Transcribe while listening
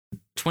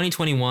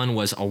2021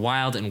 was a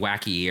wild and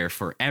wacky year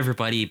for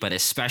everybody, but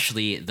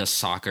especially the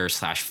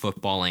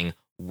soccer/footballing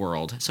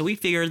world. So we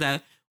figured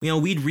that,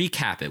 we'd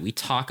recap it. We'd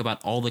talk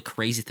about all the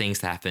crazy things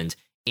that happened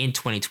in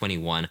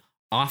 2021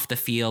 off the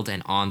field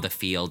and on the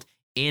field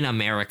in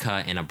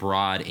America and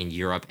abroad, in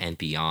Europe and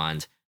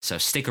beyond. So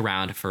stick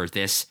around for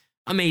this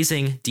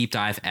amazing deep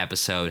dive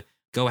episode.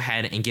 Go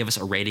ahead and give us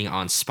a rating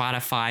on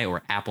Spotify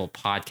or Apple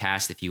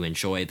Podcast if you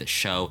enjoy the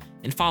show,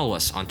 and follow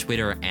us on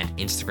Twitter and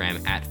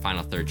Instagram at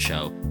Final Third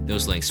Show.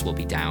 Those links will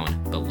be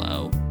down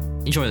below.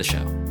 Enjoy the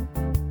show.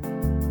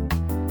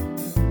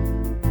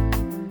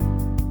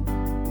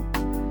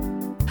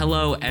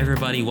 Hello,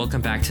 everybody.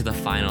 Welcome back to the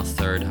Final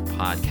Third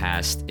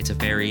Podcast. It's a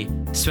very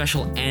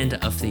special end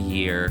of the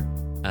year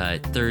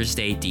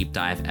Thursday deep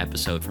dive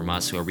episode from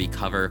us, where we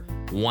cover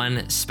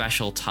one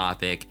special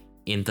topic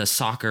in the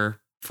soccer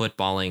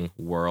footballing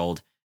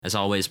world. As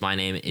always, my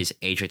name is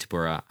AJ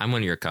Tabura. I'm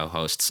one of your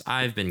co-hosts.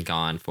 I've been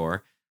gone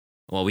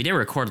we didn't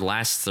record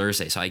last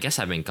Thursday, so I guess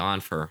I've been gone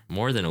for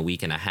more than a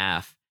week and a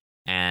half.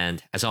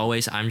 And as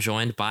always, I'm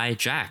joined by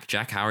Jack.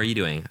 Jack, how are you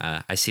doing?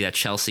 I see that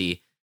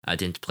Chelsea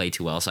didn't play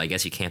too well, so I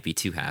guess you can't be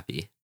too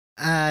happy.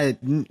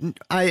 I'm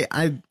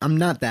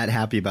not that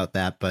happy about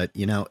that, but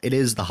it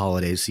is the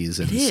holiday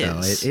season,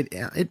 so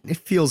it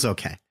feels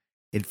okay.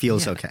 It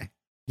feels okay.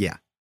 Yeah.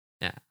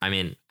 Yeah. I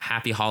mean,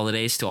 happy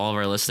holidays to all of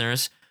our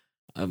listeners.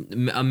 A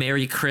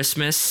Merry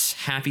Christmas,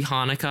 Happy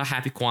Hanukkah,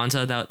 Happy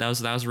Kwanzaa.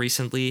 That was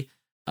recently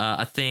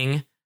a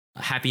thing.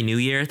 Happy New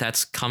Year.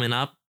 That's coming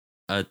up.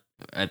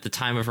 At the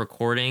time of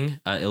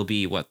recording, it'll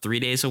be 3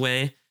 days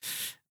away.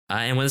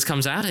 And when this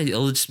comes out,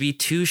 it'll just be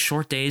 2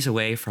 short days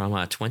away from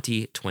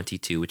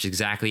 2022, which is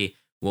exactly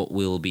what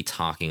we'll be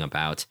talking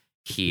about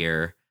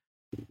here.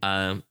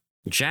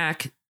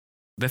 Jack,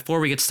 before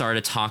we get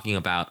started talking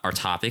about our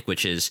topic,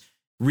 which is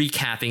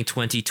recapping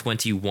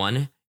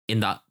 2021 in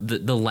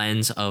the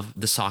lens of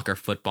the soccer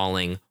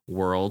footballing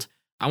world,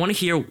 I want to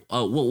hear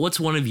what's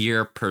one of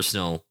your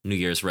personal New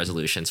Year's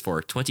resolutions for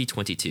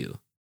 2022?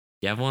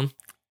 You have one?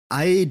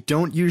 I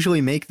don't usually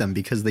make them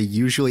because they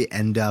usually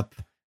end up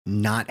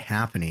not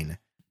happening.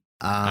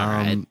 All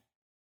right.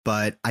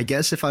 But I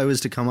guess if I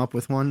was to come up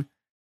with one,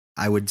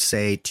 I would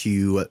say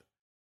to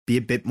be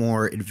a bit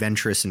more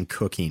adventurous in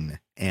cooking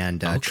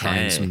and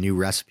trying some new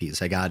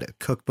recipes. I got a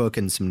cookbook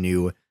and some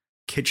new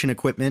kitchen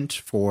equipment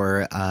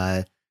for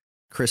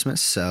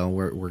Christmas, so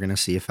we're gonna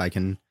see if I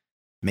can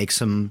make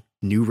some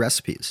new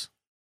recipes.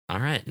 All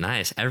right,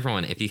 nice.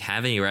 Everyone, if you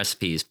have any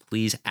recipes,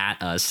 please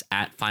at us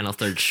at Final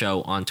Third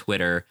Show on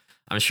Twitter.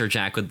 I'm sure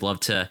Jack would love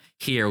to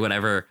hear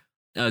whatever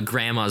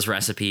grandma's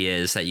recipe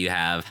is that you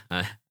have,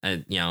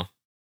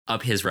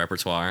 up his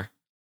repertoire.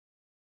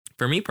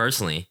 For me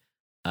personally,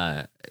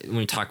 when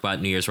we talk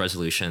about New Year's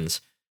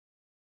resolutions,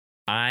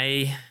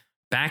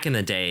 back in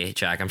the day,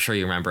 Jack, I'm sure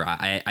you remember,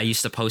 I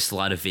used to post a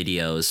lot of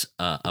videos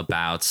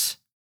about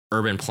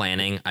urban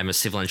planning. I'm a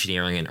civil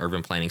engineering and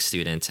urban planning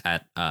student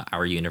at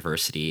our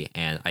university,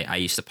 and I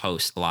used to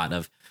post a lot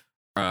of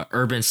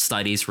urban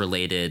studies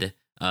related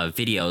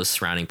videos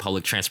surrounding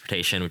public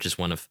transportation, which is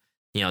one of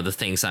the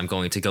things I'm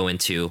going to go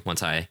into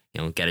once I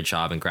get a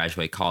job and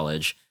graduate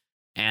college.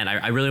 And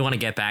I really want to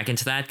get back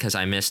into that because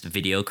I missed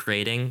video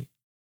creating,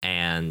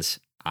 and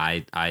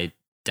I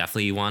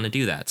definitely want to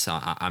do that. So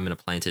I'm going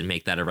to plan to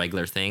make that a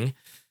regular thing.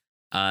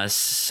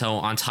 So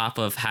on top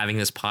of having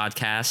this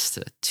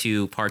podcast,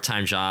 2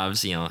 part-time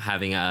jobs,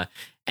 having a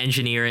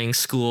engineering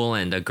school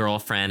and a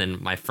girlfriend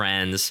and my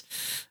friends,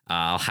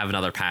 I'll have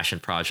another passion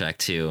project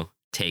to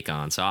take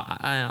on. So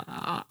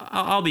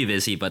I'll be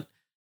busy, but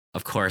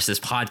of course, this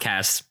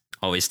podcast,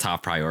 always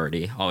top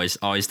priority, always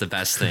the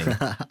best thing,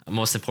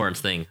 most important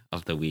thing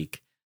of the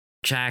week.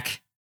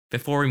 Jack,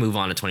 before we move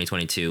on to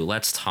 2022,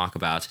 let's talk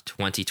about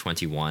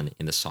 2021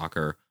 in the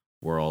soccer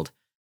world.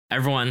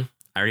 Everyone,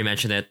 I already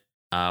mentioned it.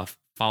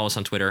 Follow us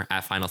on Twitter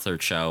at Final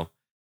Third Show.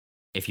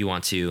 If you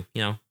want to,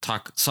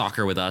 talk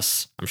soccer with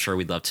us, I'm sure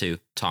we'd love to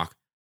talk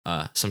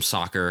some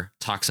soccer,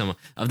 talk some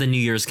of the New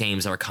Year's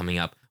games that are coming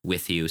up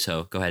with you.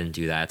 So go ahead and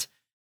do that.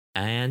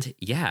 And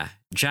yeah,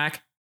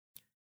 Jack,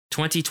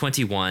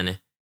 2021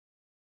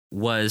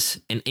 was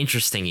an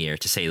interesting year,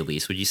 to say the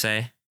least. Would you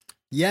say?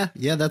 Yeah,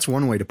 that's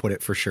one way to put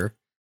it for sure.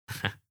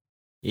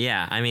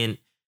 Yeah, I mean,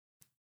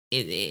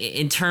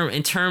 in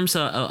terms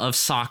of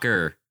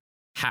soccer,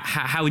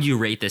 how would you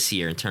rate this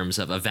year in terms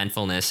of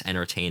eventfulness,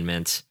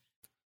 entertainment?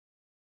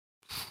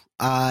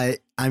 I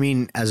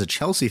mean, as a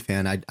Chelsea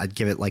fan, I'd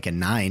give it like a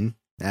 9.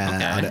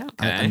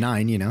 A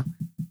 9.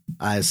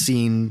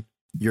 Seeing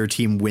your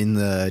team win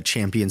the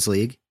Champions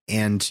League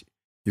and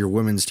your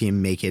women's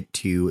team make it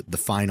to the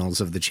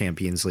finals of the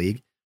Champions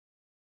League,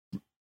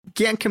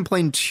 can't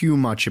complain too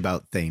much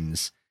about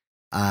things.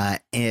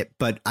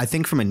 But I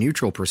think from a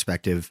neutral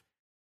perspective,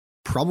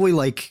 probably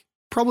like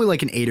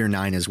an 8 or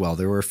 9 as well.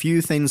 There were a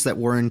few things that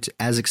weren't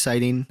as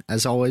exciting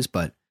as always,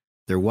 but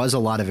there was a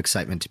lot of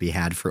excitement to be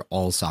had for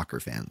all soccer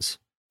fans.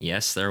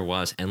 Yes, there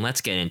was. And let's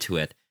get into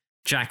it.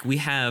 Jack, we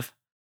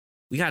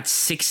got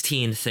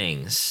 16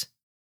 things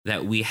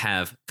that we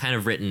have kind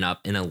of written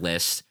up in a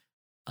list.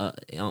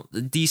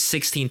 These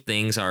 16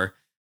 things are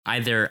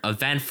either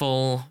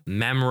eventful,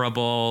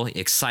 memorable,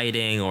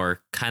 exciting,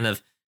 or kind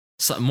of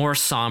more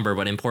somber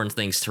but important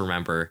things to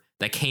remember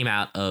that came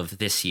out of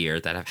this year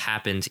that have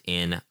happened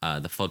in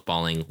the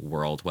footballing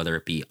world, whether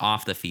it be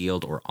off the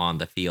field or on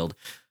the field.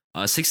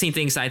 16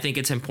 things I think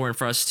it's important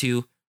for us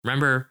to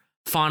remember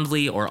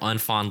fondly or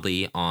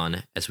unfondly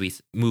on as we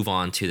move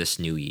on to this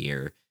new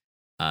year.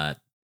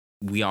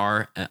 We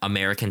are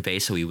American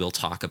based, so we will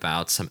talk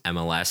about some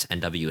MLS,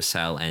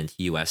 NWSL, and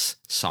US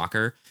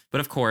soccer.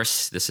 But of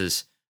course, this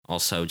is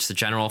also just a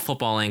general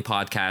footballing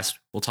podcast.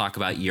 We'll talk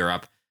about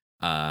Europe,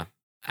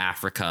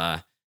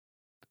 Africa,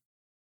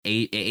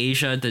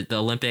 Asia, the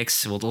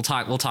Olympics. We'll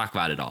talk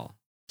about it all.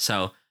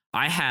 So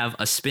I have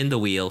a spin the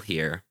wheel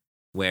here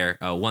where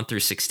 1 through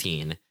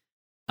 16.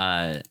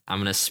 I'm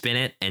gonna spin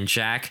it, and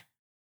Jack,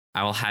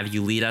 I will have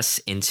you lead us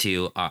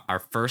into our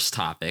first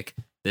topic.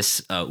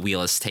 This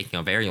wheel is taking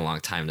a very long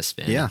time to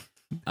spin. Yeah.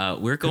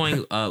 We're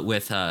going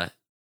with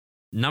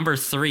number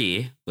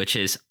 3, which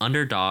is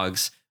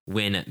underdogs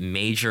win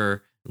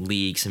major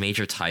leagues,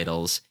 major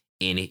titles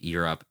in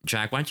Europe.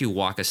 Jack, why don't you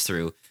walk us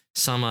through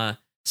some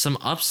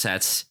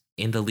upsets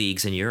in the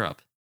leagues in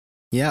Europe?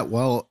 Yeah,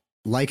 well,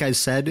 like I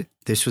said,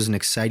 this was an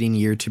exciting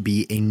year to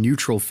be a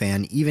neutral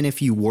fan, even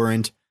if you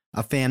weren't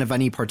a fan of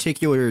any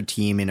particular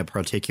team in a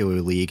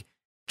particular league.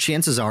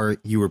 Chances are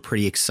you were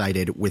pretty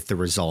excited with the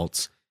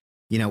results.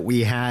 You know,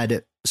 we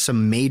had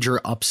some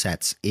major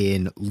upsets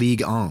in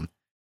Ligue 1,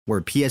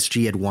 where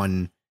PSG had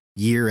won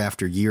year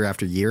after year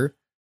after year.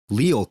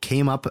 Lille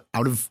came up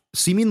out of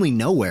seemingly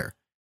nowhere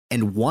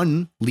and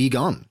won Ligue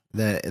 1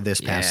 this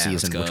past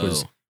season, which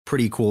was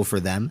pretty cool for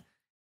them.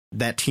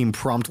 That team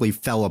promptly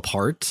fell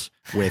apart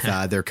with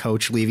their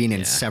coach leaving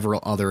and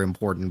several other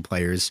important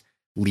players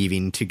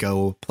leaving to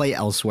go play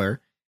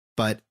elsewhere.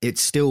 But it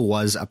still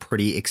was a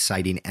pretty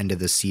exciting end of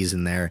the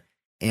season there,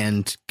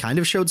 and kind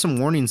of showed some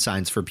warning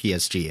signs for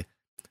PSG,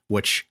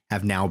 which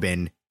have now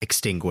been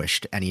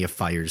extinguished, any of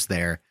fires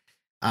there.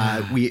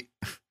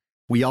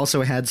 We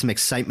also had some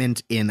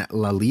excitement in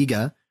La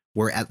Liga,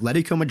 where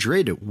Atletico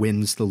Madrid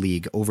wins the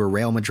league over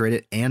Real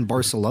Madrid and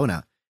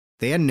Barcelona.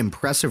 They had an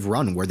impressive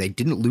run where they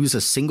didn't lose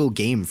a single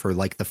game for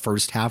like the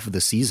first half of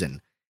the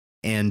season.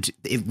 And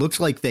it looked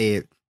like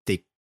they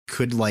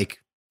could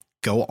like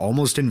go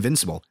almost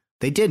invincible.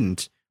 They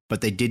didn't,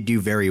 but they did do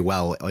very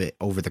well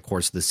over the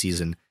course of the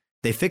season.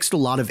 They fixed a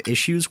lot of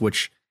issues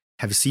which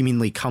have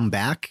seemingly come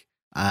back.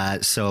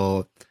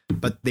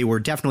 But they were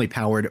definitely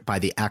powered by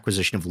the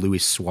acquisition of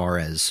Luis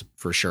Suarez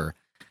for sure.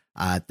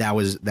 That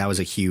was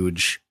a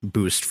huge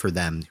boost for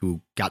them, who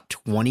got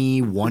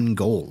 21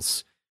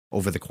 goals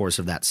over the course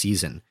of that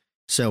season.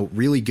 So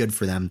really good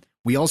for them.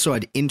 We also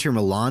had Inter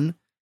Milan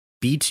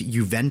beat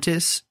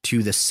Juventus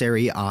to the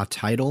Serie A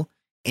title,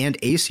 and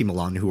AC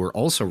Milan, who were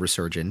also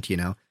resurgent. You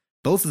know,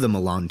 both of the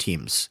Milan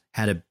teams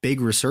had a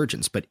big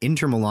resurgence, but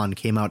Inter Milan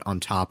came out on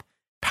top,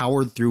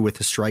 powered through with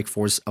the strike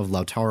force of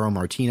Lautaro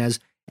Martinez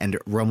and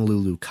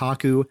Romelu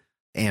Lukaku.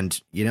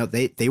 And, you know,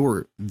 they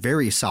were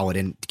very solid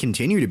and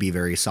continue to be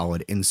very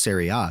solid in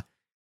Serie A.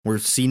 We're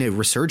seeing a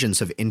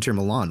resurgence of Inter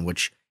Milan,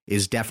 which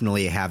is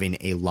definitely having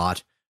a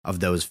lot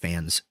of those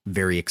fans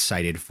very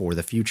excited for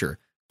the future.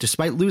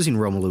 Despite losing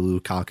Romelu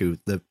Lukaku,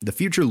 the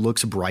future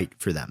looks bright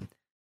for them.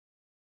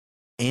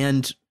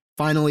 And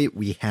finally,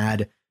 we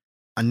had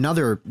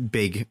another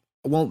big,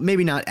 well,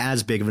 maybe not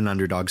as big of an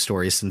underdog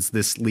story, since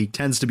this league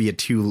tends to be a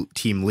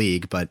 2-team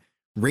league, but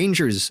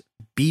Rangers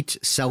beat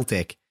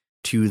Celtic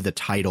to the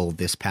title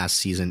this past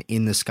season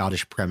in the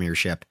Scottish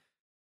Premiership.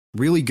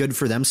 Really good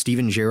for them.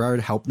 Steven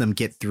Gerrard helped them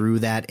get through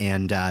that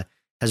and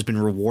has been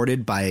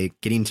rewarded by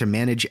getting to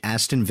manage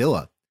Aston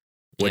Villa,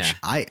 which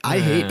I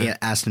hate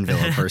Aston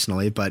Villa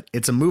personally, but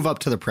it's a move up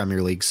to the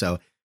Premier League, so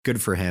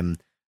good for him.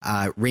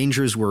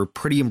 Rangers were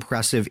pretty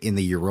impressive in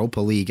the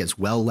Europa League as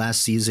well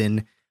last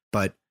season,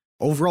 but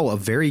overall a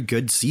very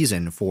good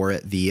season for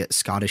the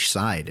Scottish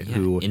side.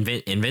 Who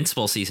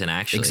invincible season,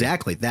 actually.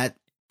 Exactly.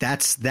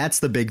 That's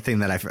the big thing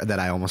that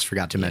I almost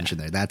forgot to mention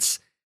there. That's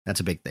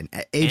a big thing.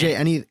 AJ,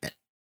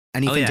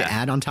 anything to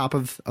add on top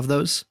of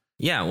those?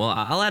 Yeah, well,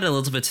 I'll add a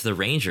little bit to the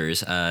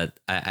Rangers.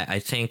 I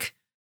think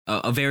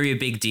a very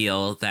big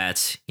deal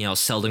that, you know,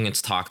 seldom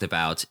gets talked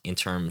about in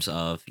terms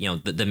of, you know,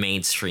 the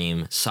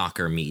mainstream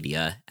soccer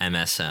media,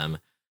 MSM,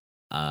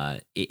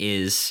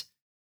 is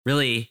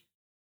really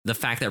the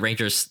fact that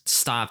Rangers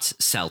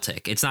stopped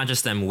Celtic. It's not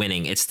just them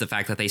winning. It's the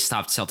fact that they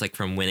stopped Celtic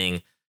from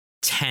winning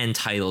 10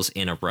 titles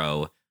in a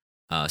row,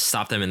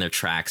 stopped them in their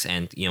tracks,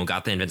 and, you know,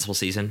 got the invincible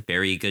season.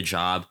 Very good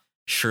job.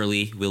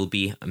 Surely will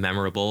be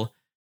memorable.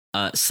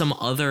 Some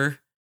other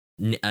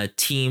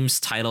teams'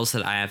 titles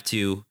that I have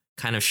to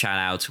kind of shout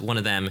out. One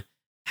of them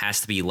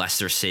has to be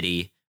Leicester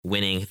City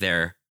winning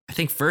their, I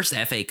think, first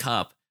FA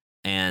Cup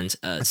and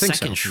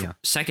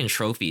second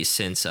trophy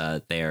since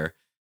their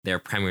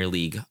Premier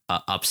League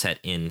upset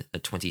in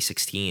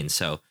 2016.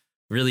 So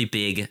really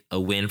big a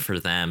win for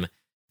them.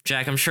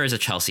 Jack, I'm sure as a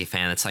Chelsea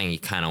fan, it's something you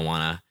kind of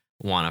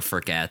want to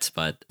forget,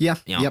 but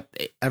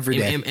every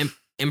day.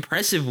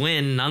 Impressive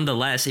win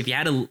nonetheless. If you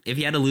had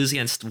to lose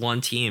against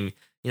one team,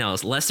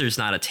 Leicester's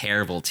not a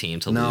terrible team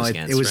to lose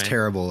against. It was right?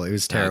 terrible. It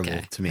was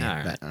terrible to me.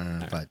 Right.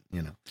 But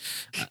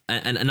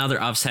and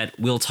another upset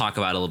we'll talk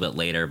about a little bit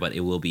later, but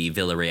it will be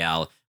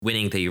Villarreal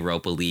winning the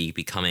Europa League,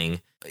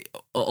 becoming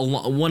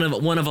one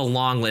of a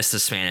long list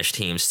of Spanish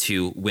teams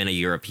to win a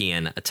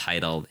European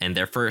title and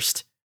their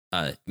first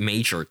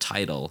major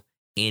title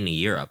in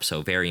Europe.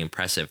 So very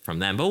impressive from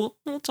them. But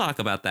we'll talk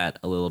about that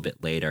a little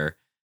bit later.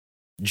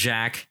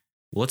 Jack,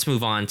 let's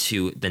move on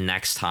to the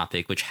next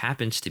topic, which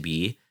happens to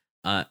be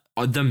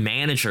the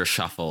manager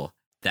shuffle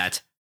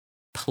that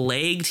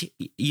plagued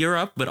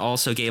Europe, but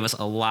also gave us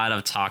a lot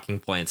of talking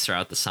points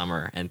throughout the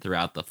summer and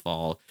throughout the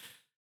fall.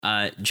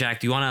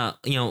 Jack, do you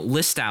want to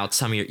list out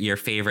some of your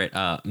favorite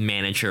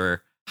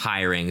manager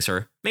hirings,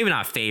 or maybe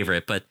not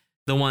favorite, but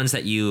the ones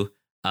that you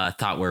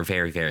thought were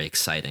very, very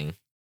exciting?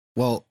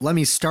 Well, let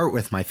me start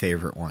with my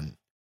favorite one,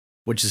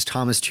 which is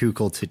Thomas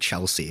Tuchel to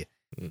Chelsea.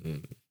 Mm-hmm.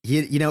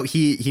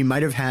 He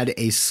might have had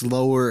a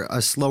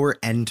slower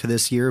end to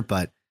this year,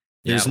 but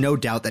there's no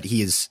doubt that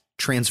he has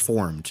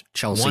transformed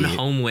Chelsea. One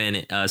home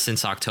win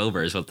since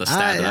October is what the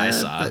stat that I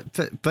saw.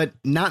 But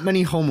not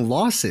many home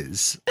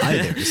losses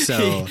either.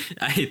 So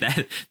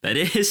that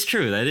is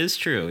true. That is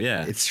true.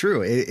 Yeah, it's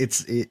true.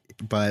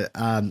 But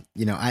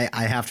I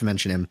have to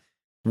mention him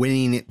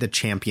winning the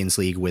Champions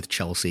League with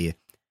Chelsea.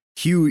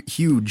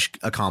 Huge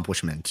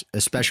accomplishment,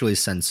 especially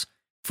since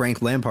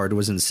Frank Lampard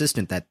was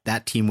insistent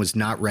that team was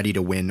not ready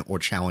to win or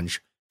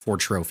challenge for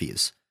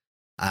trophies.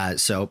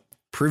 So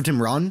proved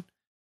him wrong.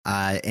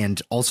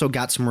 And also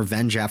got some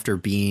revenge after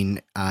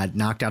being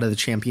knocked out of the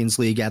Champions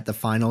League at the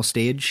final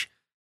stage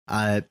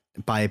by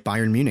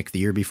Bayern Munich the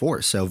year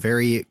before. So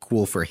very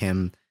cool for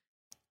him.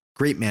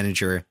 Great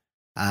manager.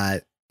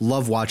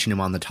 Love watching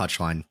him on the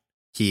touchline.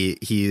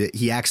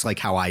 He acts like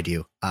how I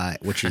do,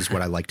 which is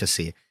what I like to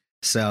see.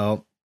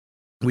 So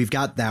we've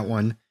got that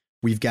one.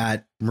 We've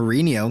got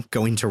Mourinho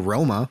going to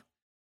Roma,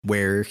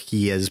 where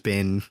he has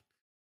been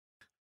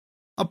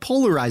a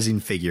polarizing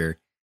figure,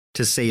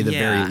 to say the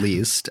very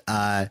least.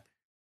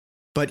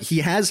 But he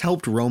has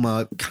helped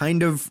Roma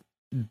kind of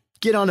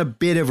get on a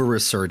bit of a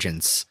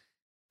resurgence.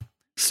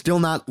 Still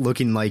not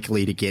looking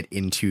likely to get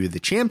into the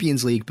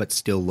Champions League, but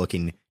still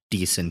looking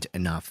decent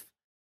enough.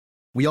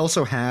 We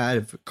also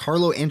have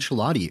Carlo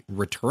Ancelotti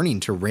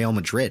returning to Real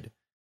Madrid.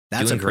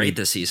 That's doing great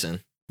this season.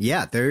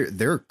 Yeah,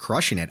 they're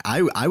crushing it.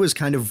 I was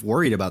kind of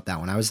worried about that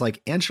one. I was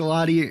like,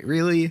 Ancelotti,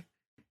 really?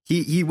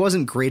 He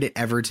wasn't great at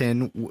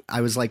Everton.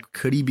 I was like,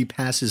 could he be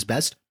past his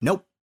best?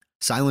 Nope.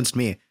 Silenced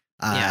me.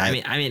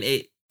 I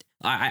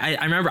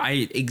remember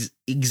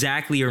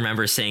exactly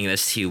remember saying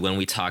this to you when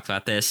we talked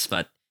about this,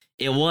 but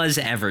it was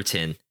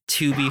Everton.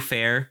 To be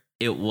fair,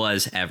 it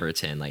was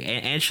Everton. Like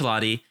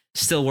Ancelotti,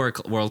 still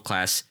world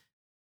class.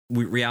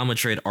 Real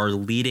Madrid are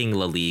leading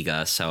La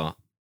Liga, so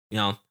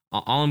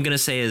all I'm gonna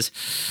say is,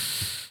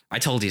 I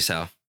told you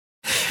so.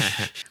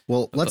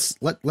 Well,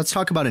 let's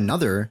talk about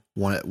another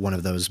one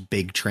of those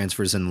big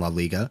transfers in La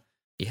Liga,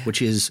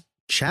 which is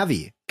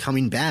Xavi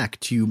coming back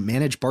to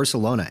manage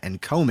Barcelona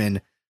and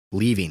Koeman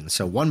leaving.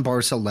 So one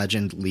Barca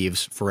legend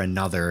leaves for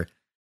another.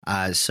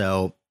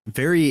 So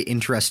very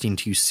interesting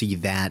to see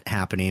that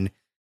happening.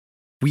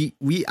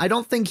 I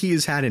don't think he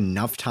has had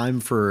enough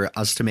time for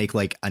us to make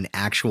like an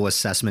actual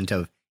assessment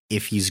of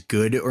if he's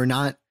good or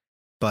not,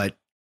 but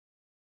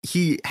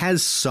he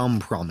has some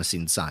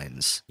promising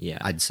signs. Yeah,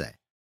 I'd say.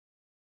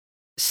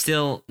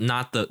 Still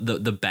not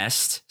the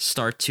best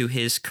start to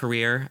his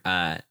career.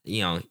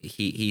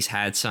 He's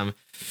had some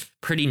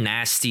pretty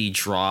nasty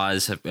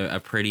draws,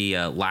 a pretty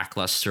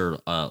lackluster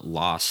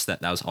loss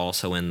that was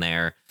also in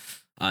there.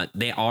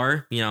 They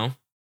are,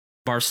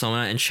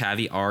 Barcelona and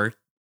Xavi are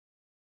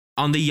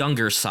on the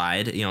younger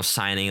side,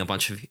 signing a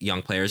bunch of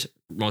young players,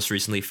 most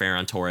recently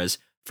Ferran Torres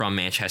from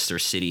Manchester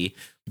City,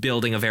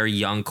 building a very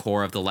young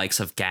core of the likes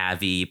of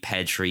Gavi,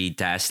 Pedri,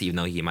 Dest, even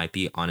though he might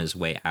be on his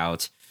way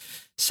out.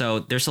 So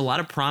there's a lot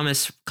of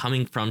promise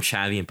coming from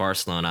Xavi in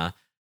Barcelona.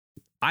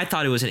 I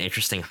thought it was an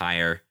interesting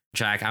hire.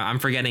 Jack, I'm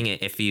forgetting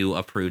if you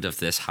approved of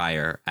this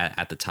hire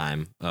at the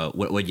time.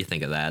 What did you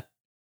think of that?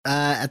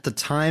 At the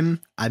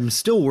time, I'm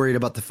still worried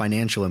about the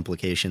financial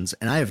implications,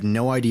 and I have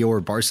no idea where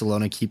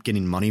Barcelona keep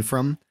getting money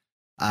from.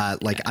 I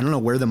don't know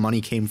where the money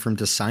came from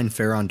to sign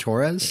Ferran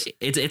Torres.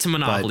 It's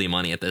monopoly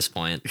money at this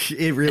point.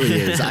 It really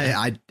is.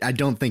 I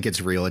don't think it's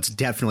real. It's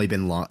definitely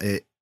been long.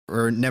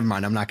 Or never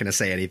mind. I'm not going to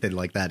say anything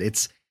like that.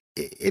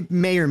 It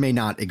may or may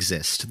not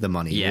exist. The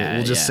money. Yeah,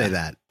 we'll just say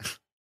that.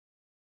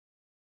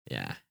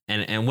 Yeah.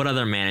 And what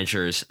other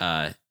managers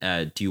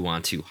do you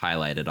want to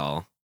highlight at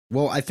all?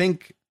 Well, I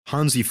think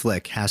Hansi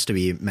Flick has to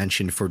be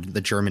mentioned for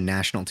the German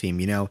national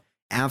team.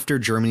 After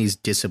Germany's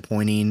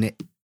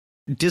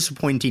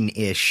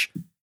disappointing-ish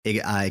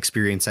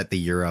experience at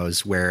the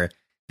Euros, where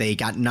they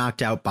got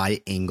knocked out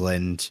by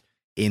England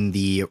in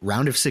the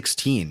round of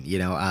 16.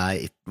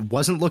 It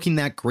wasn't looking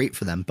that great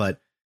for them,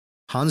 but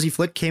Hansi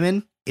Flick came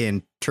in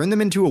and turned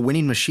them into a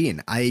winning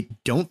machine. I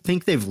don't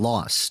think they've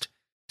lost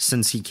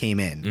since he came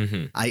in.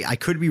 Mm-hmm. I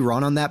could be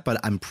wrong on that, but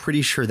I'm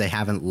pretty sure they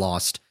haven't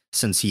lost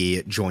since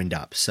he joined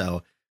up.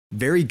 So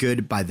very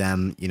good by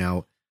them.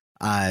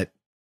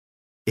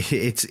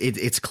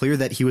 it's clear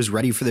that he was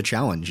ready for the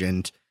challenge,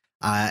 and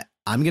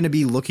I'm going to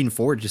be looking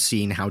forward to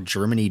seeing how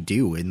Germany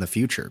do in the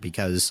future,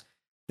 because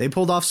they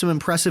pulled off some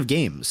impressive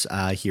games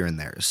here and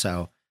there.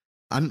 So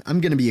I'm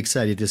going to be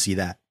excited to see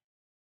that.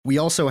 We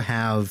also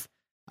have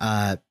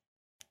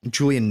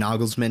Julian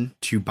Nagelsmann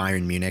to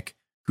Bayern Munich,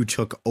 who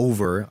took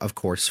over, of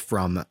course,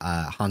 from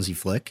Hansi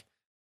Flick.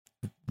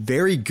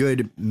 Very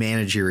good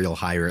managerial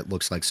hire, it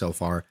looks like so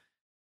far.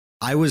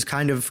 I was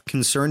kind of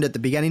concerned at the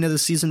beginning of the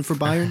season for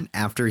Bayern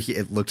after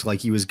it looked like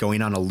he was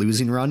going on a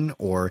losing run,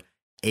 or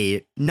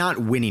a not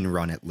winning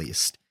run at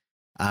least.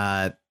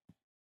 But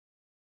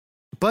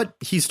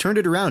he's turned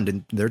it around,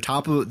 and they're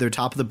top of the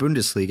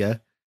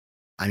Bundesliga.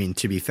 I mean,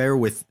 to be fair,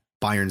 with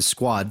Bayern's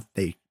squad,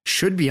 they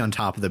should be on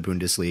top of the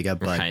Bundesliga,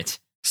 but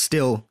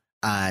still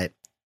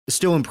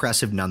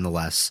impressive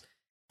nonetheless.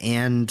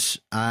 And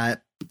I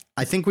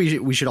think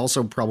we should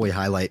also probably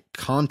highlight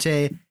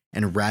Conte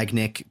and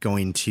Rangnick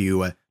going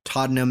to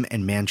Tottenham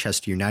and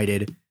Manchester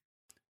United.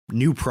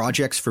 New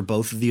projects for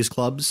both of these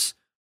clubs.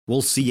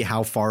 We'll see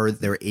how far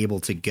they're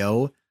able to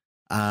go.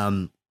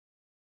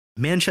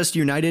 Manchester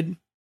United,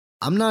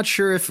 I'm not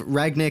sure if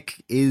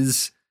Rangnick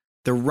is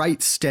the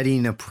right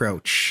steadying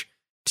approach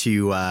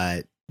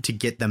to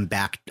get them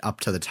back up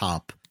to the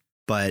top,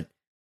 but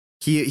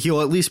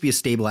he'll at least be a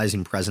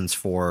stabilizing presence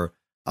for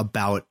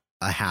about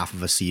a half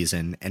of a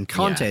season. And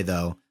Conte,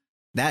 though,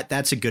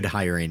 that's a good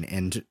hiring,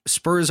 and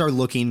Spurs are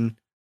looking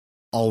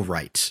all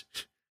right.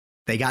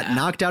 They got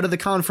knocked out of the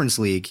Conference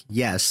League,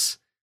 yes,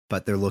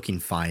 but they're looking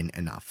fine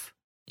enough.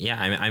 Yeah,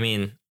 I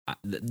mean,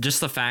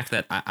 just the fact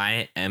that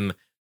I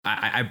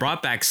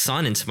brought back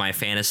Son into my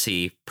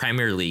fantasy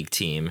Premier League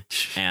team,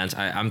 and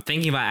I'm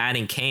thinking about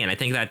adding Kane. I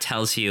think that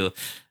tells you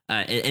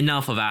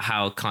enough about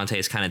how Conte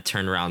has kind of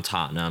turned around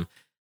Tottenham.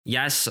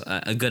 Yes,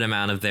 a good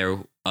amount of their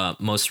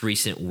most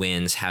recent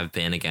wins have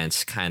been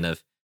against kind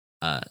of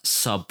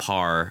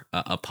subpar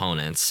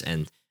opponents,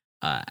 and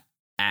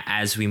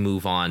as we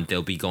move on,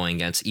 they'll be going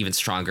against even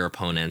stronger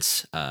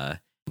opponents.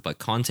 But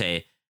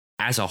Conte,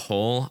 as a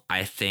whole,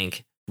 I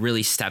think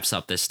really steps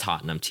up this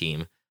Tottenham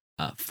team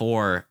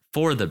for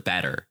the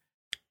better.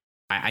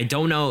 I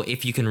don't know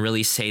if you can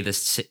really say the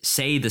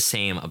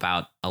same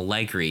about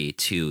Allegri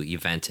to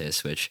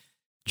Juventus, which,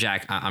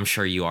 Jack, I'm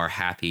sure you are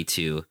happy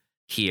to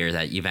hear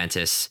that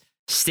Juventus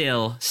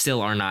still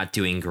are not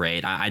doing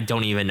great. I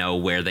don't even know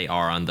where they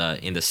are in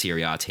the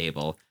Serie A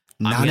table.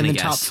 Not in the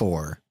top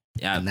four.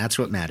 Yeah, and that's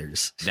what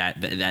matters.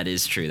 That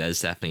is true. That is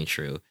definitely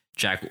true.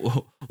 Jack,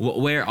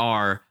 where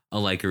are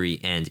Allegri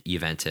and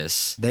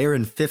Juventus? They are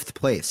in 5th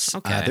place.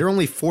 Okay. They're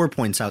only 4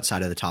 points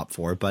outside of the top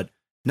 4, but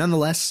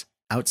nonetheless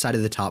outside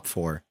of the top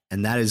 4,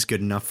 and that is good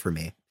enough for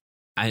me.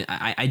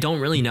 I don't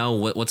really know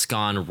what's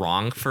gone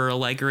wrong for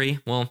Allegri.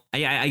 Well,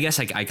 I guess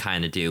I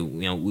kind of do.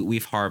 You know,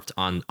 we've harped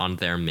on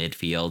their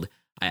midfield.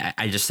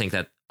 I just think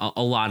that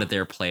a lot of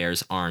their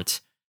players aren't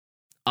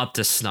up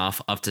to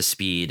snuff, up to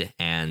speed,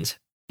 and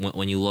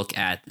when you look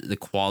at the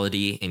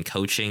quality in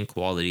coaching,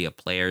 quality of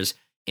players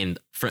in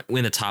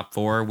the top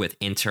 4 with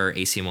Inter,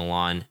 AC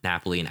Milan,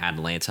 Napoli, and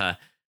Atalanta,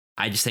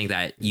 I just think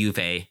that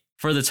Juve,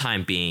 for the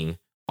time being,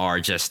 are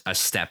just a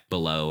step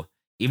below.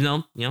 Even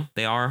though, you know,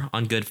 they are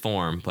on good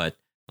form, but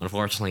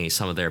unfortunately,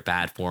 some of their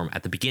bad form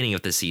at the beginning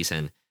of the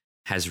season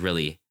has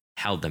really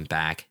held them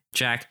back.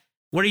 Jack,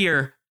 what are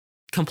your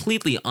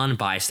completely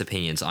unbiased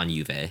opinions on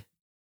Juve?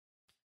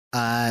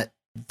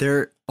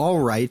 They're all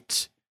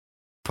right,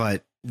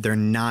 but they're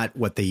not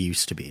what they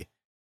used to be.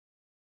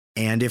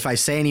 And if I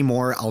say any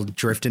more, I'll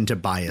drift into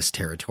bias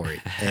territory.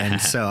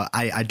 And so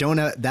I don't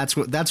know. That's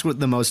what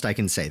the most I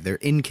can say. They're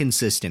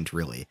inconsistent,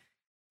 really.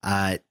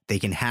 They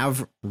can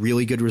have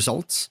really good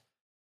results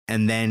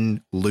and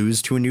then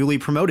lose to a newly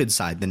promoted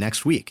side the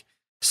next week.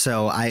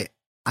 So I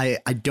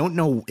don't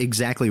know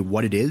exactly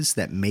what it is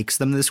that makes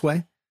them this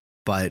way,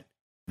 but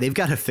they've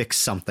got to fix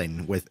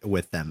something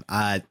with them.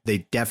 They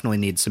definitely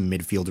need some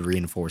midfield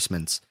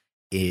reinforcements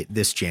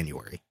this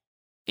January.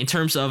 In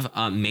terms of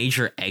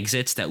major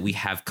exits that we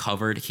have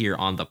covered here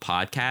on the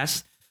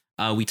podcast,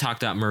 we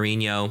talked about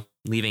Mourinho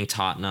leaving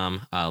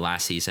Tottenham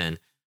last season.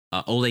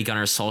 Ole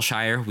Gunnar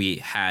Solskjaer, we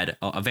had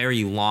a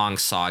very long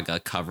saga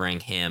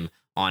covering him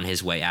on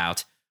his way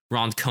out.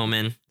 Ronald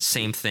Koeman,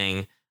 same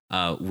thing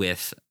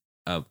with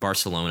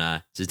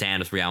Barcelona. Zidane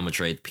with Real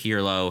Madrid.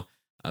 Pirlo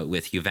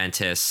with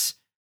Juventus.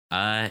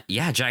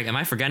 Jack, am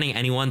I forgetting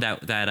anyone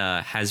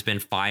that has been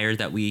fired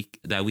that we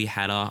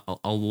had a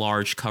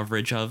large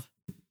coverage of?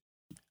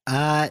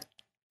 I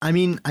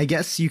mean, I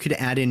guess you could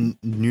add in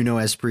Nuno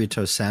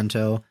Espirito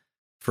Santo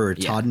for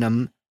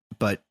Tottenham,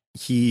 but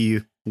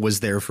he was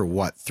there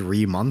for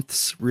 3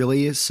 months,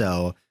 really.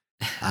 So,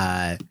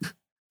 I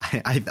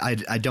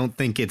don't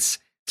think it's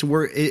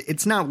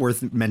not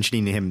worth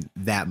mentioning him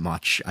that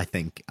much. I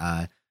think,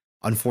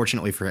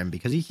 unfortunately for him,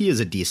 because he is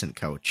a decent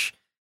coach,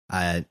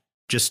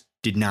 just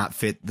did not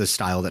fit the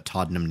style that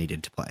Tottenham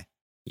needed to play.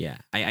 Yeah,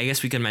 I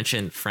guess we could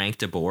mention Frank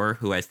de Boer,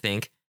 who I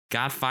think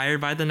got fired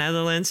by the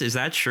Netherlands. Is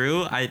that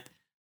true?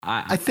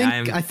 I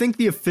think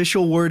the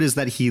official word is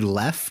that he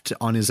left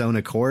on his own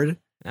accord.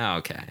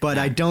 Okay. But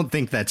I don't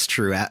think that's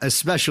true,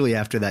 especially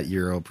after that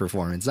Euro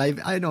performance.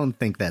 I don't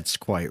think that's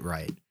quite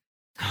right.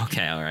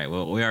 Okay, all right.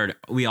 Well,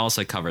 we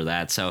also cover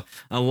that. So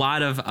a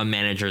lot of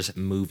managers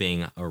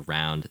moving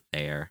around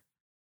there.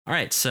 All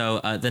right. So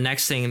the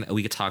next thing that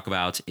we could talk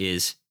about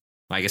is,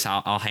 well, I guess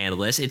I'll handle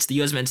this. It's the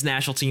U.S. men's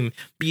national team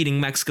beating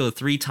Mexico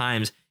 3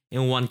 times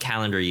in one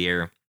calendar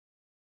year.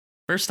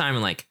 First time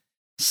in like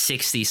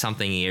 60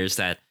 something years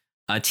that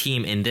a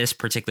team in this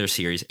particular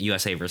series,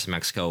 USA versus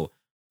Mexico,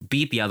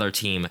 beat the other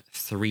team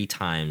 3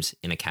 times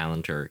in a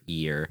calendar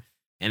year.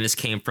 And this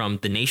came from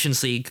the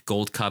Nations League,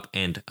 Gold Cup,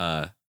 and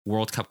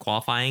World Cup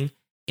qualifying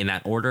in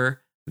that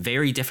order.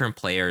 Very different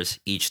players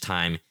each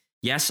time.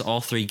 Yes, all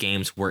 3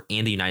 games were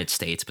in the United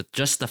States, but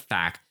just the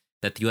fact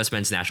that the U.S.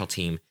 men's national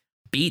team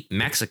beat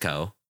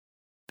Mexico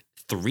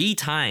 3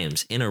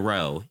 times in a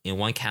row in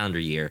one calendar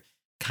year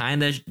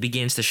kind of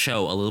begins to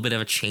show a little bit of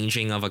a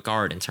changing of a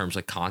guard in terms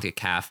of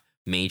CONCACAF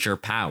major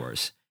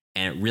powers.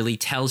 And it really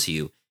tells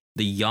you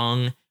the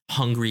young,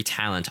 hungry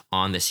talent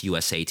on this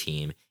USA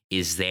team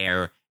is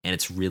there, and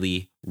it's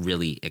really,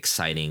 really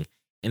exciting.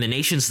 In the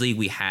Nations League,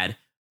 we had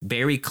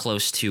very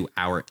close to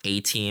our A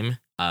team.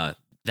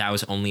 That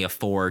was only a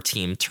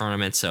 4-team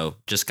tournament, so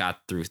just got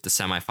through the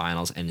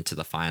semifinals and into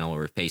the final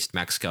where we faced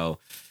Mexico.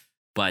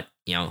 But,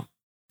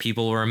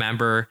 people will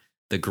remember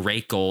the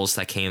great goals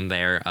that came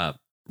there.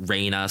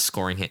 Reyna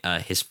scoring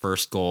his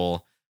first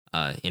goal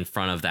in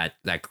front of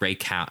that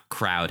great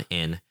crowd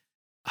in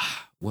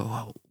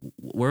where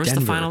was Denver,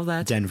 the final of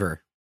that?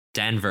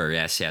 Denver,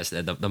 yes.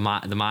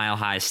 The Mile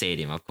High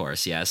Stadium, of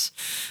course, yes.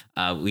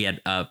 We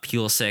had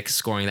Pulisic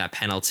scoring that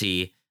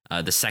penalty.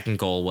 The second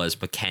goal was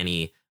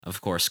McKennie, of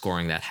course,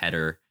 scoring that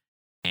header.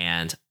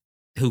 And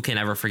who can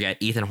ever forget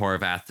Ethan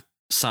Horvath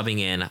subbing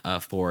in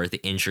for the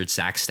injured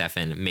Zach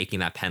Steffen, making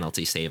that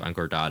penalty save on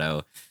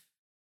Guardado.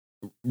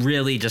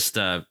 Really just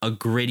a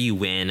gritty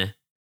win.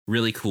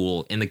 Really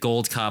cool. In the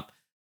Gold Cup,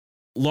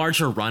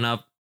 larger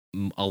run-up,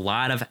 a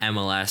lot of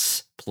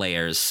MLS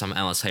players, some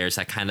MLS players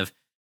that kind of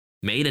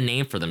made a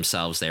name for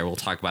themselves there. We'll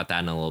talk about that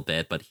in a little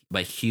bit, but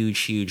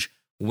huge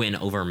win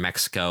over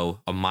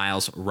Mexico. A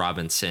Miles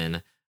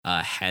Robinson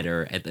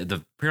header at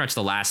the pretty much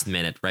the last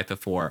minute, right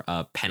before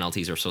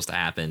penalties are supposed to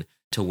happen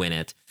to win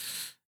it.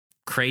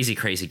 Crazy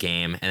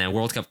game. And then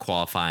World Cup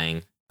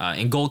qualifying,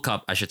 in Gold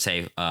Cup, I should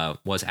say,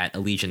 was at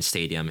Allegiant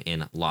Stadium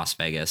in Las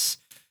Vegas.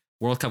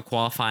 World Cup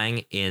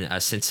qualifying in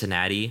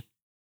Cincinnati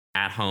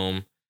at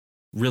home.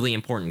 Really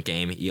important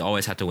game. You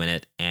always have to win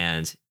it.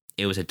 And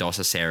it was at Dos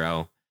a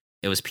 0.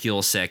 It was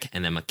Pulisic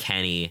and then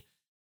McKennie.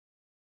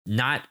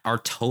 Not our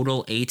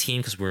total A team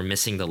because we were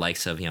missing the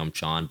likes of,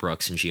 John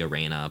Brooks and Gio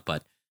Reyna.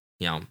 But,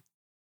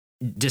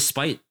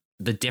 despite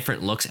the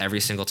different looks every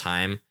single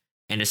time,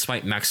 and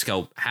despite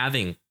Mexico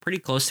having pretty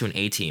close to an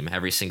A team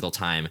every single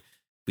time,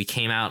 we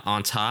came out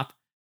on top,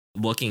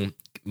 looking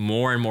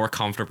more and more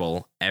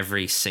comfortable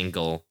every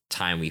single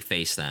time we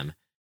faced them.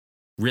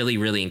 Really,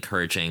 really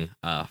encouraging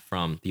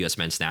from the U.S.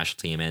 men's national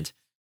team. And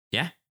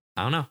yeah,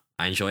 I don't know.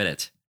 I enjoyed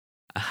it.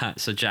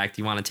 So, Jack,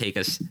 do you want to take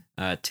us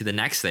to the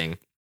next thing,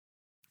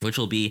 which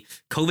will be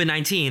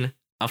COVID-19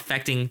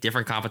 affecting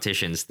different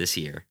competitions this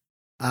year?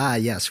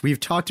 Yes. We've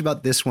talked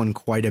about this one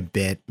quite a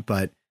bit,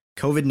 but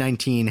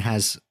COVID-19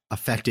 has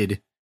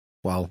affected,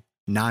 well,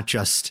 not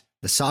just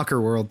the soccer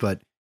world,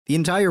 but the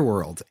entire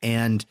world.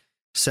 And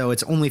so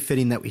it's only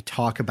fitting that we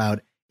talk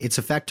about its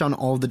effect on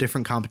all the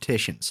different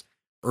competitions.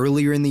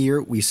 Earlier in the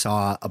year, we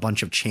saw a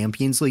bunch of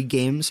Champions League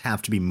games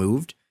have to be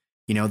moved.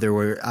 There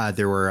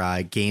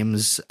were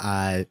games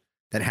that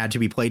had to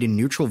be played in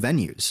neutral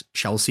venues.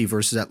 Chelsea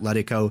versus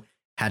Atletico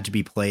had to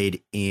be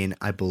played in,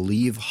 I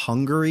believe,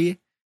 Hungary.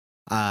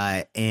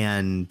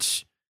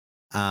 And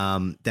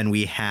then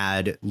we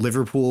had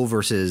Liverpool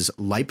versus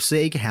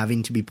Leipzig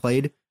having to be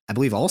played, I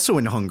believe, also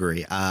in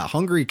Hungary.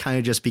 Hungary kind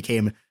of just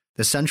became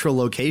the central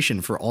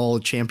location for all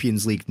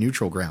Champions League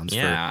neutral grounds.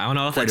 Yeah, I don't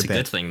know if that's a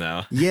good thing,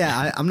 though.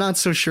 Yeah, I'm not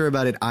so sure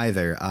about it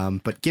either.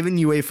 But given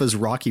UEFA's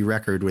rocky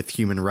record with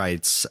human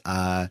rights,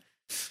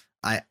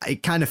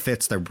 it kind of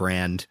fits their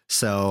brand.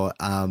 So,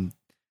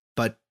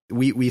 but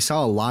we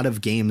saw a lot of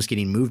games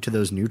getting moved to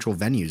those neutral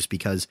venues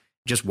because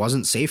it just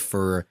wasn't safe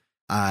for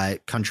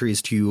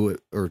countries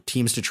or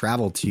teams to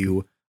travel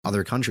to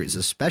other countries,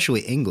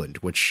 especially England,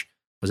 which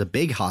was a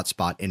big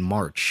hotspot in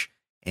March,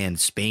 and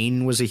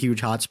Spain was a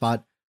huge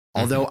hotspot.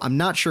 Although I'm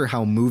not sure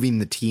how moving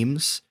the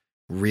teams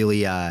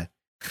really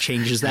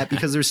changes that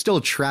because they're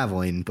still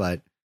traveling. But,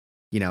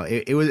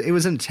 it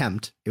was an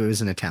attempt. It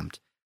was an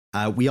attempt.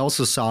 We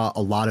also saw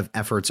a lot of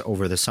efforts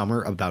over the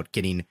summer about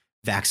getting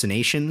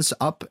vaccinations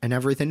up and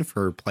everything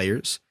for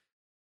players.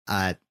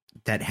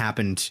 That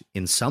happened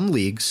in some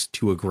leagues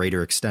to a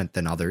greater extent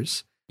than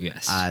others.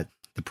 Yes.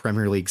 The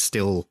Premier League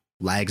still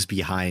lags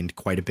behind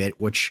quite a bit,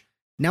 which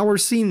now we're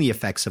seeing the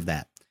effects of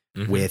that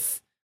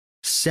with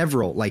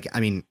several,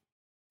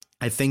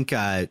 I think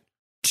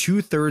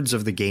 2/3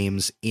 of the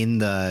games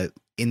in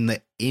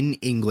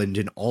England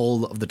in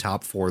all of the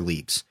top 4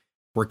 leagues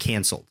were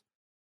canceled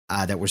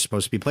that were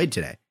supposed to be played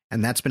today.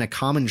 And that's been a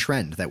common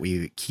trend that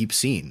we keep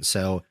seeing.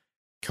 So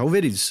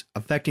COVID is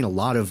affecting a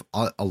lot of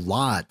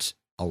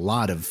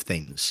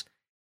things,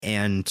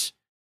 and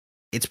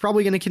it's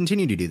probably going to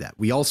continue to do that.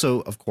 We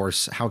also, of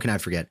course, how can I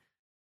forget,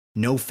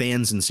 no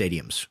fans in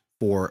stadiums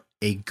for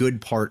a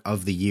good part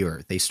of the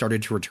year. They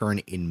started to return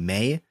in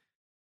May,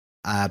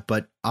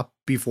 but up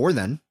before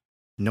then,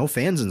 no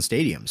fans in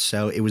stadiums.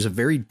 So it was a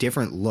very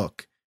different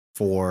look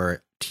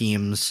for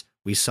teams.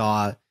 We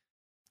saw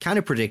kind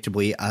of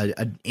predictably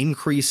an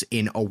increase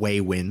in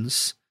away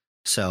wins.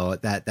 So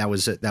that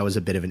was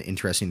a bit of an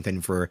interesting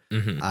thing for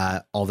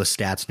all the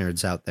stats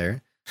nerds out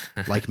there,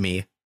 like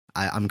me.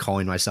 I'm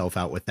calling myself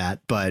out with that,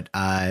 but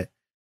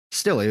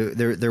still,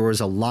 there was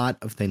a lot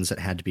of things that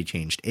had to be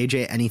changed.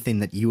 AJ, anything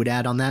that you would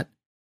add on that?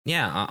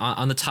 Yeah,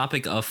 on the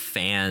topic of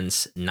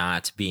fans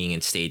not being in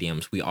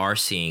stadiums, we are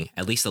seeing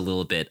at least a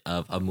little bit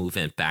of a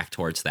movement back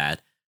towards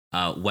that,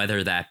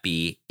 whether that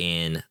be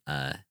in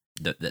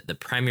the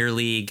Premier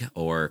League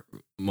or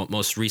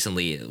most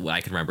recently, what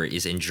I can remember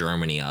is in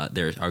Germany.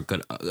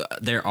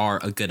 There are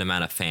a good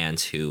amount of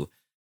fans or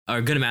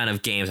a good amount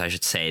of games, I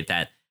should say,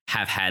 that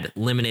have had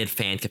limited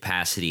fan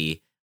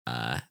capacity,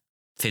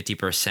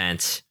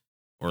 50%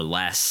 or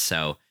less.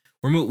 So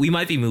we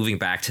might be moving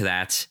back to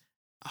that.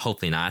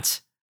 Hopefully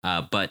not.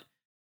 But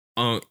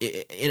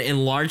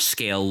in large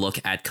scale look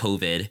at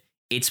COVID,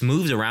 it's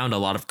moved around a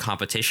lot of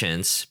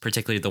competitions,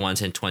 particularly the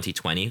ones in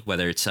 2020,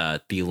 whether it's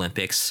the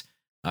Olympics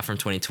from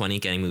 2020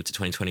 getting moved to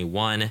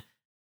 2021,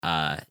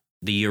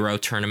 the Euro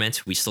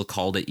tournament. We still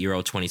called it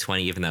Euro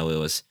 2020, even though it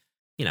was,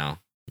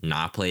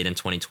 not played in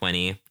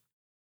 2020.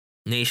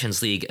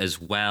 Nations League as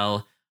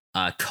well,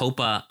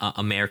 Copa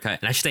America,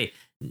 and I should say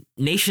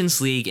Nations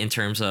League in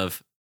terms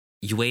of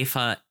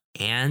UEFA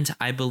and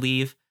I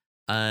believe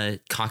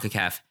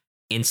CONCACAF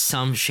in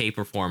some shape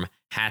or form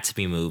had to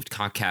be moved.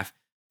 CONCACAF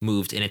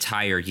moved an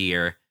entire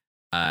year.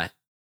 The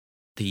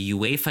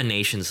UEFA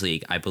Nations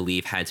League, I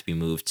believe, had to be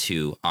moved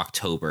to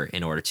October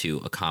in order to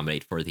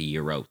accommodate for the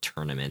Euro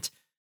tournament.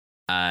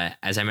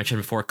 As I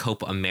mentioned before,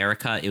 Copa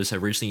America, it was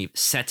originally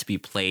set to be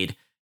played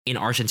in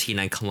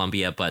Argentina and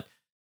Colombia, but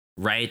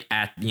right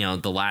at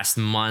the last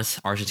month,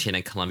 Argentina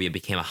and Colombia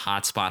became a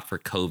hotspot for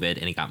COVID,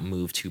 and it got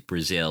moved to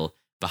Brazil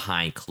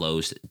behind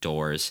closed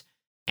doors.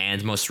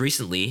 And most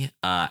recently,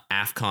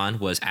 AFCON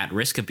was at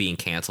risk of being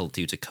canceled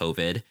due to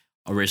COVID.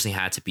 Originally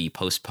had to be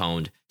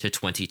postponed to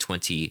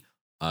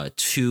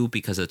 2022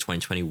 because of the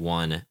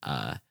 2021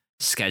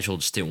 schedule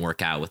just didn't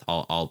work out with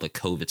all the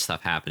COVID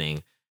stuff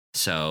happening.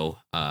 So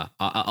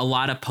a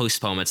lot of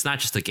postponements, not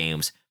just the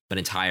games, but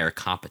entire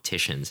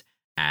competitions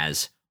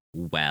as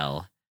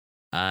well.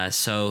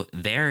 So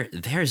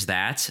there's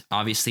that.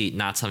 Obviously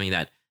not something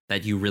that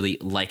you really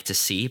like to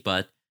see,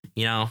 but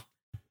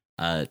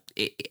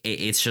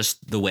it's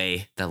just the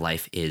way that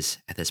life is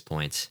at this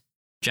point.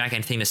 Jack,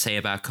 anything to say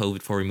about COVID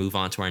before we move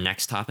on to our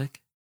next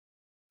topic?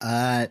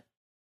 I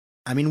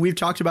mean, we've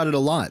talked about it a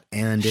lot,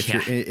 and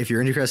if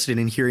you're interested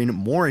in hearing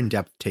more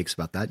in-depth takes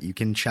about that, you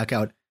can check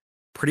out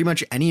pretty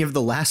much any of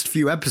the last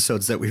few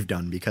episodes that we've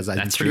done, because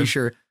I'm pretty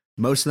sure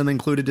most of them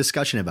include a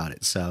discussion about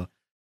it. So,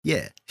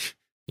 yeah.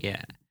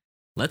 Yeah.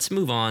 Let's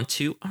move on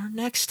to our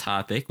next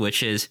topic,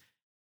 which is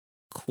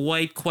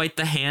quite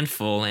the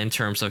handful in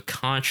terms of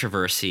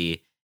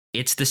controversy.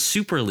 It's the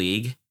Super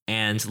League,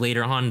 and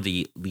later on in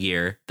the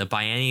year, the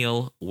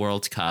Biennial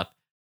World Cup,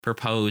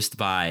 proposed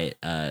by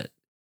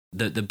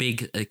the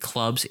big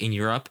clubs in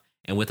Europe,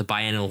 and with the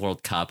Biennial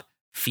World Cup,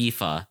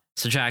 FIFA.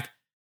 So, Jack,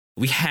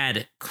 we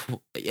had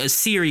a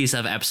series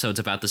of episodes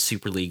about the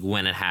Super League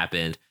when it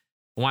happened.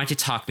 Why don't you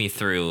talk me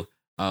through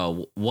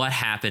what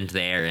happened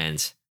there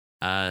and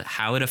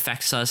how it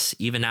affects us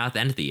even now at the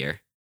end of the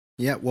year?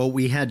 Yeah, well,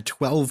 we had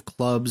 12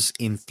 clubs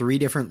in 3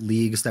 different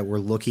leagues that were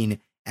looking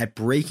at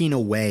breaking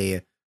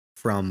away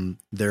from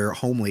their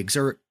home leagues,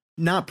 or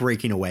not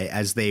breaking away,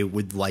 as they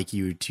would like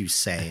you to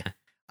say,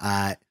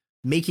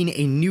 making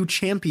a new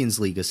Champions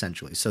League,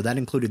 essentially. So that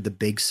included the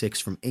Big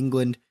Six from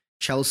England: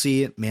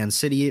 Chelsea, Man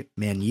City,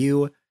 Man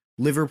U,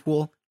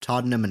 Liverpool,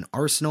 Tottenham, and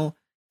Arsenal,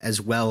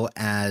 as well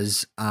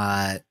as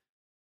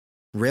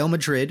Real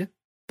Madrid,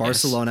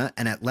 Barcelona,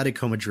 and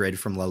Atletico Madrid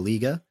from La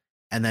Liga.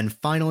 And then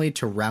finally,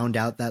 to round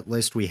out that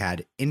list, we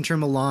had Inter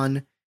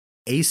Milan,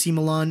 AC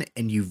Milan,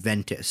 and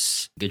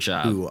Juventus. Good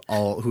job. Who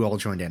all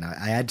joined in.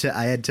 I had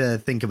to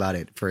think about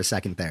it for a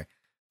second there.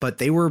 But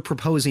they were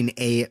proposing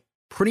a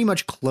pretty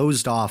much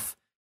closed off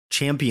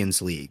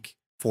Champions League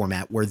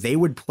format where they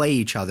would play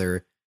each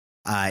other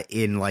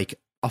in like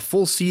a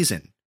full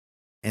season,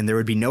 and there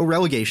would be no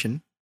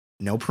relegation,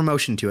 no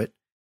promotion to it.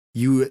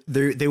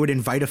 They would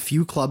invite a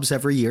few clubs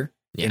every year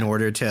in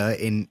order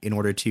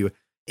to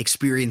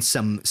experience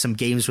some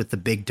games with the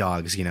big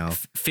dogs,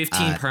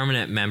 15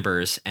 permanent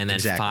members and then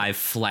 5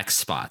 flex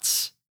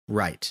spots.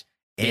 Right.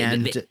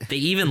 And they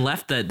even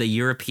left the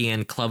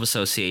European Club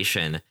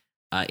Association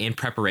in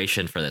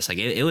preparation for this. Like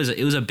it was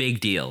a big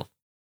deal.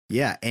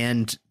 Yeah.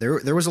 And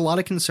there was a lot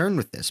of concern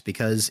with this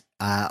because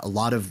a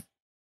lot of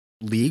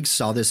leagues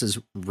saw this as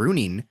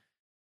ruining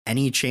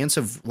any chance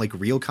of like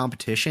real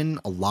competition.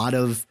 A lot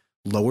of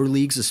lower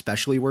leagues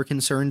especially were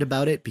concerned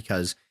about it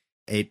because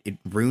it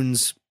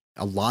ruins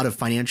a lot of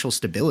financial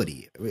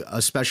stability,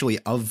 especially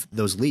of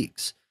those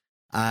leagues.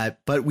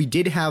 But we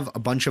did have a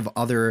bunch of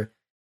other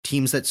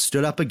teams that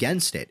stood up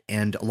against it,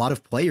 and a lot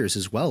of players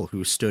as well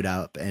who stood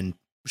up and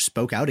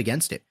spoke out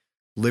against it.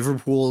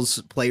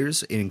 Liverpool's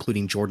players,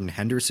 including Jordan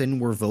Henderson,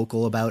 were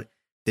vocal about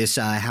this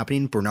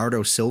happening.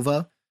 Bernardo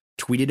Silva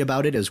tweeted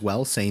about it as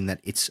well, saying that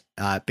it's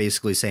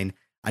basically saying,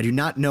 I do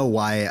not know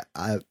why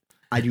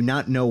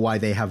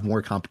they have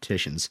more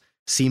competitions.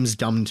 Seems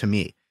dumb to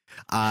me.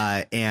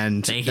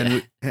 And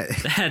then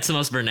that's the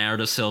most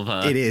Bernardo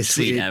Silva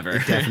tweet ever.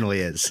 It definitely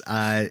is.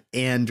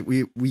 And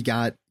we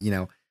got,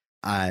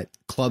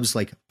 clubs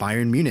like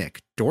Bayern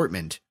Munich,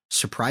 Dortmund,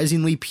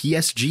 surprisingly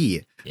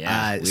PSG,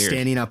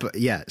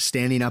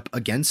 standing up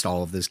against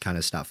all of this kind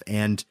of stuff.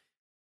 And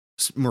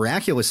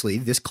miraculously,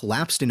 this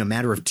collapsed in a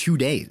matter of 2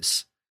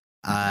 days,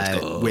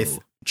 with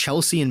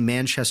Chelsea and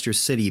Manchester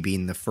City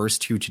being the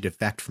first two to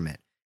defect from it.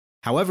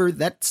 However,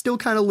 that still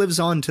kind of lives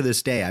on to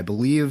this day. I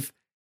believe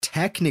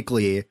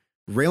technically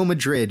Real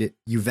Madrid,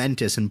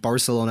 Juventus, and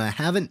Barcelona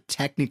haven't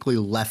technically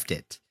left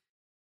it.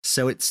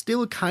 So it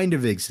still kind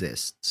of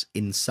exists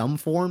in some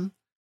form.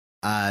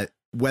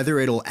 Whether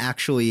it'll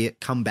actually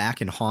come back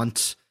and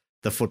haunt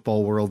the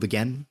football world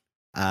again,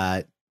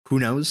 who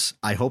knows?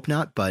 I hope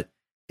not, but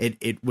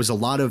it was a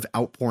lot of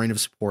outpouring of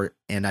support,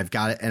 and I've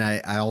got it. And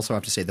I also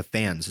have to say the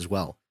fans as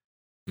well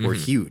were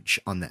huge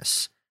on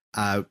this.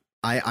 I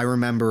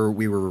remember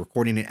we were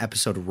recording an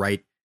episode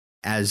right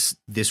as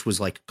this was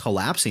like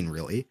collapsing,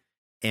 really.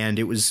 And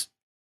it was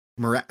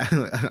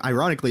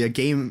ironically the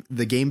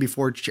game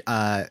before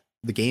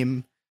the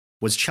game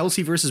was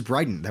Chelsea versus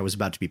Brighton that was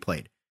about to be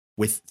played,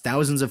 with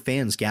thousands of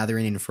fans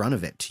gathering in front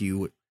of it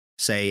to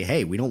say,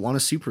 hey, we don't want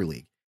a Super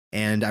League.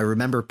 And I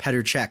remember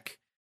Petr Cech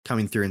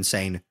coming through and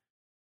saying,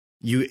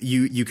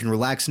 you can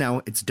relax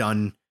now. It's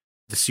done.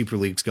 The Super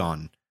League's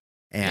gone.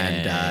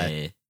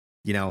 And,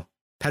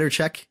 Petr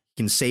Cech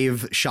can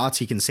save shots.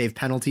 He can save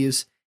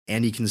penalties,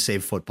 and he can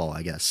save football,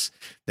 I guess.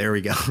 There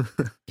we go.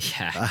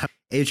 Yeah.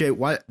 AJ,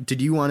 what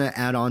did you want to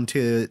add on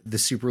to the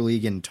Super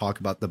League and talk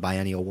about the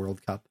Biennial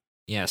World Cup?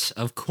 Yes,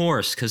 of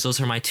course, because those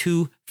are my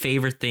two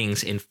favorite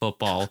things in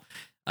football,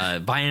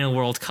 Biennial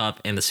World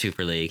Cup and the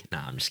Super League. No,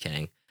 I'm just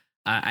kidding.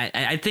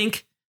 I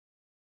think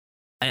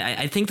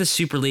the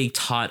Super League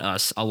taught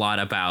us a lot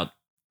about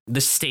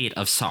the state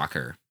of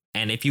soccer.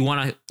 And if you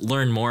want to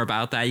learn more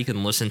about that, you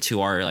can listen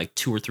to our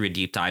 2 or 3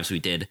 deep dives we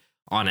did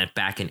on it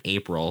back in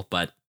April.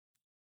 But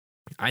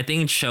I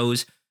think it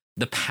shows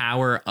the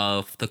power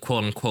of the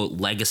quote unquote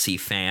legacy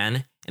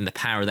fan and the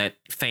power that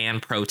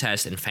fan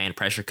protest and fan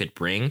pressure could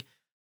bring.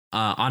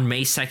 On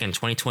May 2nd,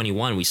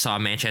 2021, we saw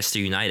Manchester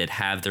United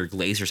have their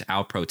Glazers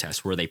out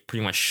protest, where they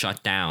pretty much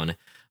shut down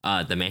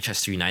the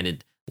Manchester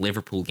United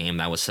Liverpool game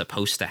that was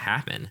supposed to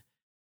happen.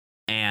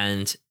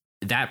 And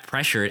that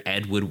pressured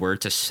Ed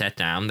Woodward to set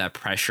down, that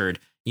pressured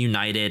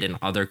United and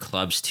other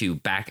clubs to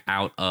back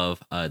out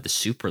of the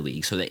Super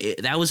League. So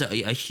that was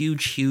a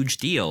huge, huge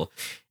deal,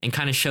 and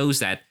kind of shows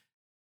that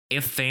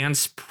if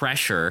fans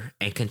pressure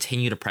and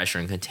continue to pressure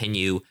and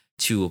continue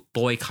to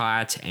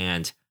boycott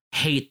and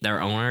hate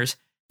their owners,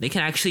 they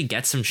can actually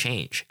get some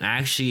change. And I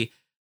actually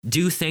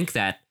do think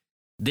that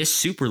this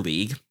Super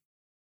League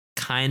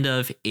kind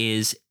of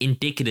is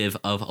indicative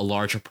of a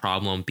larger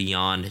problem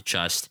beyond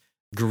just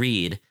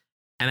greed,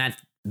 and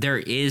that there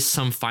is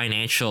some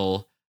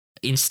financial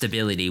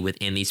instability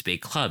within these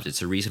big clubs.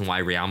 It's a reason why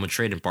Real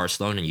Madrid and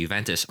Barcelona and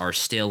Juventus are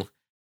still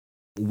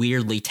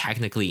weirdly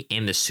technically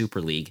in the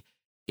Super League,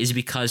 is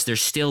because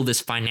there's still this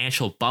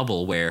financial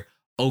bubble where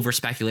over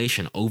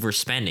speculation,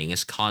 overspending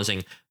is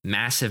causing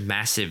massive,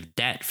 massive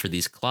debt for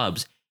these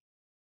clubs.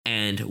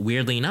 And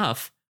weirdly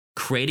enough,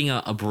 creating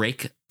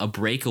a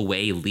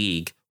breakaway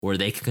league where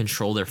they can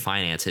control their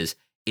finances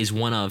is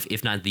one of,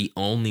 if not the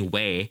only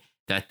way,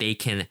 that they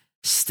can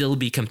still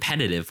be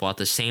competitive while at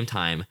the same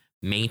time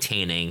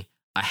maintaining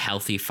a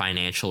healthy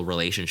financial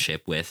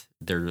relationship with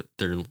their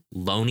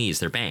loanees,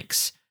 their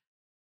banks.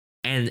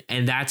 And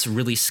that's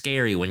really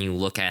scary when you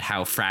look at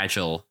how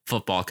fragile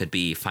football could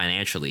be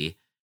financially.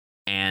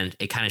 And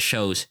it kind of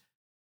shows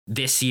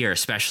this year,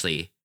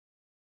 especially,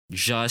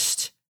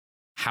 just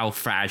how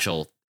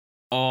fragile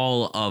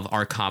all of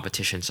our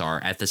competitions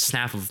are. At the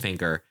snap of a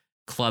finger,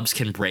 clubs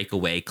can break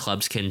away.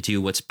 Clubs can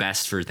do what's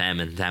best for them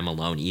and them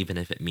alone, even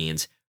if it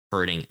means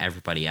hurting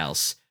everybody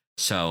else.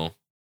 So,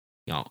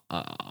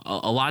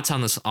 a lot's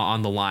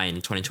on the line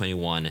in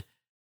 2021.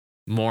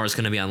 More is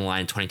going to be on the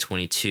line in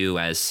 2022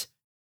 as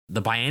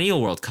the Biennial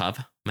World Cup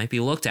might be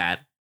looked at.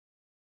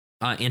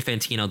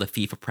 Infantino, the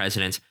FIFA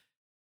president,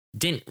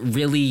 didn't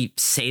really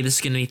say this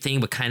is going to be a thing,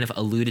 but kind of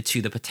alluded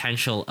to the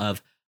potential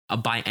of a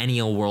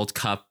Biennial World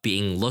Cup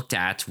being looked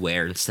at,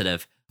 where instead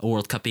of a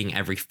World Cup being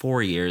every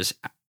 4 years,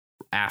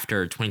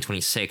 after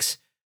 2026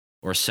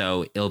 or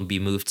so, it'll be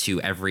moved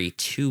to every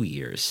 2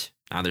 years.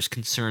 Now, there's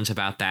concerns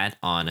about that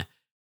on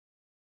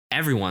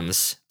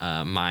everyone's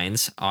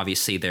minds.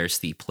 Obviously, there's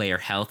the player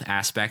health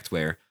aspect,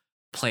 where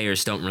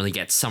players don't really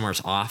get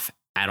summers off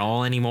at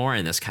all anymore,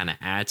 and this kind of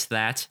adds to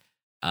that.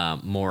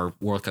 More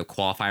World Cup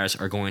qualifiers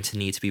are going to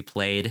need to be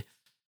played.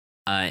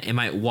 It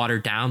might water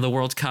down the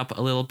World Cup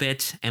a little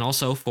bit, and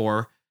also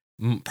for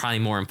probably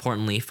more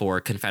importantly for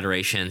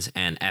confederations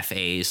and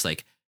FAs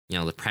like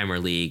the Premier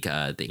League,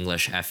 the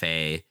English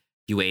FA,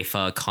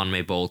 UEFA,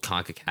 CONMEBOL,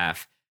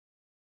 CONCACAF.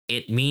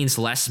 It means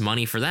less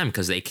money for them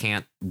because they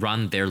can't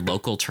run their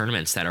local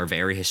tournaments that are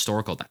very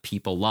historical that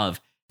people love,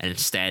 and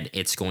instead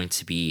it's going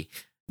to be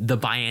the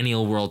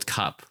biennial World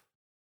Cup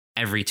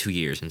every 2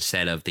 years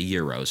instead of the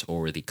Euros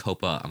or the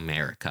Copa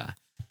America.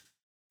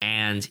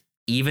 And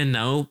even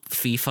though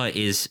FIFA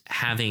is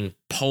having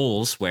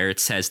polls where it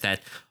says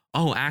that,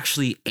 oh,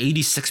 actually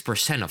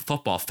 86% of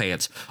football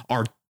fans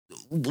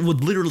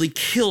would literally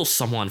kill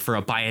someone for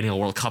a biennial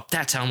World Cup,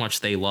 that's how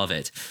much they love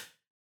it.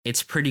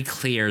 It's pretty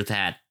clear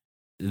that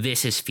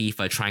this is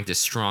FIFA trying to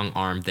strong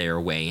arm their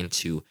way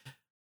into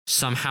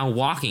somehow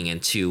walking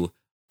into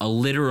a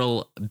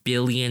literal $1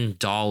 billion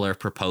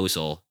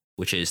proposal,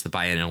 which is the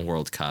biennial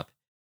World Cup.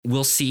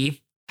 We'll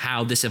see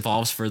how this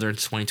evolves further in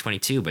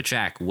 2022. But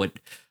Jack, what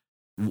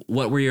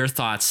were your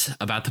thoughts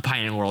about the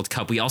biennial World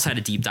Cup? We also had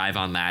a deep dive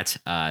on that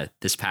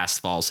this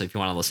past fall. So if you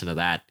want to listen to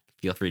that,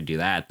 feel free to do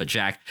that. But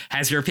Jack,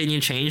 has your opinion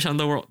changed on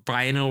the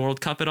biennial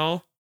World Cup at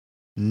all?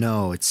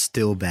 No, it's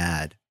still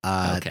bad.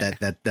 Okay.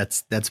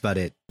 That's about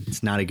it.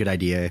 It's not a good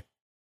idea.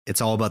 It's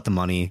all about the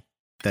money.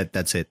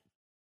 That's it.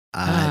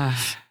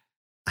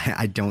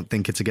 I don't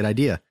think it's a good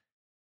idea.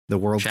 The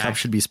World Cup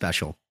should be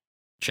special.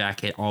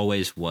 Jack, it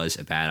always was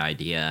a bad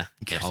idea.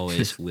 It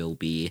always will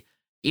be.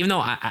 Even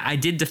though I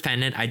did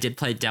defend it, I did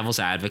play devil's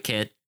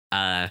advocate.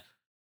 I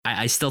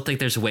still think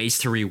there's ways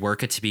to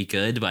rework it to be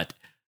good, but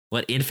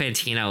what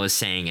Infantino is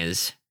saying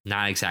is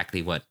not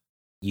exactly what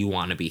you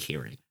want to be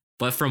hearing.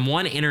 But from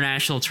one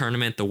international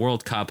tournament, the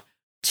World Cup,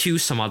 to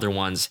some other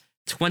ones,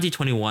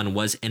 2021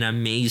 was an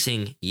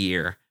amazing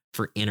year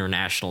for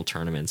international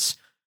tournaments.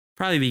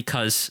 Probably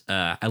because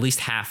at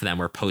least half of them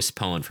were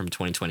postponed from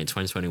 2020 to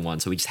 2021.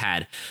 So we just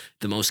had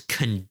the most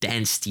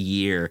condensed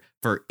year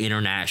for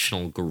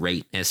international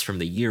greatness from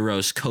the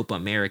Euros, Copa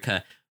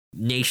America,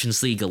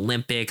 Nations League,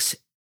 Olympics,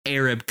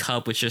 Arab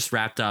Cup, which just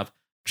wrapped up.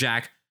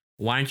 Jack,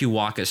 why don't you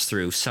walk us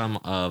through some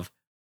of,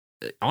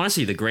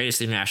 honestly, the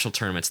greatest international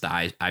tournaments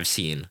that I've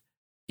seen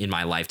in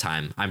my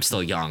lifetime? I'm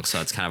still young,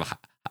 so it's kind of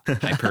a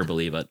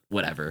hyperbole, but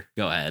whatever.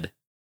 Go ahead.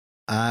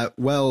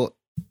 Well,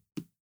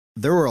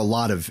 there were a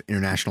lot of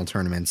international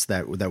tournaments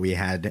that we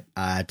had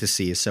to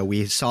see. So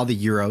we saw the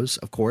Euros,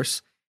 of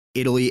course.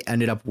 Italy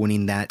ended up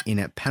winning that in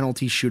a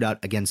penalty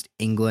shootout against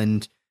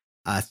England.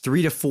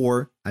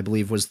 3-4, I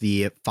believe, was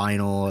the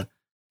final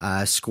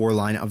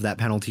scoreline of that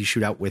penalty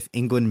shootout, with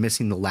England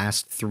missing the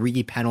last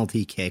 3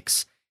 penalty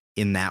kicks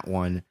in that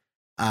one.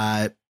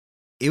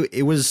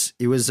 It was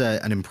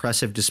an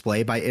impressive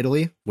display by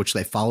Italy, which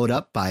they followed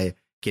up by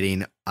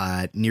getting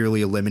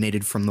nearly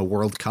eliminated from the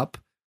World Cup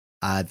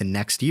the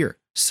next year.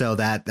 So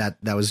that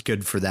was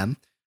good for them.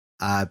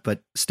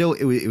 But still,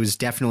 it was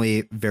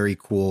definitely very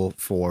cool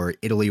for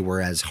Italy,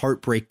 whereas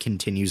heartbreak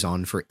continues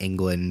on for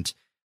England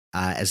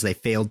as they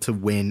failed to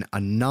win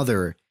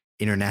another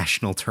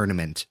international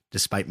tournament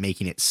despite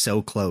making it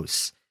so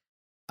close.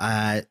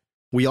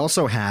 We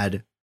also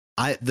had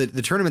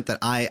the tournament that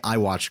I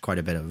watched quite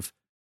a bit of,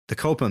 the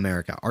Copa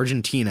America,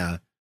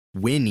 Argentina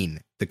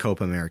winning the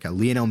Copa America,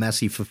 Lionel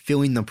Messi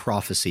fulfilling the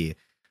prophecy.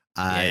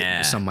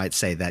 Some might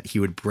say that he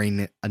would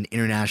bring an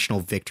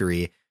international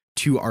victory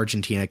to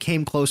Argentina.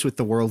 Came close with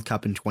the World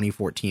Cup in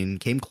 2014,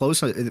 came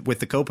close with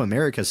the Copa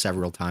America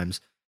several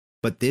times,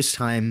 but this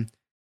time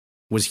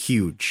was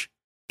huge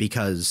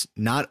because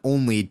not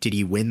only did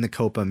he win the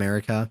Copa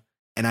America,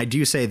 and I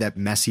do say that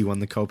Messi won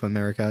the Copa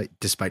America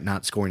despite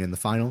not scoring in the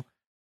final,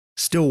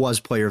 still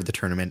was player of the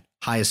tournament,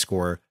 highest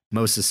scorer,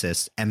 most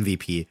assists,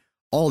 MVP,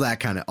 all that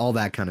kind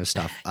of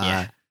stuff.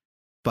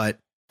 But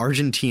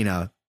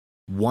Argentina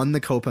won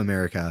the Copa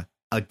America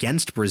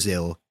against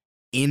Brazil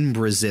in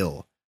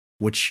Brazil,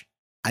 which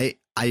I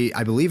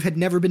believe had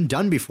never been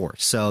done before.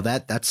 So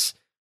that's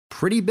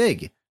pretty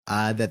big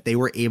that they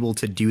were able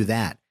to do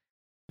that.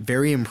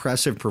 Very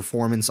impressive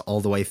performance all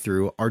the way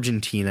through.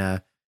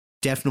 Argentina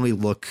definitely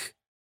look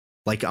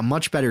like a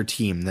much better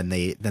team than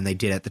they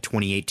did at the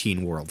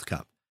 2018 World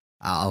Cup.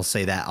 I'll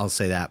say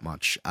that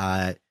much.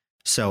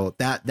 So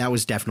that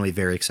was definitely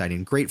very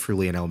exciting. Great for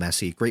Lionel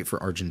Messi, great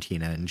for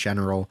Argentina in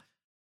general.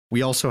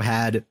 We also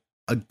had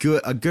a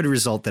good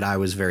result that I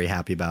was very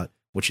happy about,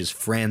 which is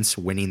France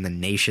winning the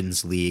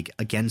Nations League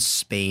against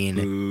Spain.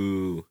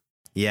 Ooh.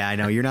 Yeah, I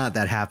know you're not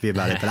that happy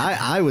about it, but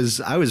I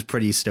was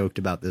pretty stoked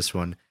about this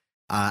one.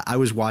 I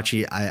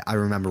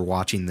remember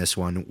watching this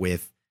one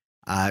with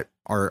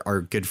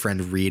our good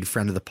friend Reed,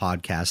 friend of the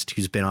podcast,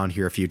 who's been on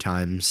here a few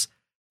times.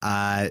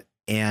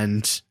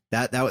 And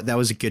that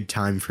was a good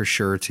time for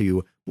sure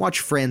to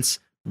watch France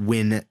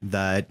win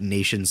the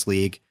Nations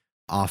League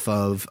off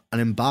of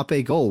an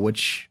Mbappe goal,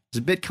 which is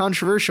a bit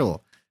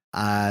controversial.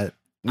 I'm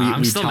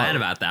still mad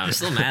about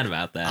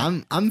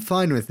that. I'm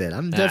fine with it.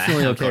 I'm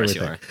definitely okay with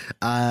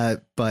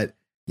it. But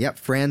yeah,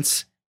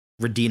 France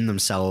redeemed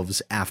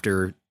themselves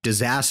after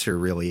disaster,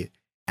 really,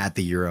 at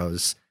the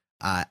Euros.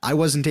 I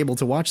wasn't able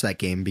to watch that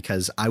game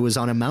because I was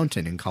on a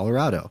mountain in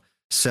Colorado.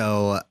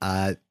 So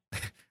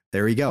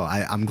there we go.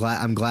 I'm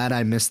glad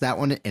I missed that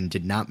one and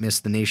did not miss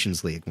the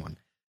Nations League one.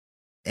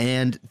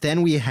 And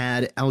then we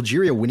had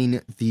Algeria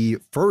winning the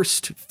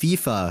first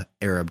FIFA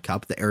Arab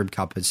Cup. The Arab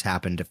Cup has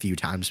happened a few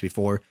times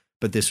before,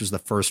 but this was the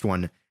first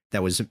one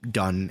that was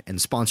done and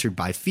sponsored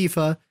by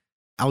FIFA.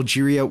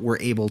 Algeria were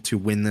able to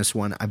win this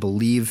one. I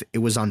believe it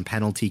was on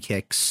penalty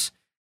kicks.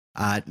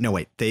 No,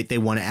 wait, they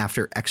won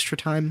after extra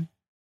time.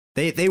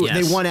 They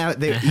won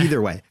out.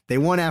 Either way, they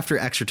won after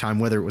extra time,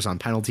 whether it was on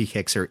penalty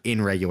kicks or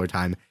in regular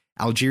time.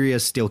 Algeria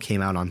still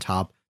came out on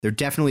top. They're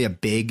definitely a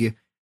big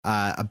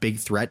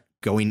threat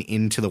going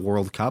into the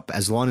World Cup.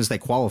 As long as they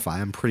qualify,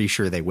 I'm pretty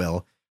sure they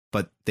will.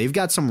 But they've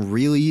got some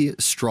really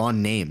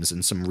strong names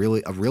and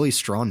a really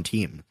strong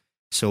team.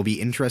 So it'll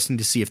be interesting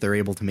to see if they're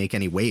able to make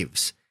any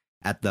waves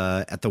at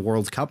the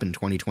World Cup in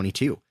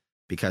 2022,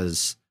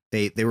 because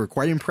they were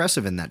quite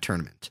impressive in that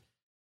tournament.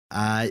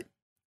 And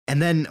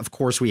then, of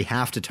course, we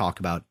have to talk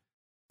about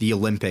the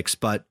Olympics,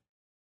 but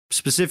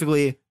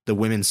specifically the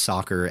women's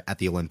soccer at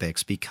the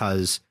Olympics,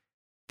 because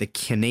the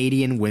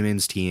Canadian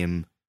women's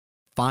team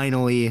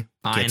finally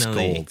gets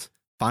gold.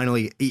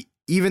 Finally,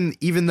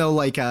 even though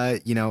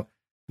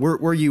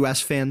we're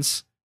US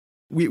fans,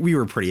 we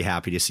were pretty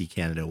happy to see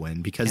Canada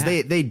win, because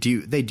they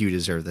do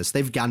deserve this.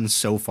 They've gotten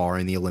so far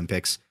in the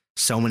Olympics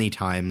so many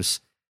times.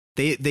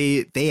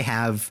 They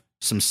have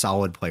some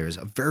solid players,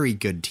 a very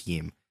good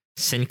team.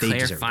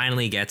 Sinclair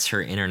finally gets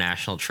her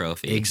international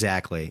trophy.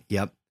 Exactly.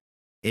 Yep.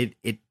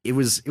 It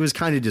was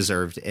kind of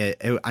deserved.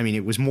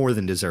 It was more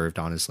than deserved,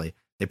 honestly.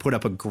 They put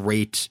up a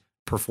great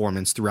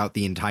performance throughout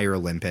the entire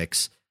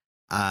Olympics,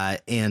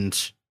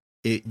 and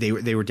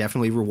they were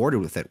definitely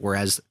rewarded with it.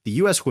 Whereas the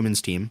U.S.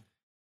 women's team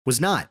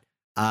was not,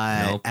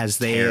 as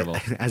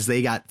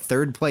they got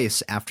third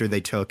place after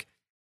they took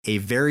a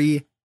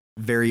very,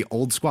 very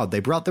old squad. They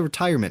brought the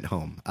retirement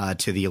home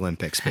to the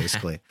Olympics,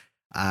 basically.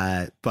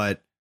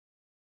 But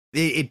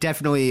it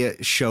definitely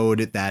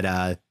showed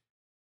that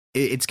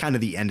it's kind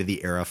of the end of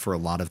the era for a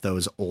lot of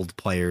those old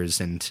players,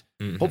 and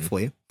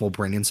hopefully we'll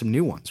bring in some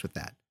new ones with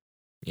that.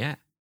 Yeah.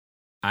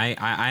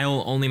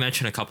 I'll only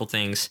mention a couple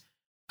things.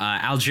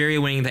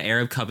 Algeria winning the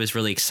Arab Cup is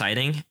really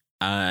exciting.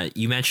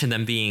 You mentioned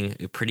them being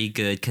pretty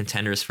good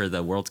contenders for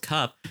the World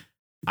Cup.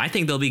 I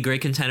think they'll be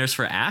great contenders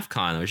for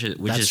AFCON,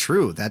 which is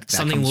true. That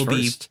something we'll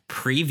first. be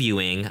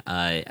previewing,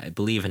 I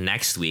believe,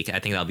 next week. I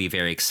think that'll be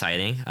very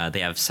exciting.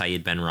 They have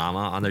Saïd Benrahma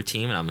on their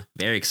team, and I'm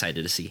very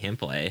excited to see him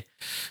play.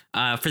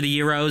 For the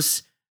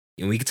Euros,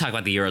 we could talk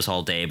about the Euros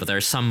all day, but there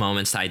are some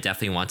moments that I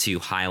definitely want to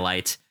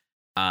highlight.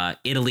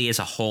 Italy as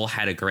a whole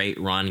had a great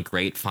run,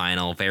 great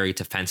final, very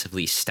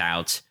defensively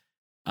stout.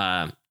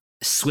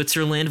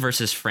 Switzerland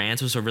versus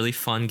France was a really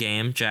fun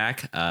game,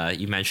 Jack.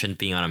 You mentioned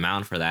being on a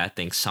mountain for that. I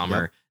think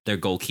Sommer, their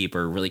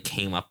goalkeeper, really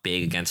came up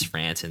big against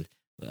France, and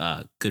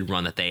good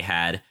run that they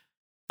had.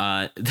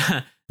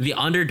 The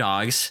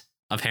underdogs,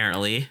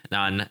 apparently,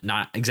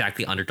 not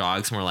exactly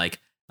underdogs, more like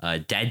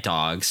dead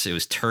dogs. It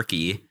was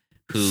Turkey,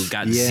 who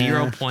got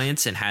 0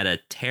 points and had a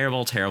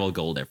terrible, terrible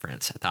goal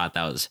difference. I thought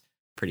that was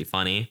pretty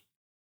funny.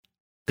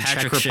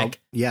 Patrick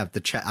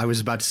Schick. I was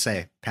about to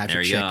say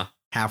Patrick Schick,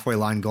 halfway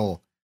line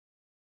goal.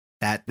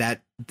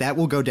 That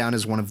will go down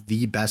as one of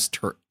the best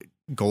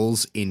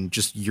goals in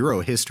just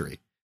Euro history,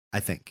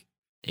 I think.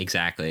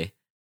 Exactly.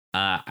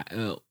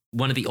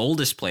 One of the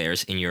oldest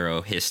players in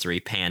Euro history,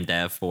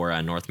 Pandev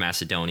for North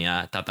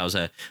Macedonia. I thought that was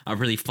a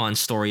really fun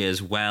story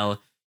as well.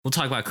 We'll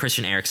talk about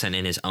Christian Eriksen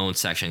in his own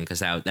section, because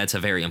that's a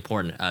very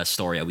important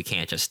story that we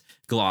can't just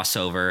gloss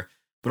over.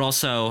 But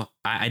also,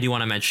 I do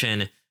want to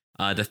mention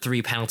the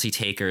 3 penalty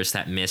takers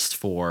that missed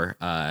for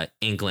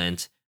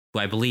England,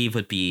 who I believe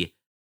would be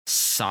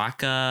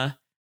Saka.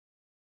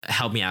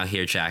 Help me out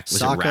here, Jack. Was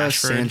Saka, it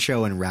Rashford?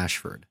 Sancho, and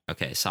Rashford.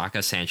 Okay,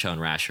 Saka, Sancho, and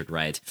Rashford,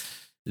 right.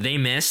 They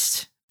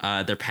missed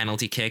their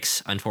penalty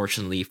kicks,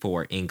 unfortunately,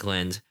 for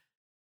England.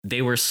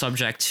 They were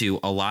subject to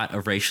a lot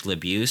of racial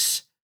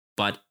abuse,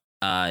 but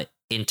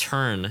in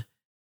turn,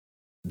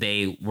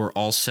 they were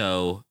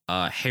also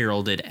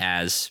heralded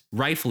as,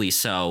 rightfully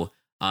so,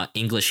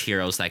 English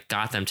heroes that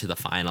got them to the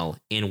final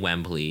in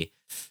Wembley.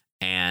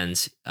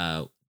 And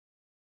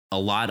a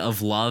lot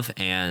of love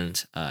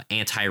and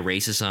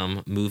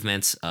anti-racism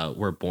movements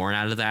were born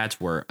out of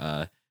that, were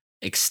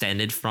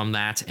extended from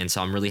that. And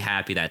so I'm really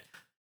happy that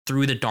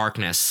through the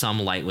darkness, some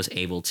light was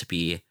able to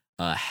be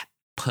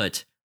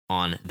put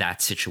on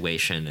that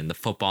situation. And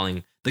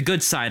the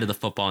good side of the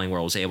footballing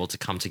world was able to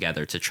come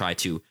together to try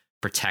to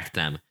protect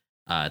them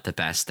the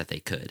best that they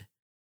could.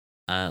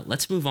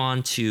 Let's move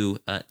on to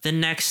the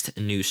next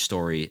news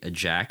story,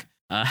 Jack.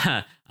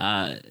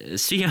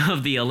 Speaking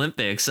of the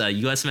Olympics,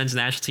 U.S. men's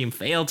national team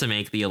failed to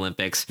make the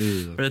Olympics for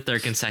the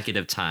third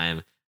consecutive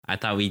time. I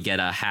thought we'd get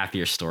a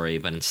happier story,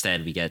 but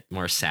instead we get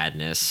more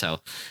sadness. So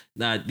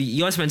the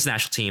U.S. men's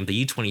national team,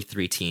 the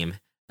U23 team,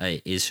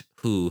 is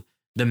who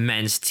the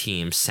men's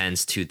team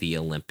sends to the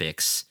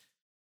Olympics.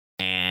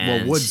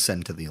 And would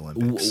send to the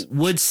Olympics.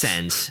 Would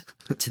send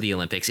to the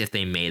Olympics if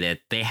they made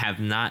it. They have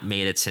not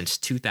made it since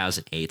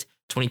 2008,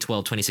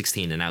 2012,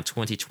 2016, and now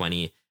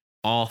 2020.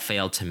 All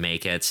failed to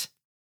make it.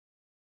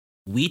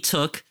 we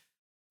took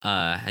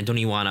I don't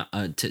even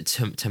want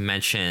to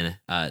mention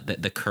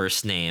the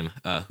cursed name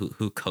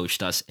who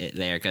coached us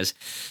there, because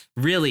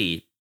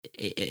really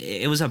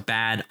it was a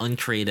bad,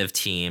 uncreative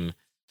team.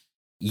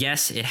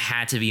 Yes, it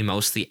had to be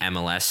mostly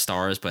MLS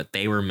stars, but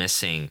they were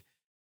missing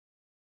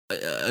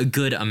a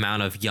good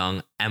amount of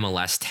young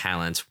MLS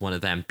talent. One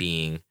of them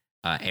being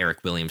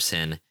Eric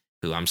Williamson,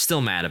 who I'm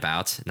still mad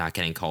about not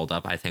getting called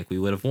up. I think we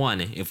would have won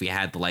if we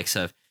had the likes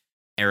of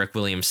Eric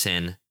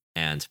Williamson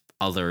and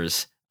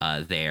others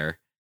there.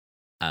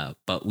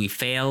 But we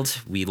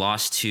failed. We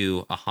lost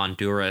to a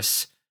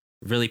Honduras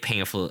really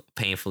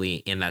painfully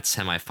in that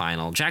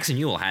semifinal. Jackson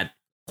Ewell had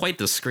quite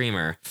the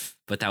screamer,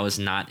 but that was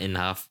not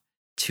enough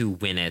to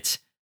win it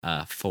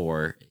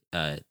for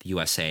the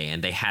USA.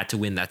 And they had to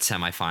win that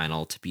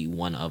semifinal to be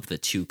one of the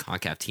 2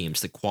 CONCACAF teams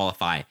to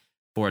qualify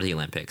for the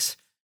Olympics.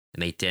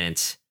 And they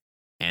didn't.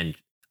 And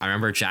I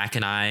remember Jack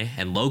and I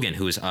and Logan,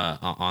 who was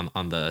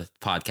on the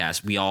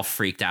podcast, we all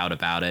freaked out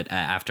about it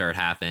after it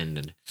happened.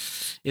 And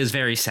it was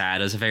very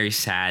sad. It was a very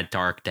sad,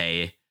 dark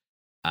day.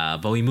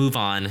 But we move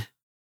on.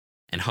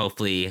 And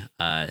hopefully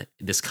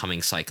this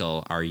coming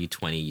cycle, our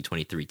U20,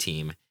 U23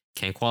 team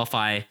can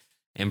qualify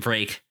and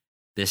break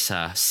this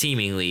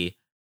seemingly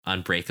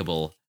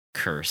unbreakable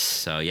curse.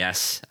 So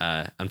yes,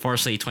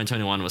 unfortunately,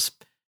 2021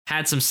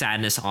 had some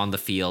sadness on the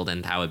field,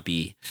 and that would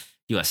be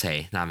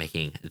USA not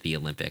making the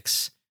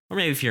Olympics. Or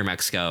maybe if you're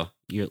Mexico,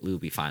 you'll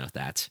be fine with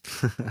that.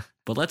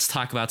 But let's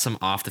talk about some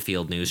off the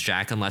field news,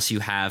 Jack, unless you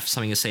have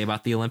something to say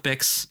about the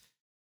Olympics.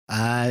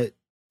 No,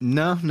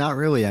 not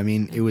really. I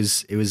mean, it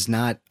was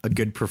not a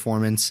good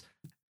performance.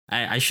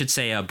 I should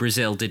say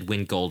Brazil did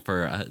win gold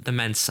for the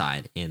men's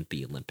side in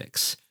the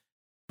Olympics.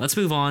 Let's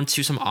move on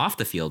to some off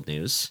the field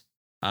news,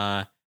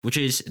 which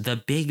is the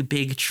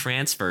big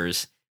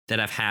transfers that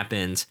have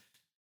happened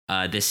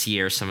this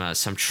year.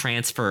 Some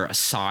transfer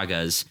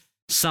sagas.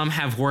 Some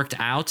have worked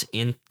out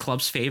in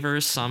clubs'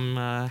 favor, some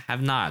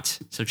have not.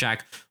 So,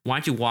 Jack, why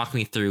don't you walk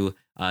me through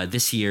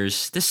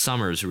this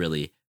summer's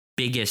really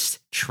biggest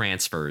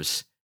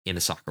transfers in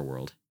the soccer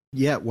world?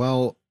 Yeah,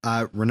 well,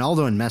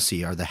 Ronaldo and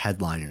Messi are the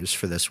headliners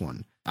for this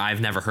one. I've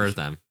never heard of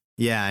them.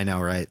 Yeah, I know,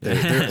 right?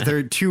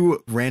 They're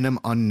 2 random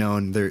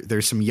unknown.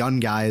 There's some young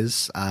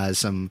guys,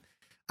 some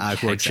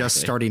who are just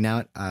starting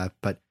out.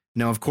 But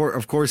no, of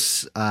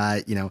course,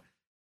 Lionel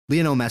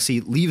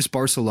Messi leaves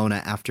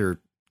Barcelona after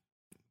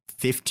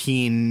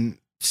 15,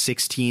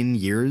 16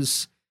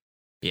 years.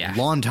 Yeah.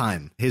 Long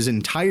time.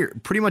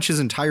 Pretty much his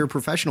entire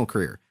professional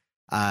career.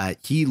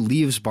 He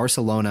leaves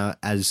Barcelona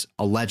as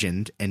a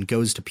legend and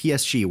goes to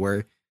PSG,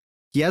 where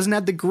he hasn't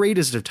had the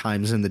greatest of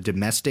times in the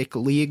domestic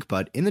league,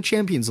 but in the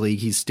Champions League,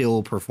 he's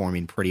still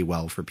performing pretty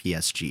well for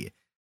PSG.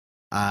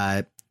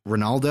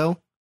 Ronaldo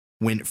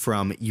went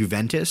from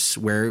Juventus,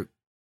 where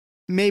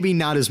maybe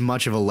not as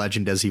much of a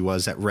legend as he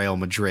was at Real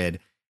Madrid,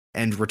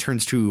 and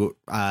returns to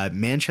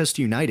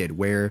Manchester United,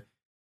 where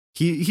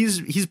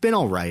he's been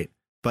all right,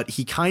 but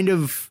he kind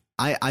of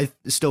I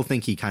still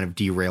think he kind of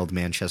derailed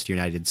Manchester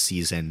United's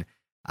season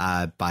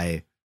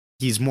by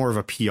he's more of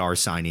a PR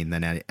signing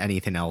than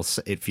anything else,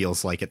 it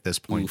feels like at this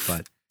point. Oof.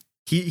 But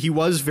he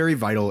was very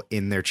vital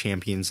in their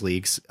Champions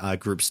League's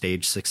group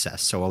stage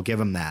success, so I'll give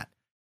him that.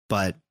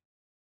 But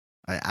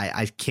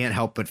I can't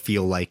help but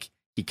feel like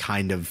he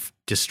kind of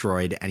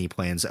destroyed any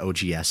plans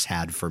OGS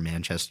had for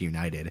Manchester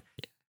United.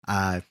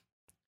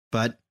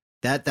 But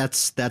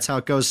that's how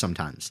it goes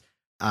sometimes.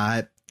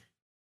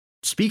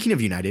 Speaking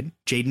of United,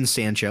 Jadon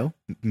Sancho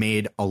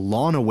made a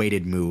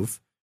long-awaited move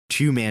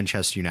to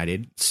Manchester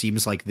United.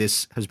 Seems like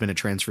this has been a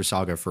transfer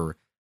saga for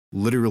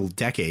literal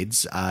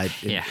decades.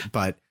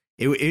 But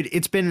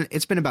it's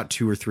been about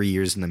 2 or 3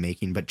 years in the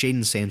making. But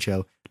Jadon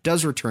Sancho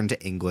does return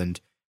to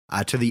England,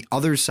 to the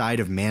other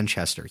side of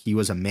Manchester. He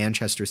was a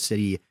Manchester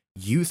City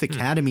youth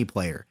academy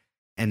player,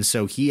 and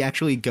so he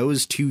actually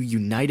goes to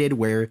United,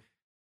 where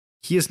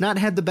he has not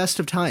had the best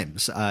of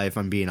times, if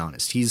I'm being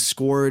honest. He's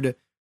scored,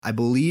 I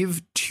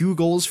believe, 2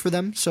 goals for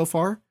them so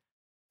far.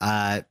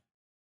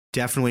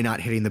 Definitely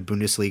not hitting the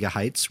Bundesliga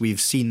heights. We've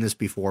seen this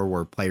before,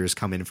 where players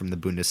come in from the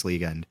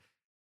Bundesliga and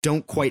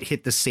don't quite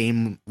hit the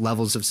same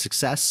levels of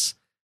success.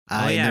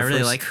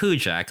 Really? Like who,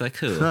 Jack? Like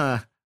who?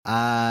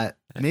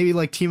 Maybe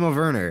like Timo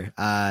Werner,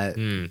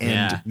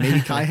 and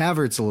maybe Kai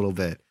Havertz a little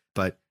bit.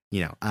 But,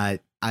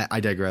 I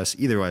digress.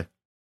 Either way,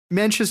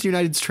 Manchester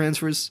United's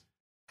transfers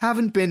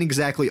haven't been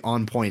exactly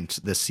on point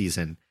this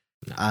season.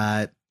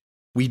 No.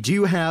 We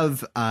do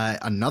have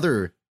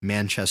another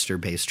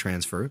Manchester-based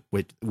transfer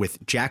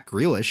with Jack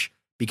Grealish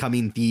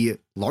becoming the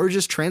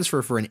largest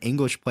transfer for an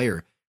English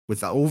player,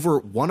 with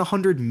over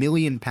 £100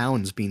 million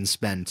being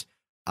spent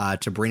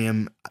to bring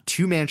him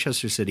to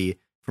Manchester City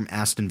from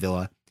Aston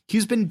Villa.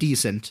 He's been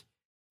decent,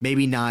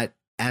 maybe not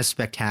as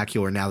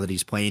spectacular now that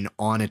he's playing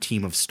on a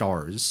team of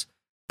stars,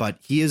 but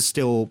he is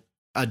still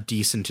a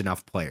decent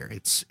enough player.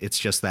 It's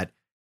just that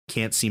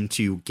can't seem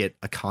to get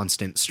a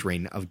constant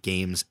string of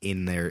games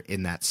in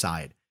that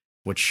side,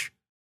 which,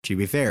 to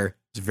be fair,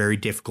 is very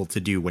difficult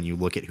to do when you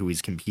look at who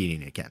he's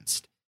competing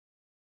against.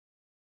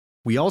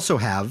 We also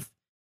have,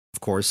 of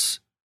course,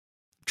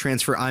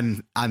 transfer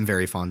I'm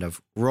very fond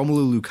of.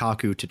 Romelu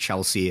Lukaku to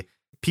Chelsea.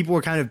 People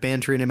were kind of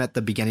bantering him at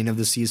the beginning of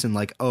the season,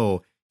 like,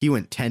 oh, he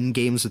went 10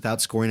 games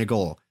without scoring a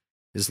goal.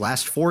 His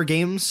last 4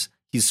 games,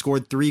 he's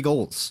scored 3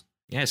 goals.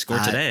 Yeah,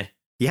 scored today.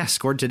 Yeah,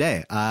 scored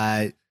today.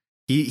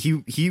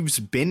 He's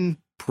been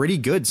pretty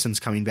good since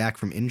coming back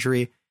from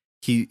injury.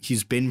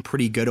 He's been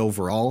pretty good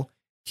overall.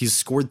 He's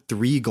scored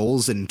 3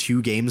 goals in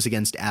 2 games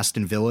against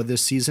Aston Villa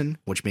this season,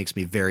 which makes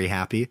me very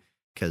happy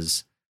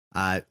because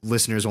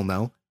listeners will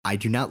know I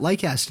do not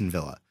like Aston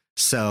Villa.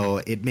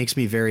 So it makes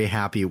me very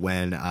happy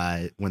when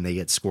they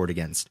get scored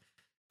against.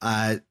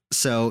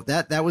 So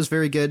that was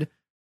very good.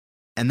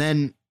 And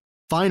then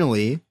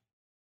finally,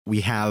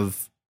 we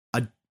have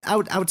a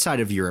outside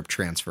of Europe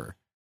transfer,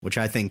 which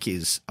I think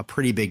is a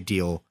pretty big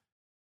deal,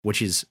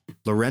 which is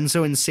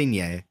Lorenzo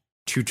Insigne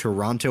to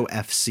Toronto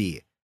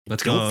FC.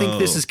 Let's go. I don't think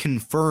this is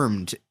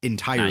confirmed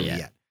entirely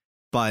yet,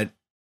 but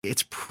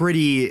it's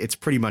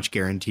pretty much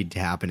guaranteed to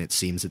happen, it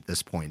seems, at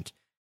this point.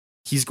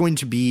 He's going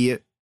to be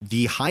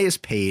the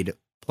highest paid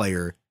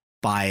player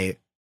by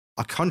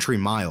a country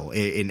mile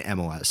in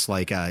MLS.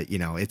 Like,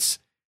 it's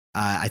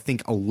I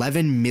think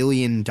 $11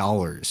 million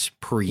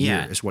per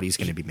year is what he's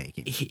going to be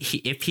making.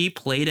 If he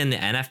played in the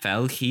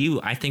NFL, he,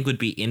 I think, would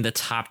be in the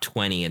top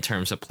 20 in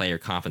terms of player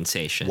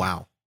compensation.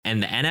 Wow.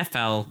 And the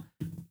NFL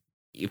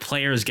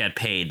players get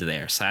paid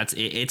there. So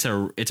it's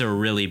a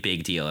really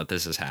big deal that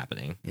this is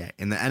happening. Yeah.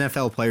 And the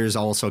NFL players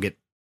also get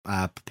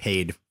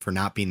paid for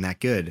not being that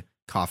good.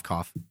 Cough,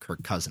 cough,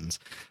 Kirk Cousins.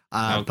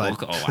 Wow.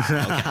 Okay.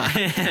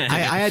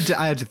 I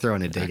had to throw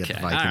in a dig at the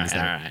Vikings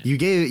there. Right. You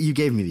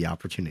gave me the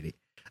opportunity.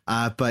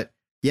 But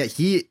yeah,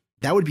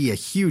 that would be a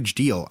huge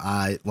deal.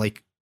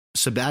 Like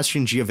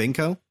Sebastian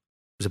Giovinco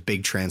was a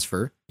big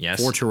transfer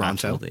for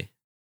Toronto. Absolutely.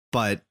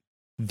 But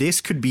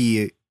this could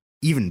be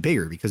even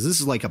bigger because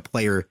this is like a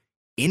player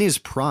in his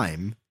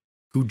prime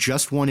who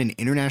just won an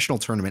international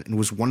tournament and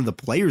was one of the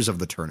players of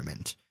the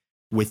tournament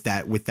with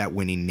that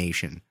winning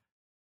nation.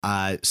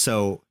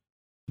 So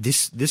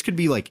this could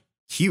be like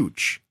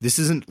huge. This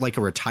isn't like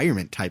a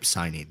retirement type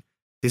signing.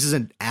 This is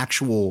an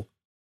actual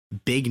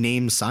big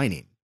name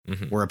signing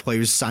where a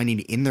player's signing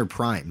in their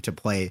prime to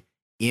play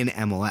in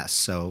MLS.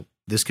 So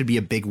this could be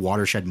a big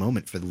watershed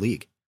moment for the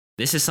league.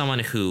 This is someone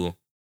who,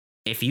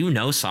 if you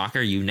know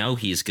soccer, you know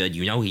he's good.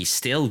 You know he's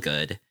still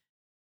good.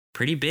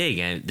 Pretty big.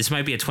 And this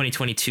might be a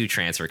 2022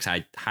 transfer because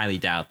I highly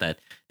doubt that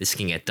this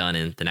can get done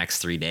in the next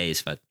 3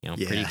 days. But,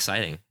 pretty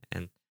exciting.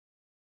 And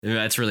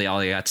that's really all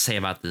I got to say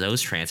about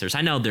those transfers.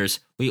 I know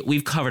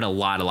we've covered a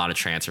lot of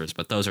transfers,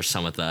 but those are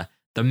some of the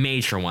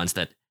major ones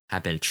that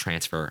have been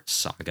transfer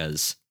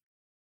sagas.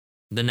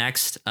 The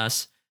next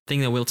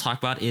thing that we'll talk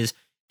about is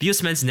the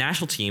U.S. men's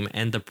national team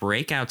and the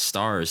breakout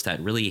stars that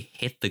really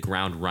hit the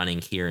ground running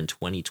here in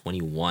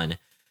 2021.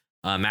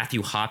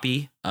 Matthew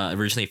Hoppe,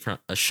 originally from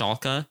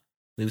Schalke,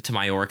 moved to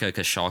Mallorca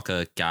because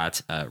Schalke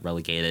got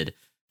relegated,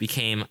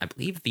 became, I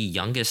believe, the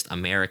youngest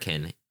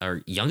American,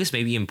 or youngest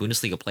maybe in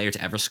Bundesliga player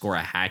to ever score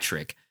a hat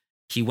trick.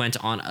 He went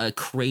on a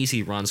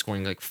crazy run,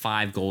 scoring like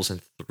 5 goals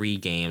in 3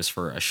 games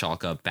for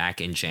Schalke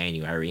back in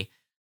January.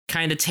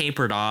 Kind of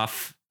tapered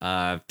off,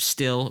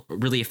 still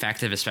really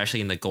effective,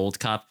 especially in the Gold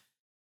Cup.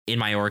 In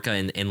Mallorca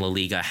in La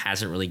Liga,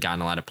 hasn't really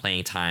gotten a lot of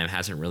playing time,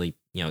 hasn't really,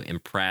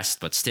 impressed,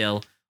 but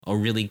still a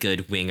really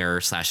good winger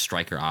 /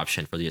 striker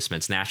option for the U.S.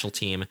 men's national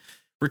team.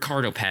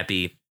 Ricardo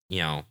Pepi,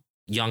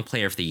 young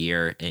player of the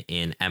year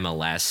in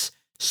MLS,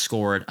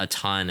 scored a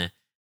ton,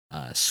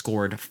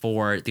 scored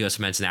for the U.S.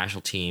 men's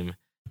national team.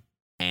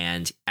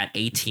 And at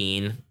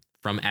 18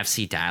 from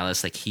FC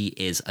Dallas, like, he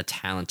is a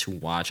talent to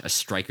watch, a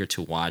striker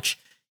to watch,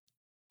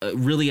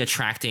 really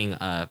attracting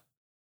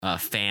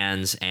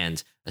fans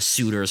and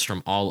suitors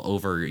from all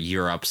over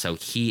Europe. So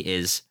he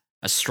is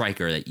a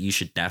striker that you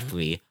should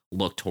definitely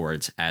look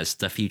towards as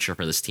the future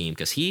for this team,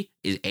 because he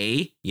is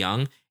A,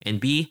 young, and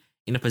B,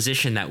 in a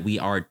position that we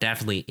are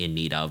definitely in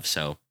need of.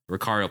 So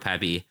Ricardo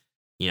Pepi,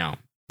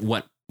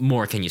 what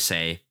more can you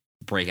say?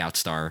 Breakout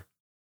star.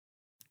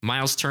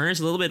 Miles Turner is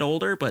a little bit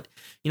older, but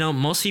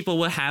most people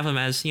would have him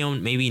as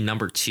maybe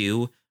number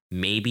 2,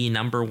 maybe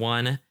number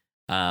 1.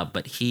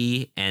 But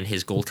he and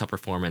his Gold Cup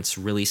performance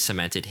really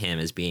cemented him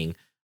as being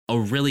a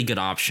really good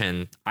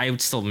option. I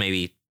would still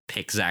maybe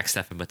pick Zach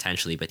Steffen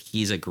potentially, but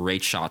he's a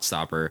great shot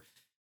stopper.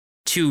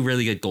 2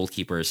 really good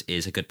goalkeepers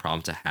is a good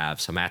problem to have.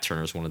 So Matt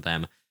Turner is one of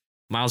them.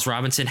 Miles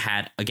Robinson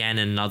had, again,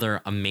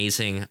 another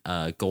amazing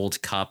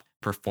Gold Cup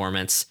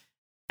performance.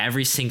 I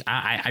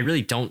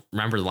really don't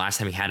remember the last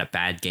time he had a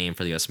bad game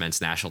for the U.S. men's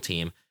national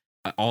team.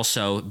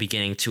 Also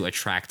beginning to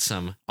attract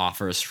some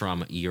offers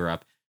from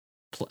Europe.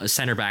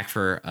 Center back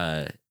for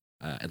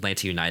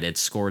Atlanta United,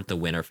 scored the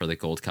winner for the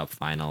Gold Cup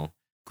final.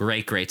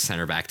 Great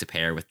center back to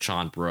pair with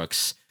John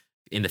Brooks,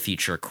 in the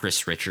future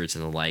Chris Richards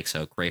and the like,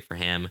 so great for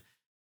him.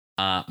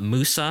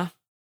 Musa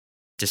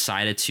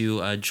decided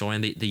to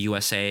join the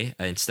USA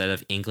instead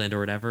of England or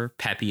whatever.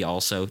 Pepi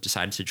also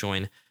decided to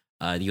join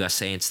the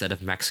USA instead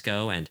of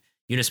Mexico. And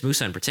Yunus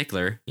Musa in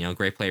particular,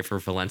 great player for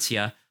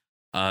Valencia.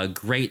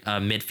 Great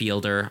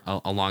midfielder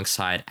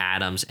alongside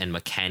Adams and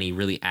McKennie,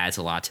 really adds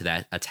a lot to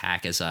that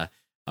attack as a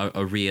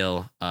a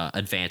real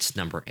advanced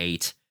number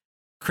 8.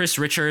 Chris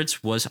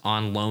Richards was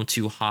on loan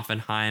to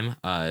Hoffenheim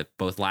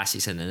both last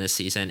season and this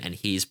season, and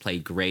he's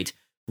played great.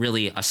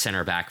 Really a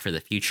center back for the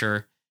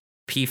future.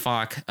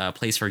 Pefok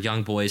plays for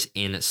Young Boys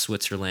in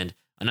Switzerland.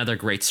 Another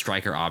great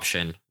striker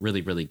option.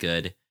 Really, really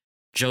good.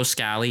 Joe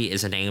Scally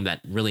is a name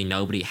that really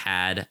nobody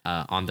had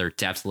on their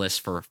depth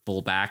list for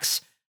fullbacks,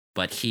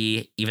 but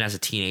he, even as a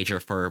teenager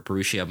for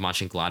Borussia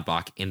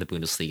Mönchengladbach in the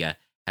Bundesliga,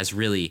 has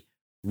really,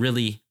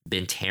 really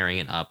been tearing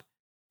it up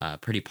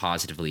pretty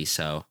positively.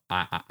 So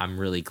I'm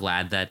really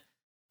glad that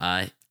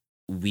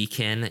we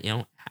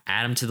can,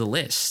 add him to the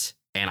list.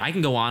 And I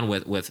can go on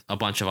with a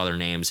bunch of other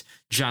names.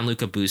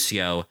 Gianluca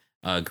Busio,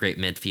 a great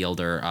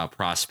midfielder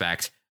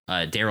prospect.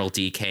 Daryl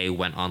DK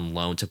went on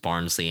loan to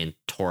Barnsley and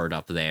tore it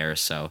up there.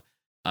 So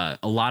a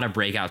lot of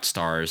breakout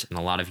stars and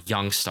a lot of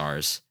young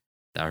stars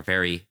that are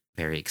very,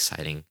 very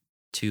exciting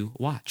to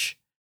watch.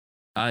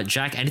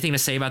 Jack, anything to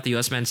say about the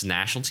U.S. men's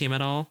national team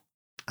at all?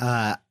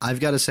 I've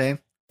got to say,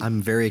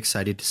 I'm very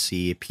excited to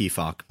see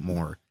Pefok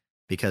more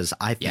because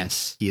I think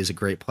he is a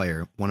great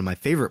player. One of my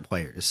favorite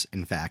players,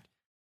 in fact.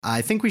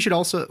 I think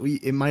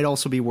it might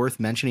also be worth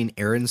mentioning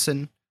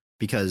Aronson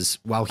because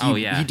while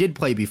he did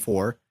play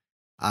before,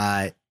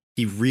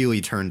 he really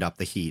turned up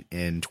the heat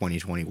in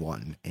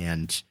 2021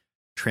 and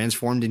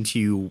transformed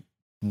into,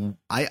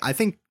 I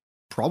think,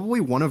 probably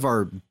one of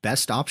our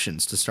best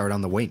options to start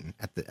on the wing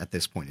at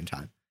this point in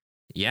time.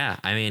 Yeah,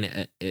 I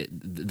mean,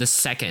 the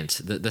second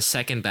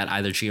that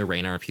either Gio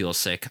Reyna or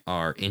Pulisic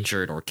are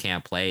injured or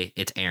can't play,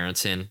 it's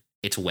Aronson,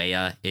 it's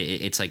Weah,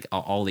 it's like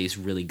all these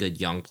really good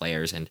young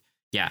players, and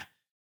yeah,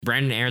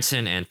 Brandon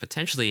Aronson and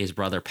potentially his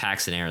brother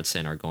Paxton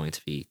Aronson are going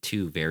to be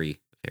two very,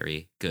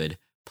 very good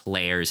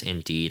players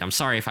indeed. I'm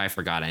sorry if I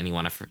forgot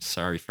anyone.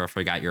 Sorry if I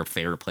forgot your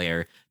favorite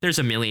player. There's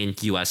a million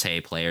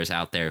USA players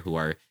out there who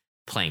are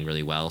playing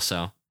really well.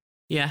 So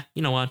yeah,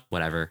 you know what?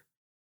 Whatever.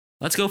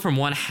 Let's go from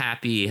one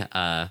happy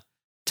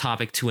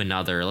topic to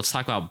another. Let's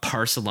talk about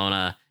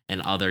Barcelona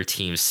and other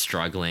teams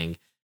struggling.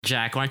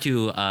 Jack, why don't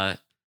you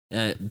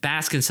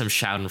bask in some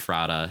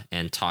schadenfreude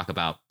and talk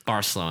about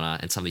Barcelona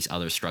and some of these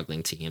other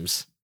struggling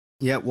teams?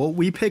 Yeah, well,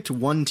 we picked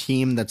one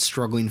team that's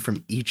struggling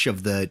from each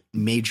of the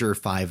major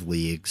 5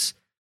 leagues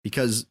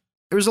because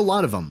there's a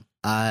lot of them.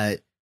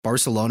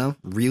 Barcelona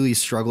really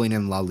struggling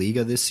in La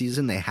Liga this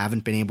season. They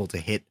haven't been able to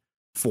hit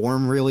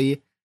form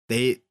really.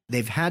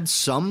 They've had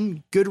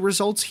some good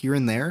results here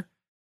and there,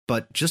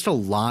 but just a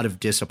lot of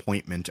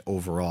disappointment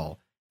overall.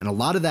 And a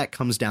lot of that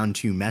comes down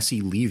to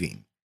Messi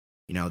leaving.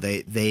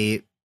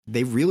 They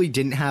really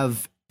didn't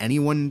have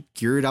anyone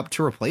geared up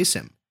to replace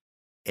him.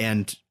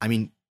 And I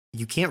mean,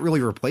 you can't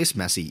really replace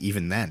Messi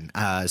even then.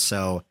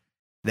 So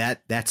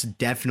that's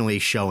definitely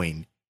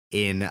showing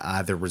in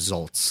the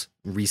results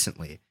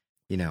recently.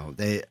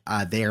 They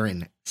are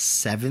in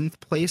 7th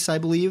place, I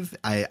believe.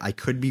 I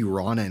could be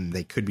wrong, and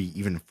they could be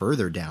even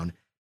further down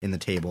in the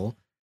table.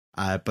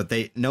 But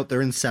they're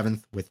in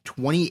 7th with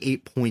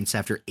 28 points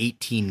after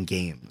 18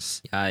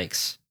 games.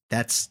 Yikes.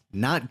 That's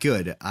not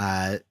good.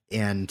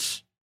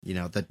 And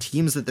the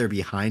teams that they're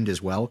behind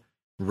as well: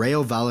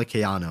 Rayo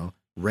Vallecano,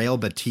 Real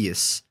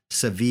Betis,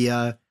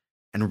 Sevilla,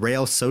 and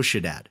Real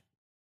Sociedad.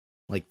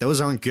 Like,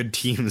 those aren't good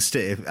teams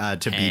to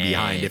be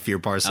behind if you're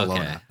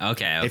Barcelona.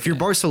 Okay. If you're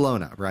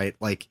Barcelona, right?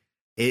 Like,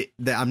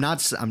 I'm not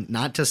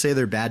to say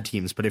they're bad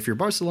teams, but if you're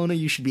Barcelona,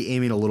 you should be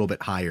aiming a little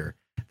bit higher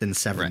than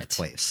 7th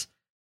place.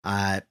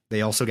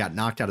 They also got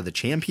knocked out of the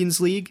Champions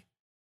League.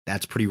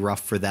 That's pretty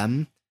rough for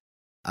them.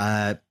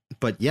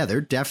 But yeah, they're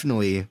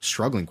definitely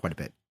struggling quite a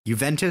bit.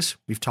 Juventus,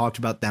 we've talked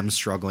about them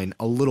struggling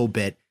a little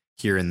bit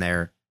here and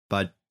there,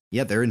 but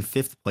yeah, they're in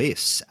 5th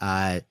place.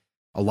 A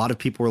lot of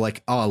people were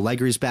like, oh,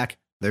 Allegri's back.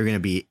 They're going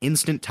to be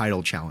instant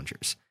title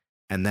challengers.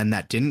 And then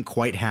that didn't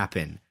quite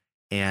happen.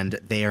 And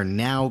they are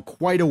now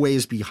quite a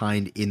ways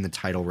behind in the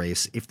title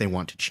race if they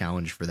want to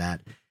challenge for that.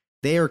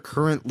 They are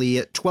currently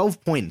at 12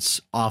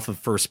 points off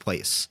of 1st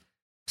place.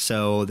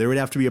 So there would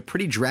have to be a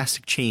pretty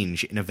drastic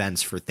change in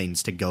events for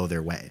things to go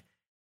their way.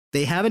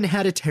 They haven't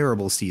had a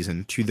terrible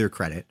season, to their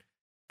credit.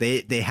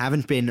 They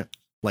haven't been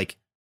like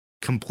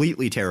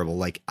completely terrible.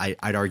 Like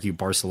I'd argue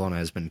Barcelona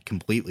has been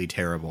completely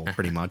terrible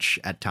pretty much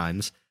at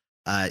times.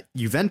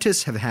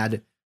 Juventus have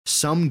had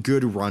some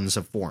good runs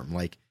of form.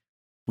 Like,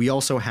 we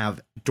also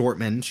have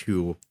Dortmund,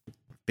 who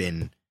have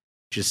been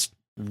just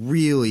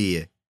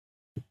really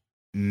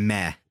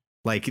meh.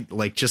 Like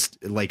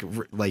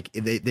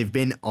they've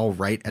been all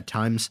right at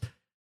times.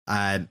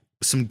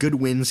 Some good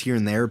wins here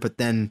and there, but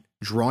then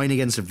drawing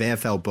against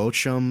VfL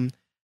Bochum,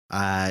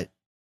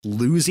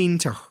 losing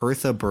to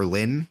Hertha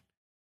Berlin,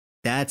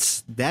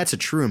 that's a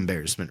true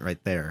embarrassment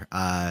right there.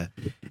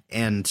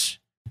 And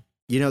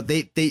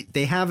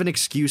they have an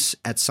excuse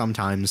at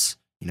sometimes.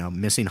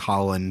 Missing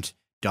Haaland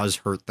does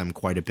hurt them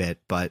quite a bit,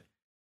 but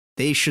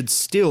they should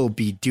still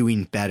be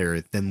doing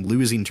better than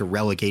losing to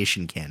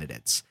relegation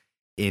candidates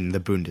in the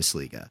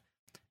Bundesliga.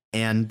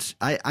 And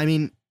I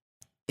mean,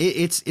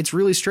 it's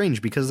really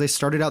strange because they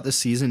started out the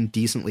season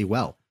decently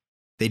well.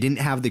 They didn't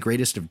have the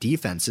greatest of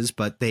defenses,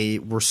 but they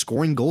were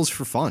scoring goals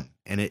for fun.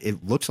 And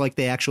it looked like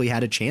they actually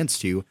had a chance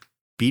to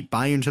beat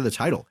Bayern to the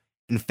title.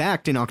 In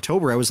fact, in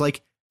October, I was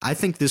like, I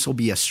think this will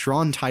be a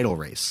strong title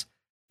race.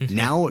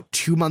 Now,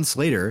 2 months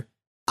later,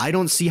 I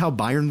don't see how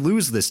Bayern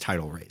lose this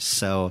title race.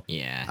 So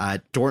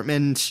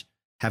Dortmund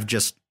have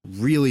just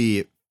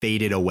really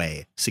faded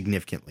away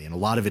significantly. And a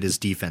lot of it is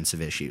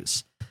defensive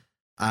issues.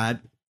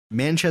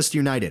 Manchester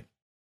United,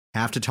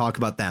 have to talk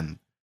about them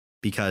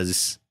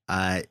because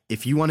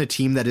if you want a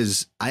team that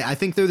is, I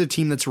think they're the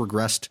team that's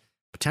regressed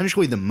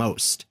potentially the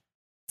most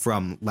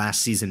from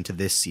last season to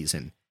this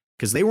season,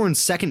 because they were in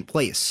second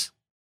place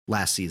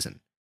last season.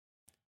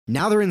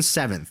 Now they're in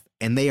seventh,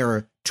 and they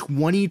are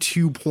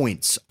 22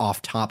 points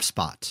off top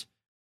spot.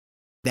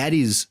 That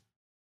is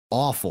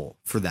awful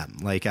for them.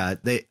 Like a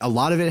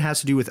lot of it has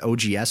to do with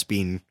OGS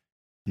being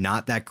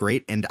not that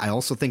great, and I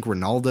also think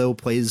Ronaldo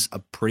plays a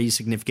pretty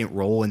significant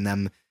role in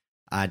them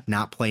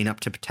not playing up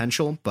to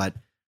potential, but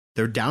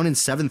they're down in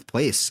seventh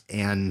place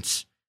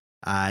and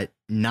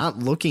not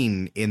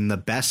looking in the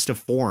best of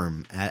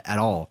form at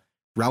all.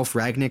 Ralf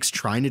Rangnick's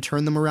trying to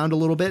turn them around a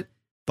little bit,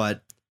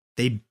 but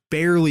they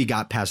barely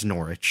got past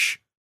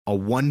Norwich, a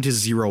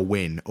 1-0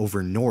 win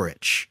over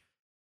Norwich,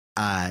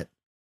 as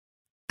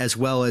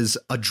well as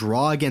a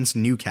draw against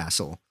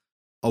Newcastle,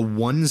 a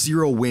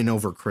 1-0 win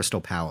over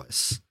Crystal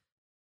Palace.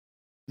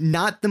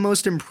 Not the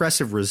most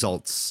impressive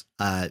results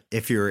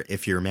if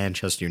you're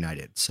Manchester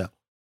United. So,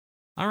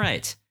 all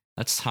right.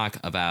 Let's talk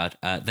about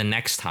the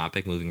next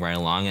topic, moving right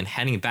along and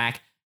heading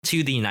back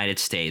to the United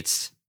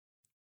States.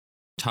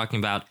 Talking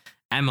about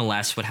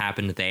MLS, what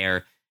happened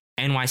there.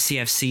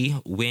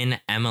 NYCFC win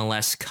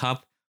MLS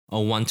Cup, a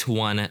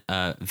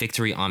 1-1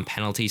 victory on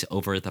penalties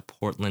over the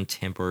Portland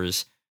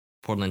Timbers.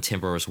 Portland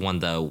Timbers won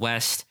the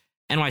West.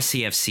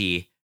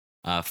 NYCFC,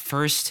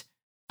 first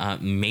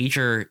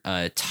major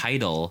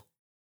title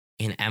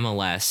in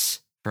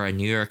MLS for a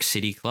New York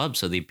City club.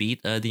 So they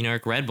beat the New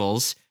York Red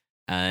Bulls.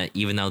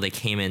 Even though they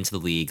came into the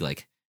league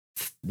like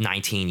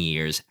 19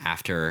 years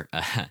after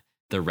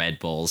the Red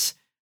Bulls.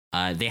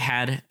 They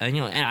had, and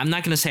I'm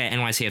not going to say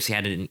NYCFC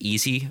had an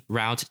easy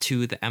route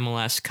to the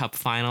MLS Cup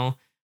final,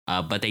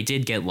 but they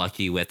did get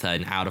lucky with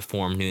an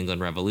out-of-form New England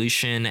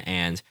Revolution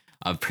and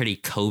a pretty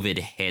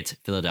COVID-hit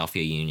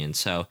Philadelphia Union.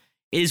 So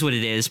it is what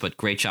it is, but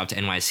great job to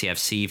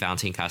NYCFC,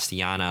 Valentin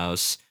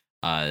Castellanos,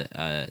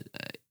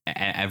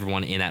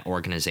 everyone in that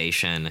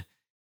organization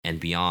and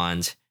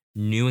beyond.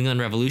 New England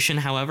Revolution,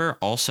 however,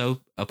 also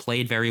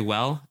played very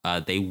well.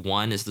 They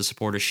won as the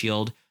Supporters'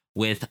 Shield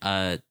with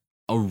a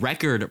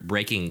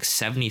record-breaking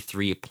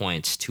 73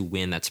 points to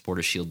win that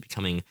Supporters' Shield,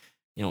 becoming,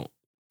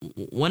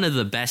 one of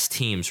the best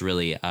teams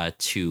really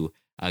to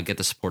get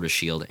the Supporters'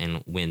 Shield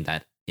and win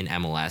that in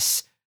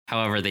MLS.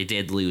 However, they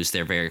did lose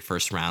their very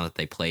first round that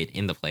they played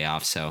in the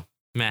playoffs, so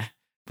meh.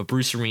 But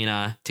Bruce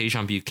Arena,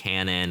 Dejan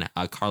Buchanan,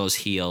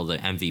 Carlos Gil, the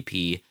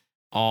MVP,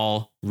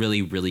 all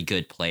really, really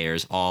good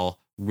players, all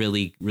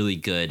really, really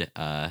good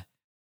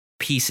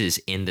pieces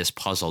in this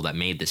puzzle that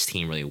made this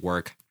team really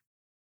work.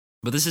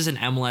 But this is an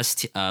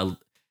MLS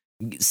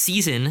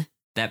season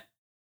that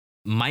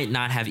might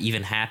not have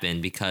even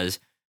happened because,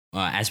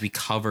 as we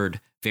covered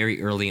very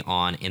early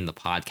on in the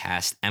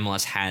podcast,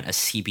 MLS had a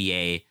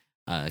CBA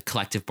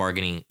collective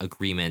bargaining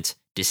agreement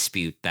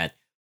dispute that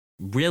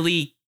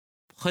really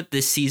put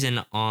this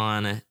season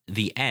on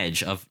the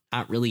edge of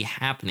not really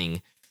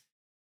happening.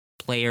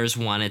 Players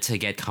wanted to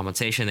get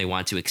compensation. They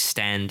wanted to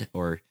extend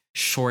or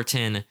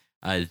shorten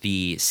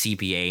the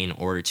CBA in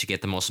order to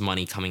get the most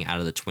money coming out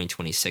of the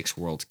 2026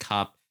 World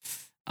Cup.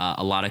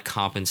 A lot of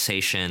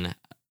compensation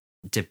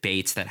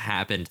debates that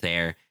happened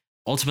there.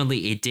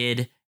 Ultimately, it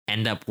did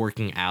end up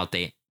working out.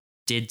 They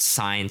did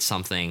sign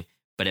something,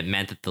 but it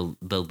meant that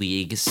the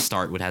league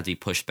start would have to be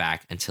pushed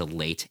back until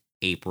late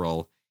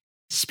April.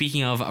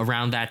 Speaking of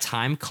around that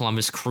time,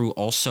 Columbus Crew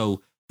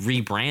also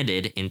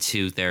rebranded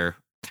into their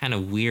kind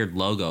of weird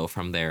logo,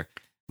 from their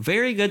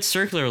very good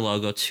circular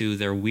logo to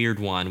their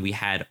weird one. We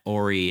had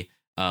Ori,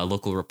 a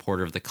local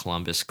reporter of the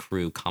Columbus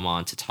Crew, come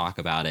on to talk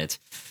about it.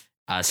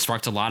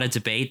 Sparked a lot of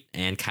debate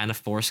and kind of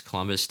forced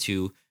Columbus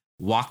to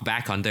walk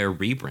back on their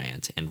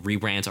rebrand. And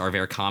rebrands are a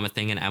very common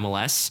thing in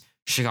MLS.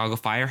 Chicago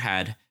Fire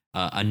had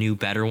a new,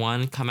 better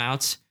one come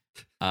out.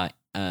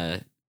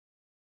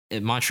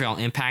 Montreal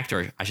Impact,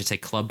 or I should say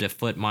Club de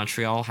Foot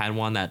Montreal, had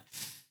one that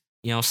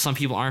some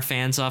people aren't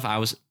fans of. I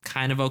was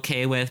kind of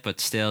okay with, but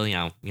still,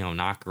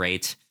 not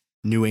great.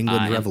 New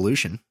England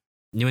Revolution.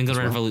 New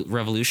England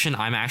Revolution.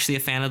 I'm actually a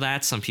fan of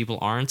that. Some people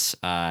aren't,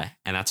 and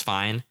that's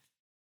fine.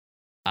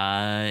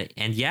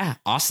 And yeah,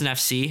 Austin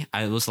FC.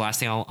 It was the last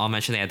thing I'll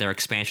mention. They had their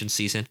expansion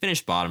season,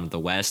 finished bottom of the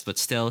West, but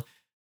still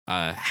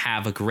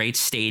have a great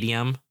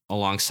stadium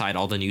alongside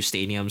all the new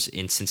stadiums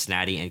in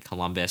Cincinnati and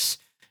Columbus,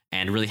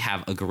 and really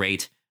have a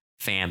great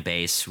fan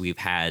base. We've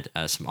had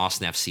some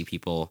Austin FC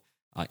people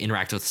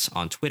interact with us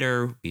on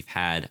Twitter. We've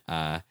had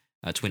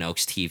Twin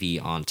Oaks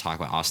TV on Talk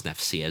About Austin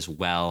FC as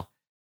well.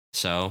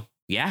 So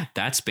yeah,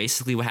 that's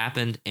basically what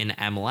happened in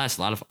MLS.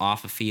 A lot of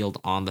off the field,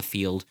 on the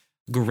field,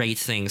 great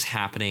things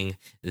happening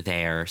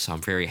there. So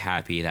I'm very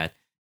happy that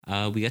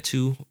we get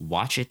to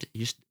watch it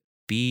just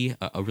be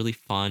a really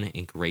fun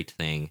and great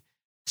thing.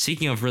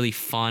 Speaking of really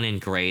fun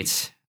and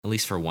great, at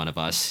least for one of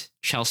us,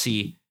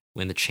 Chelsea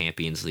win the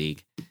Champions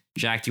League.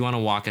 Jack, do you want to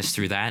walk us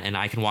through that? And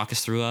I can walk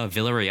us through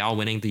Villarreal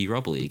winning the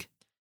Europa League.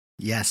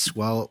 Yes,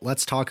 well,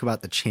 let's talk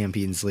about the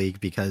Champions League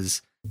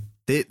because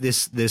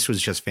this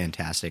was just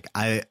fantastic.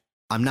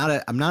 I'm not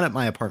at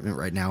my apartment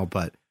right now,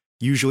 but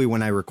usually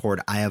when I record,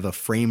 I have a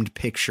framed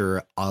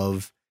picture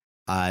of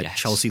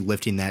Chelsea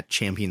lifting that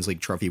Champions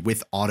League trophy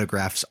with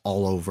autographs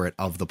all over it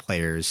of the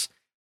players,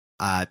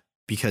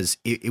 because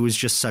it was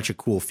just such a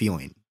cool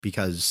feeling.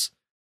 Because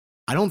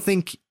I don't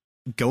think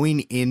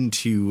going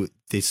into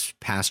this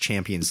past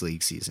Champions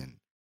League season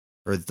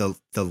or the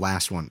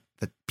last one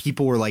that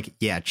people were like,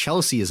 yeah,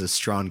 Chelsea is a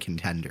strong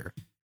contender,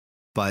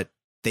 but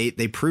they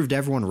proved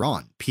everyone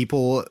wrong.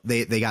 People,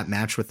 they got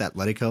matched with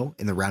Atletico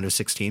in the round of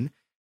 16,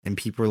 and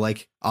people were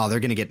like, oh, they're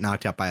going to get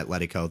knocked out by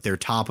Atletico. They're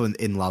top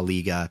in La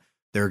Liga.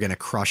 They're going to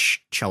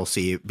crush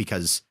Chelsea,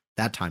 because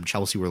that time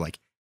Chelsea were like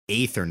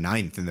 8th or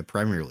 9th in the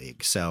Premier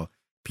League. So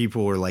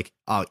people were like,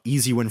 oh,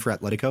 easy win for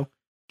Atletico.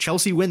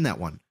 Chelsea win that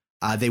one.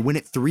 They win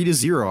it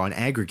 3-0 on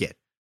aggregate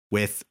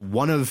with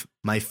one of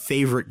my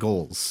favorite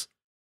goals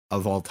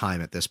of all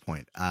time at this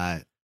point.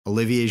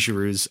 Olivier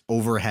Giroud's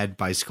overhead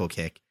bicycle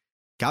kick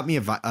got me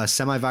a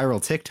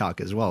semi-viral TikTok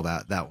as well.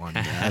 That one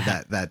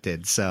that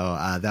did.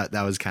 So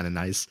that was kind of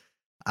nice.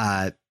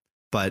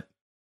 But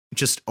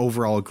just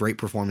overall great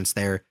performance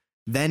there.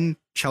 Then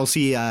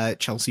Chelsea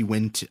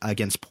win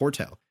against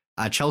Porto.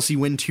 Chelsea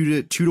win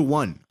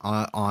 2-1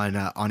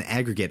 on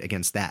aggregate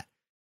against that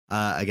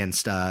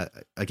against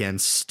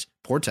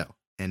Porto,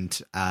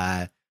 and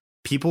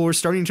people were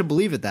starting to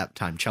believe at that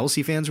time.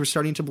 Chelsea fans were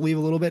starting to believe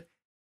a little bit,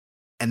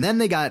 and then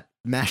they got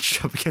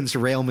matched up against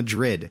Real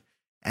Madrid,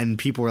 and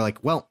people were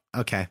like, "Well,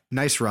 okay,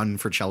 nice run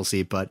for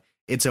Chelsea, but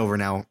it's over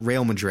now.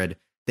 Real Madrid,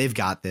 they've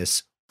got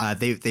this.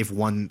 They've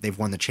won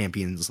the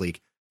Champions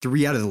League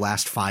 3 out of the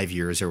last 5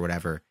 years or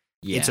whatever.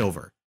 Yeah. It's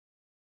over."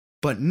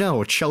 But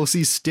no,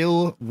 Chelsea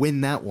still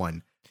win that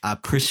one.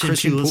 Christian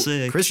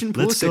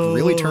Pulisic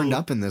really turned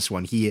up in this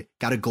one. He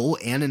got a goal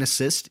and an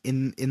assist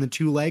in the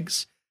 2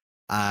 legs.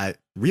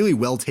 Really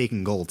well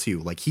taken goal too.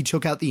 Like, he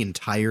took out the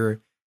entire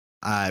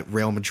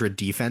Real Madrid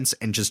defense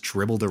and just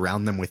dribbled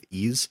around them with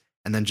ease,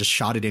 and then just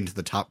shot it into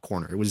the top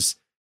corner. It was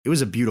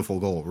a beautiful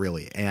goal,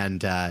 really,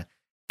 and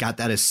got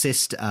that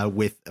assist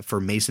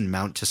for Mason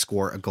Mount to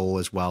score a goal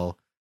as well.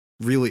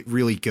 Really,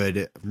 really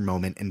good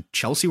moment. And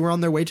Chelsea were on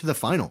their way to the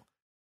final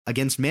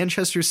against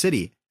Manchester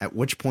City, at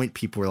which point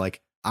people were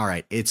like, all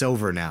right, it's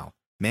over now.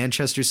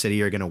 Manchester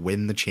City are going to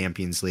win the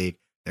Champions League.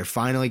 They're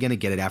finally going to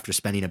get it after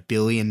spending $1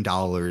 billion.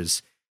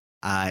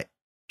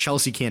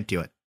 Chelsea can't do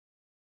it.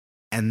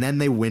 And then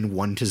they win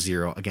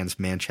 1-0 against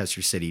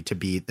Manchester City to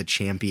be the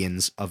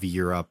champions of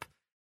Europe.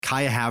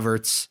 Kai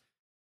Havertz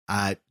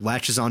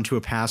latches onto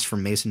a pass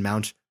from Mason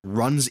Mount,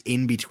 runs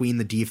in between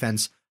the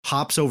defense,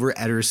 hops over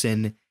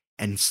Ederson,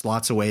 and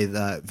slots away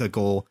the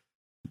goal,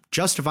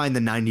 justifying the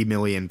 £90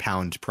 million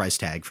price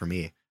tag for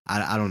me.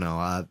 I don't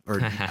know, or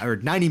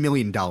 $90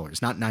 million,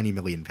 not 90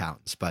 million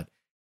pounds, but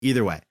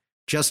either way,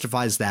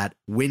 justifies that,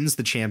 wins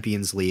the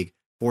Champions League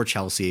for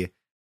Chelsea,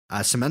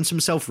 cements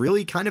himself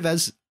really kind of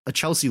as a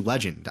Chelsea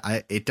legend.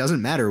 It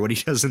doesn't matter what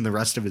he does in the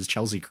rest of his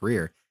Chelsea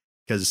career,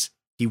 because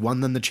he won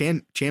them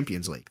the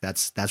Champions League.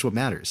 That's what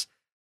matters.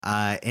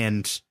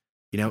 And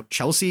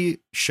Chelsea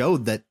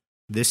showed that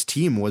this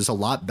team was a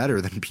lot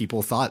better than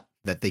people thought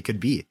that they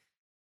could be.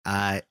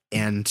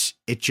 And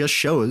it just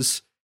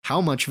shows how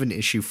much of an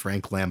issue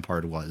Frank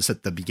Lampard was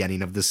at the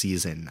beginning of the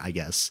season, I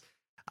guess.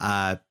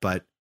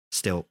 But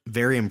still,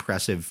 very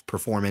impressive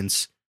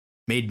performance.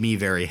 Made me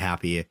very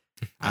happy.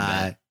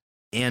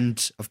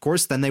 And of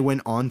course, then they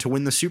went on to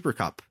win the Super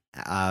Cup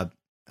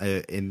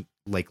in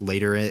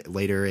later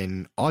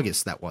in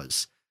August. That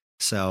was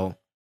so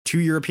 2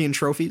 European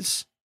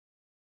trophies.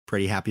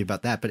 Pretty happy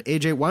about that. But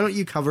AJ, why don't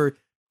you cover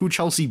who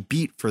Chelsea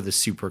beat for the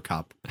Super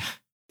Cup?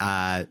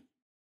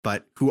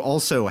 But who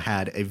also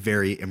had a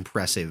very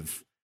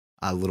impressive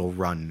little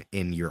run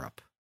in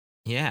Europe.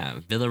 Yeah,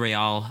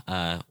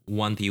 Villarreal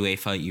won the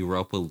UEFA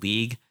Europa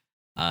League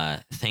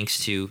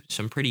thanks to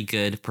some pretty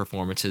good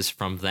performances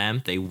from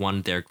them. They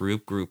won their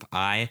Group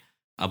I,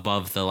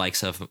 above the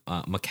likes of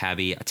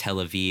Maccabi Tel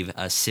Aviv,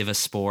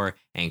 Sivasspor,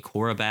 and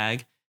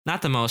Qarabag.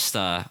 Not the most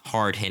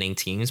hard-hitting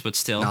teams, but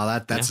still.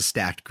 No, that's a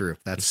stacked group.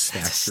 That's a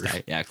stacked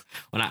group. Yeah.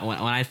 When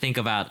I think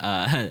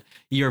about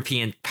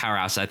European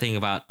powerhouse, I think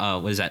about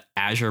what is that?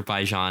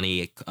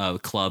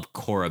 Azerbaijani club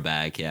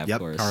Qarabag. Yeah, yep, of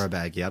course.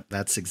 Qarabag. Yep,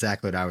 that's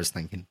exactly what I was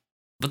thinking.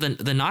 But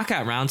the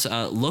knockout rounds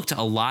looked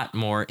a lot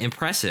more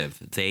impressive.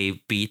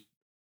 They beat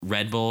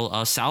Red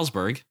Bull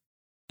Salzburg,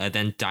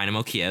 then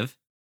Dynamo Kiev,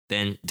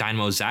 then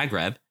Dynamo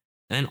Zagreb,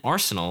 and then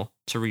Arsenal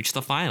to reach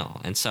the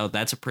final. And so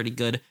that's a pretty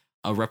good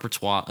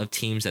repertoire of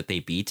teams that they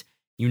beat.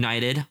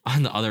 United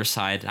on the other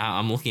side,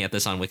 I'm looking at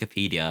this on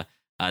Wikipedia.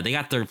 They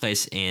got 3rd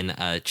place in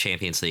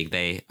Champions League.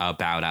 They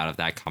bowed out of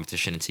that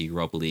competition into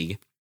Europa League.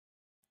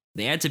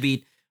 They had to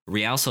beat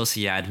Real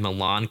Sociedad,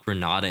 Milan,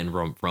 Granada, and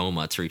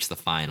Roma to reach the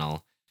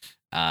final.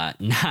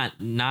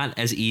 Not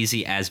as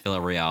easy as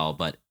Villarreal,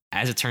 but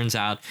as it turns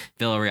out,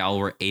 Villarreal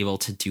were able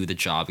to do the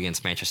job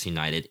against Manchester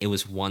United. It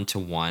was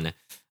 1-1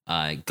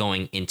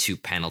 going into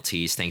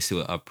penalties, thanks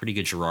to a pretty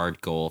good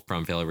Gerrard goal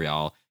from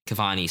Villarreal.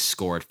 Cavani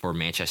scored for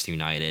Manchester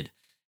United.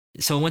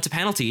 So it went to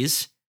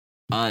penalties.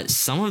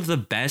 Some of the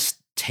best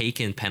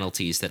taken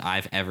penalties that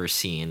I've ever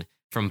seen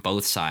from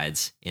both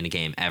sides in a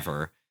game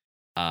ever.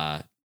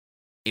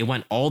 It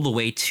went all the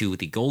way to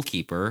the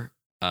goalkeeper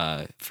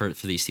for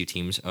these two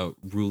teams.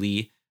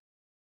 Rulli,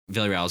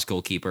 Villarreal's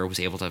goalkeeper, was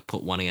able to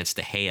put one against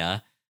De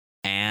Gea.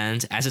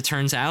 And as it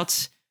turns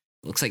out,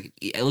 it looks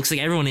like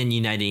everyone in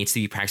United needs to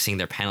be practicing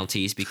their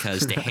penalties,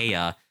 because De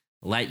Gea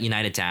let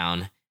United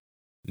down,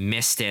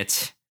 missed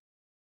it,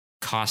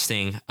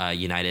 costing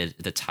United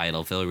the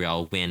title.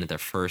 Villarreal win their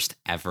first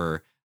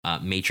ever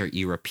major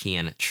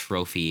European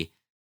trophy,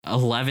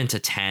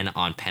 11-10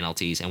 on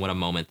penalties. And what a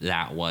moment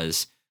that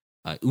was.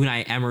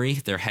 Unai Emery,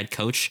 their head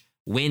coach,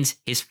 wins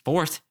his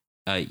fourth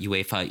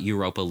UEFA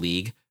Europa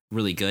League.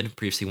 Really good.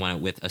 Previously won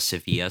it with a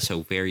Sevilla,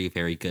 so very,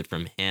 very good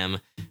from him.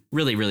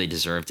 Really, really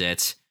deserved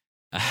it.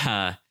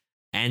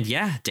 And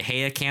yeah, De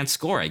Gea can't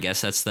score. I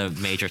guess that's the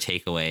major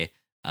takeaway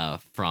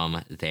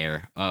from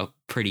there. A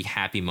pretty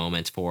happy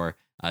moment for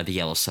the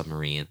Yellow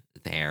Submarine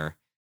there.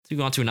 So we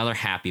go on to another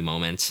happy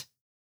moment.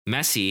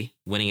 Messi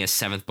winning his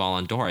 7th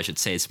Ballon d'Or. I should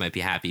say this might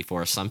be happy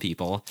for some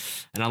people.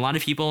 And a lot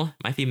of people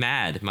might be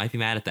mad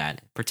at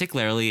that.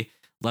 Particularly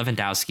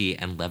Lewandowski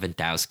and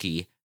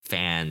Lewandowski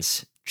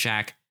fans.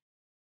 Jack,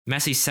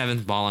 Messi's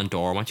 7th Ballon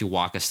d'Or. Why don't you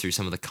walk us through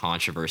some of the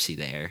controversy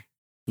there?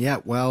 Yeah,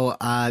 well,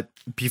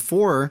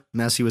 before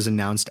Messi was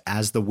announced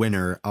as the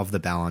winner of the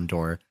Ballon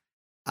d'Or,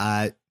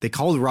 they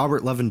called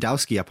Robert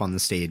Lewandowski up on the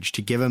stage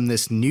to give him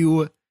this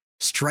new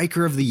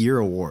Striker of the Year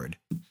award,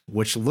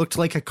 which looked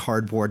like a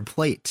cardboard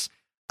plate.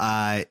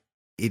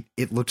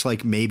 It looked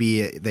like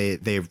maybe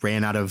they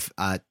ran out of,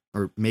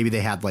 or maybe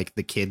they had like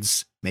the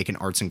kids make an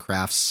arts and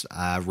crafts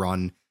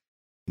run.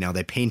 You know,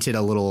 they painted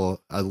a little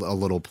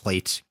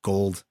plate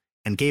gold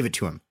and gave it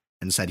to him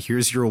and said,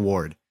 "Here's your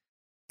award."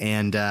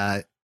 And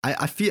I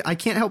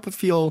can't help but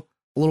feel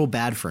a little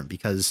bad for him,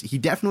 because he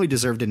definitely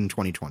deserved it in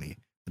 2020.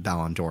 The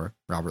Ballon d'Or,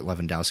 Robert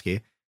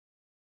Lewandowski,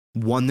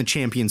 won the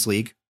Champions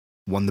League,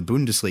 won the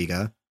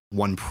Bundesliga,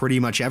 won pretty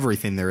much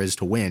everything there is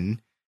to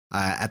win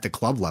at the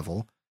club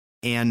level,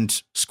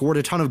 and scored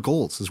a ton of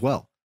goals as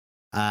well.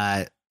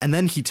 And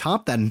then he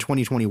topped that in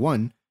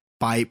 2021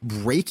 by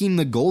breaking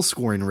the goal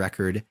scoring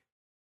record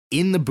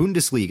in the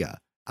Bundesliga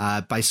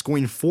by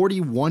scoring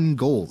 41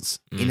 goals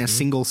in a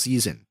single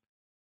season.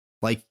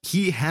 Like,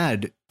 he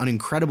had an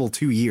incredible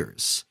 2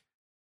 years,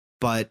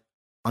 but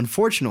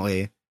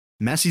unfortunately,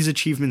 Messi's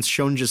achievements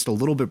shone just a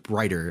little bit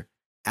brighter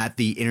at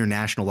the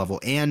international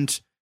level.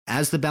 And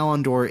as the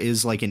Ballon d'Or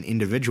is like an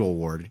individual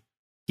award,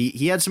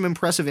 he had some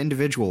impressive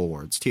individual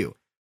awards too.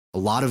 A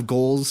lot of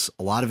goals,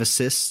 a lot of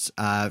assists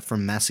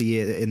from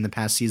Messi in the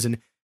past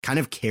season, kind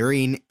of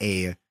carrying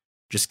a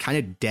just kind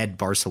of dead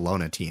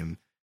Barcelona team.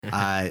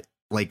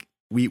 Like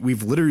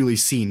we've literally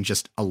seen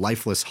just a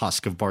lifeless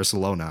husk of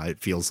Barcelona, it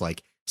feels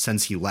like,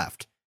 since he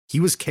left. He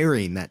was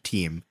carrying that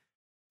team.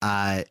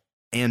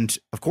 And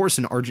of course,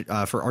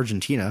 for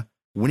Argentina,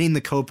 winning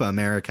the Copa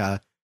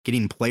America,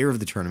 getting player of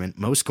the tournament,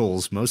 most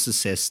goals, most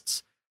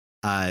assists.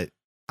 I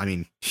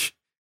mean,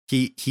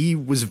 he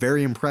was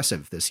very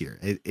impressive this year.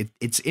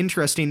 It's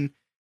interesting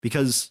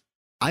because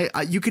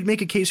you could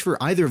make a case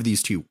for either of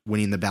these two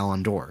winning the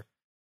Ballon d'Or,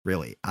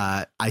 really.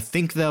 I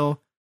think, though,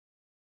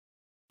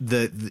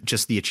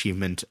 just the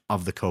achievement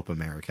of the Copa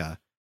America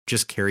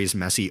just carries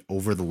Messi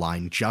over the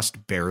line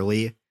just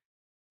barely,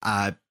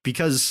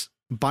 because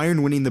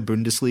Bayern winning the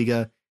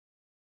Bundesliga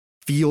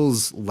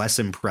feels less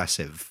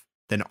impressive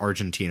than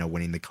Argentina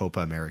winning the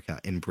Copa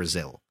America in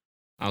Brazil.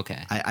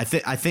 Okay. I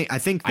think that's,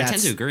 I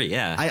tend to agree.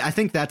 Yeah. I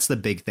think that's the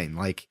big thing.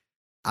 Like,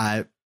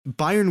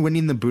 Bayern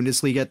winning the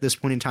Bundesliga at this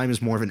point in time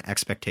is more of an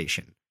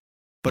expectation,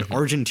 but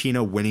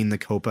Argentina winning the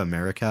Copa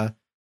America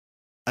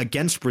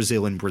against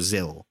Brazil in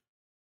Brazil,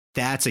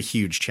 that's a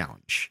huge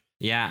challenge.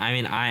 Yeah. I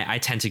mean, I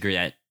tend to agree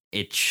that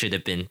it should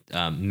have been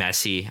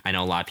Messi. I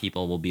know a lot of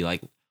people will be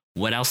like,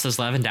 what else does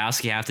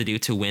Lewandowski have to do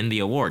to win the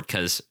award?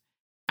 Because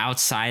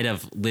outside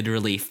of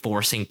literally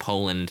forcing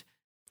Poland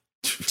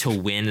to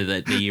win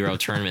the Euro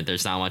tournament,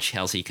 there's not much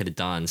else he could have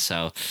done.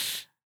 So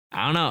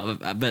I don't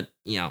know, but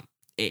you know,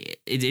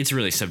 it's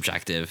really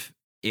subjective.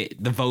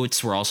 The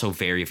votes were also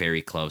very,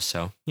 very close.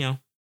 So, you know,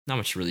 not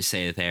much to really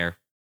say there.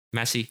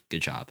 Messi,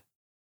 good job.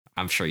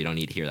 I'm sure you don't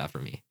need to hear that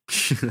from me.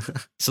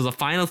 So the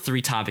final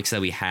 3 topics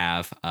that we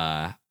have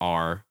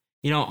are,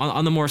 you know,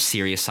 on the more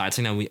serious side,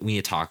 something that we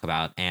need to talk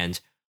about. And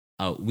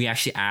we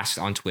actually asked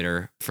on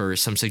Twitter for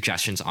some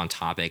suggestions on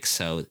topics.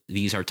 So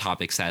these are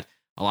topics that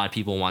a lot of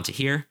people want to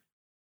hear.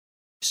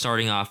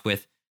 Starting off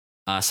with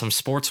some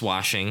sports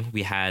washing.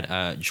 We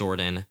had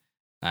Jordan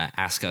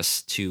ask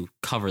us to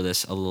cover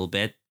this a little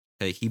bit.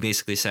 He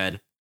basically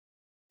said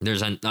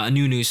there's a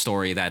new news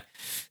story that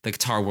the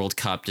Qatar World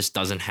Cup just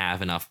doesn't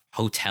have enough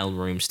hotel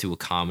rooms to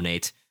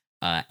accommodate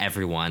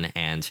everyone.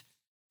 And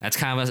That's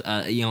kind of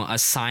a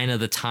sign of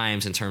the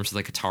times in terms of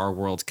the Qatar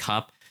World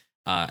Cup.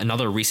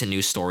 Another recent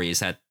news story is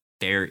that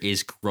there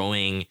is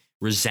growing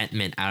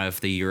resentment out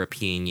of the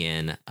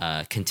European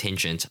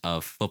contingent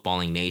of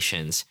footballing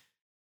nations,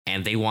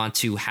 and they want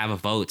to have a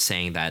vote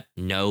saying that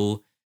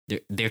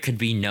there could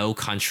be no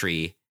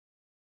country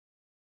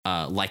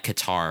like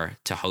Qatar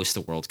to host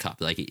the World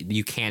Cup. Like,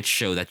 you can't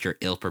show that you're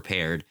ill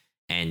prepared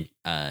and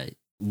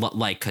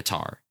like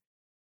Qatar.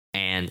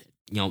 And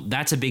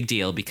that's a big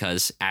deal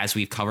because, as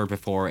we've covered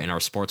before in our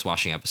sports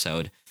washing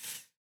episode,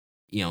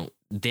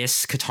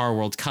 this Qatar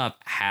World Cup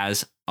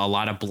has a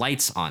lot of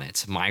blights on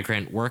it.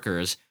 Migrant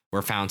workers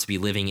were found to be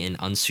living in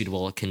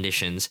unsuitable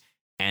conditions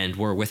and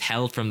were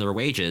withheld from their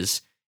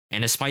wages.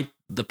 And despite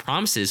the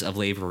promises of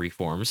labor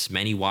reforms,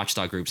 many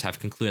watchdog groups have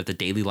concluded that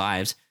the daily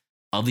lives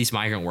of these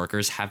migrant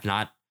workers have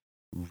not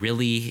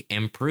really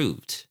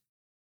improved.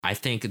 I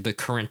think the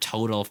current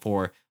total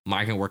for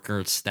migrant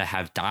workers that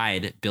have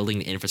died building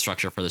the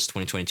infrastructure for this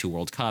 2022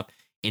 World Cup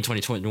in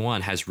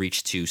 2021 has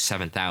reached to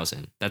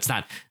 7,000. That's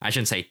not, I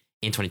shouldn't say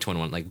in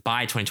 2021, like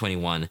by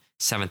 2021,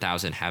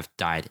 7,000 have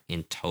died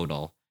in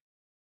total.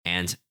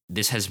 And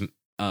this has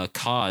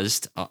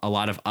caused a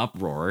lot of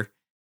uproar.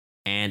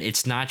 And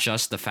it's not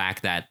just the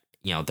fact that,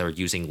 they're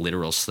using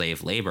literal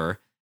slave labor.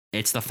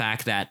 It's the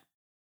fact that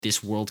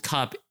this World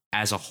Cup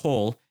as a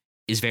whole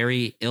is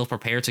very ill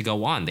prepared to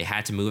go on. They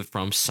had to move it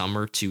from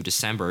summer to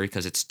December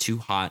because it's too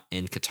hot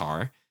in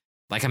Qatar.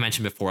 Like I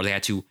mentioned before, they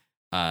had to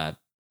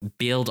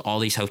build all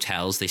these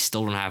hotels. They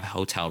still don't have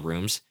hotel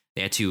rooms.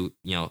 They had to,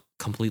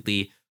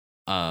 completely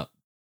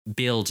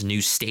build new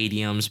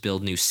stadiums,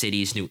 build new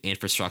cities, new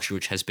infrastructure,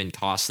 which has been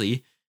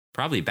costly,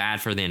 probably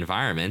bad for the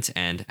environment.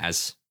 And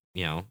as,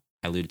 I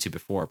alluded to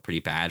before, pretty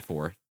bad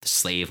for the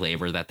slave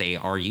labor that they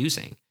are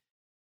using.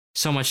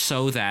 So much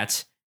so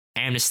that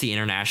Amnesty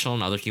International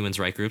and other human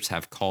rights groups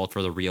have called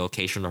for the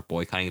relocation or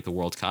boycotting of the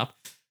World Cup.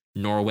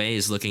 Norway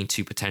is looking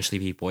to potentially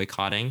be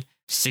boycotting.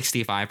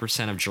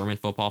 65% of German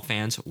football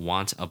fans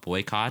want a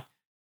boycott.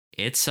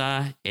 It's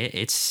not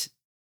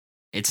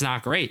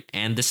great.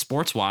 And the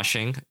sports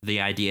washing,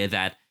 the idea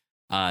that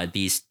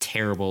these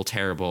terrible,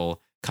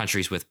 terrible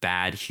countries with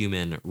bad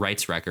human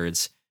rights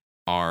records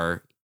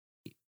are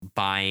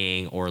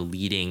buying or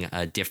leading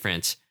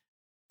different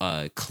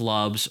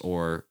clubs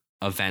or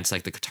events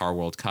like the Qatar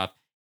World Cup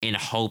in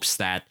hopes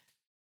that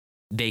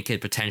they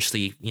could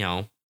potentially,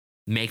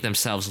 make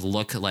themselves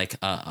look like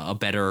a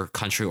better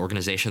country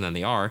organization than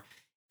they are,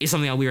 is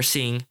something that we are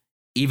seeing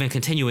even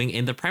continuing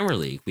in the Premier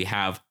League. We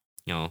have,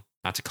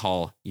 not to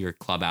call your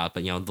club out,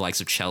 but, the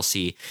likes of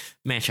Chelsea,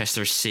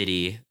 Manchester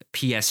City,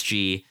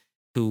 PSG,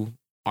 who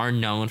are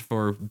known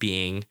for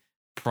being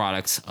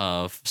products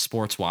of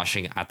sports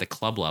washing at the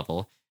club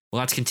level. Well,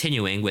 that's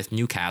continuing with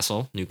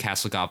Newcastle.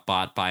 Newcastle got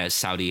bought by a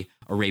Saudi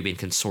Arabian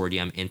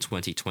consortium in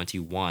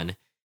 2021.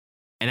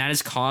 And that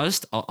has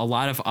caused a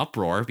lot of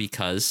uproar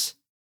because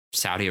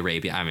Saudi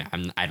Arabia,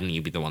 I don't need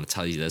to be the one to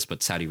tell you this,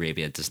 but Saudi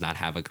Arabia does not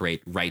have a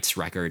great rights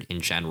record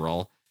in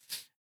general.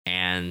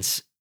 And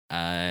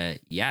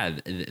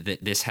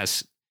this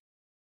has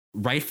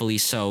rightfully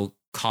so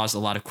caused a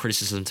lot of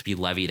criticism to be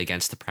levied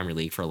against the Premier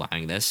League for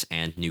allowing this,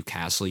 and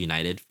Newcastle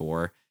United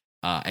for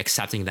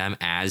accepting them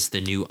as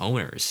the new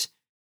owners.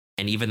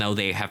 And even though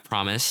they have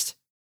promised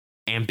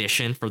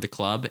ambition for the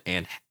club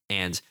and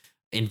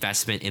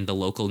investment in the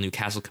local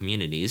Newcastle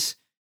communities,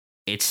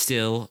 it's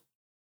still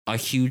a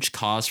huge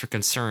cause for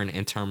concern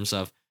in terms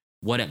of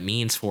what it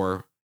means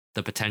for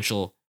the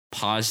potential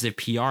positive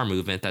PR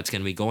movement that's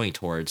going to be going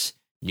towards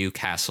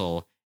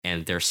Newcastle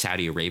and their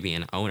Saudi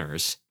Arabian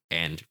owners,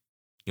 and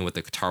with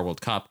the Qatar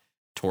World Cup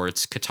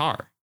towards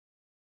Qatar.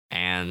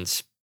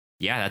 And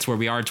that's where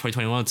we are in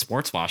 2021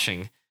 sports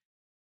washing.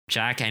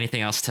 Jack,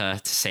 anything else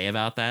to say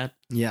about that?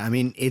 Yeah,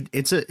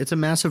 it's a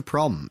massive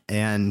problem,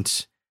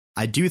 and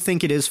I do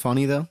think it is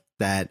funny though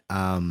that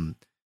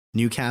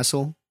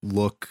Newcastle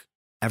look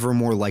ever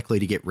more likely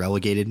to get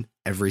relegated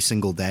every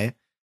single day.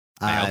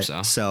 I hope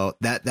so. So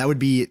that would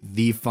be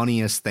the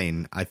funniest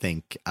thing, I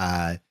think.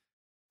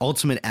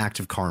 Ultimate act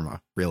of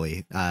karma,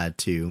 really,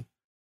 to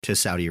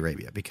Saudi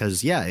Arabia,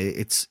 because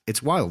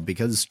it's wild.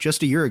 Because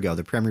just a year ago,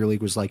 the Premier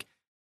League was like,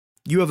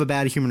 you have a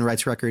bad human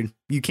rights record,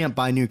 you can't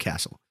buy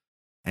Newcastle.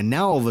 And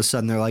now all of a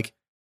sudden they're like,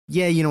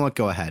 yeah, you know what,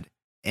 go ahead.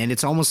 And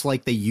it's almost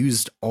like they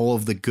used all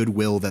of the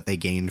goodwill that they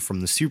gained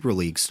from the Super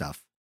League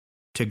stuff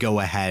to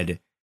go ahead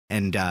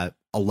and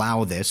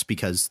allow this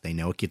because they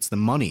know it gets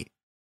them money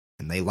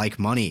and they like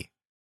money.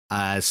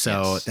 Yes.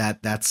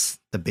 That's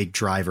the big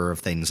driver of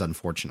things,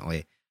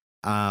 unfortunately.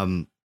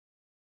 It's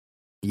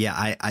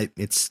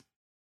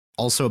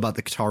also about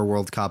the Qatar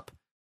World Cup.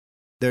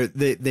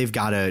 They've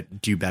got to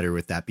do better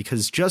with that,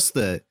 because just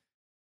this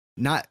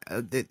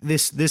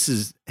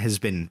has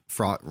been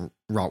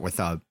wrought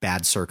with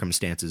bad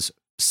circumstances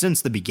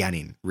since the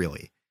beginning,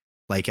 really.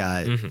 Like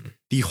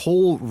the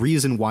whole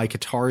reason why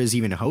Qatar is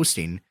even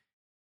hosting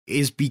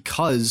is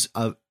because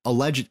of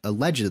allegedly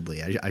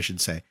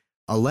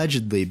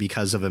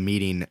because of a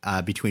meeting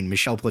between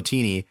Michel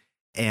Platini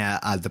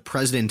and the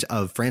president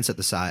of France at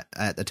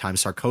the time,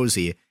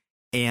 Sarkozy,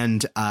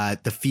 and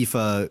the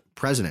FIFA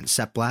president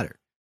Sepp Blatter,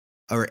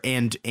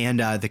 and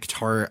the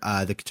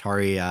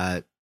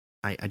Qatari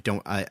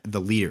the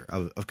leader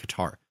of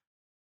Qatar,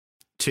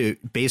 to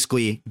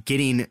basically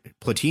getting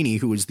Platini,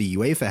 who was the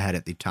UEFA head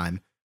at the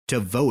time, to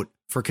vote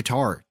for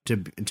Qatar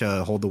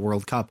to hold the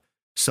World Cup,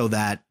 so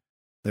that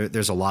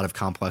there's a lot of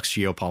complex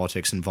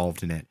geopolitics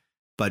involved in it.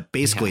 But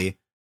basically,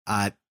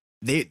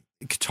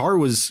 Qatar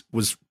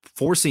was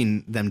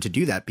forcing them to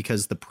do that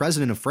because the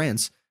president of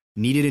France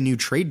needed a new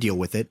trade deal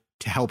with it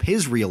to help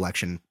his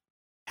reelection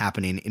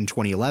happening in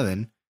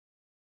 2011.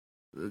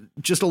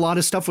 Just a lot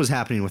of stuff was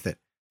happening with it.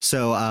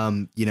 So,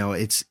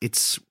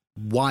 it's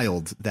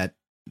wild that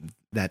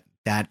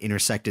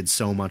intersected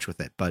so much with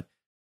it. But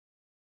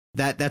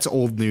that's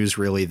old news,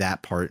 really,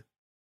 that part.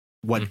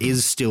 What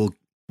is still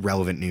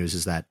relevant news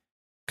is that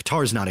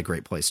Qatar is not a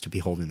great place to be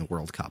holding the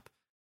World Cup.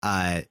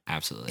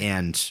 Absolutely.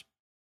 And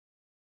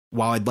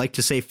while I'd like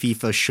to say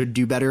FIFA should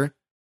do better,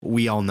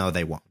 we all know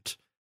they won't,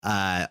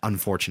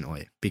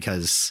 unfortunately,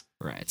 because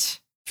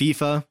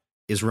FIFA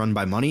is run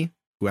by money.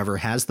 Whoever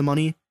has the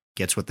money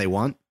gets what they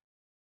want.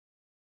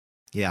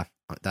 Yeah,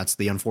 that's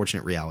the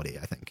unfortunate reality,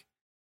 I think.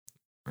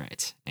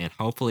 Right. And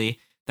hopefully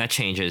that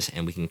changes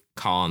and we can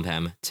call on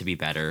them to be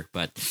better.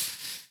 But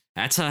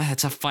that's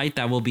a fight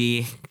that will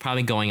be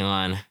probably going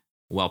on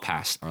well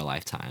past our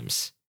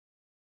lifetimes.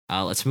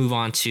 Let's move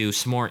on to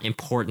some more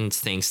important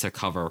things to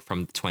cover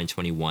from the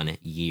 2021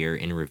 year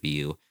in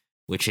review,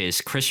 which is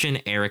Christian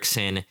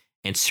Eriksen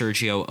and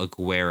Sergio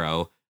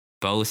Aguero,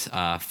 both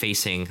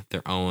facing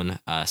their own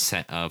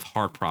set of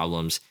heart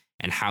problems,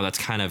 and how that's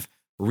kind of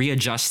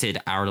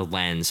readjusted our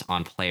lens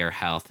on player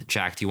health.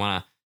 Jack, do you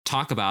want to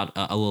talk about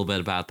a little bit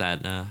about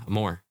that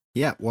more?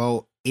 Yeah,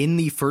 well, in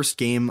the first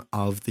game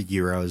of the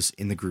Euros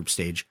in the group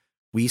stage,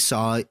 we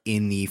saw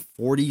in the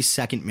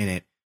 42nd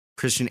minute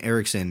Christian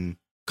Eriksen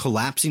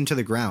collapsing to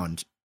the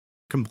ground,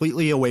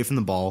 completely away from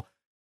the ball,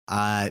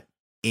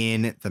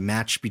 in the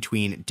match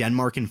between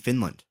Denmark and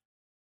Finland.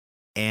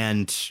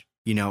 And,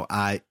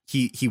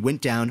 he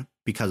went down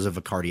because of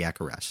a cardiac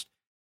arrest.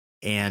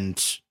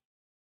 And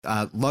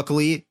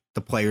luckily,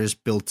 the players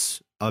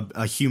built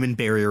a human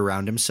barrier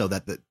around him, so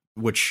that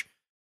which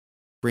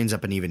brings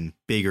up an even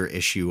bigger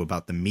issue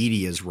about the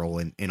media's role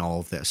in all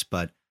of this.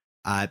 But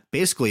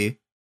basically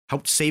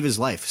helped save his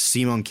life.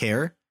 Simon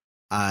Kjær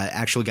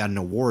actually got an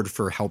award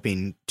for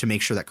helping to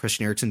make sure that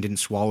Christian Eriksen didn't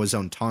swallow his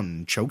own tongue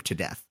and choke to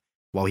death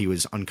while he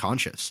was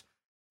unconscious.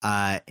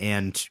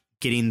 And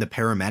getting the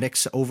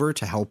paramedics over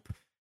to help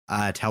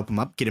him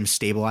up, get him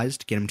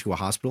stabilized, get him to a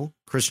hospital.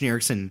 Christian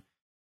Eriksen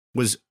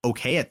was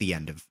okay at the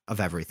end of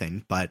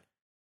everything, but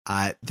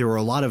there were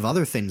a lot of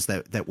other things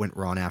that went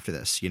wrong after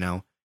this.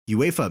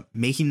 UEFA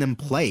making them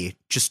play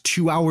just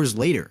 2 hours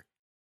later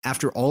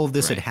after all of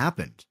this had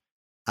happened.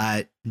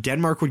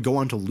 Denmark would go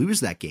on to lose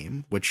that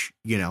game, which,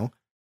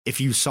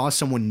 if you saw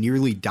someone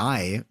nearly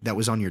die that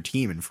was on your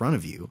team in front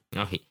of you.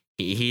 Oh,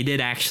 he did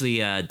actually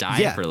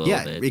die for a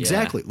little bit.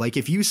 Exactly. Like,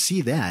 if you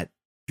see that,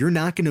 you're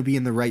not going to be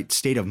in the right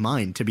state of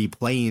mind to be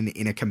playing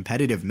in a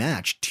competitive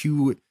match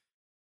 2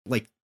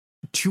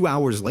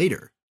 hours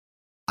later.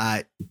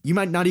 You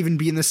might not even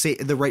be in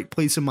the right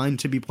place of mind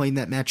to be playing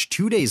that match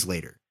 2 days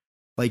later.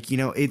 Like,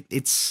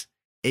 it's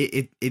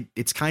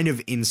kind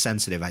of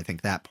insensitive, I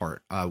think, that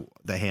part,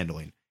 the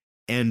handling.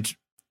 And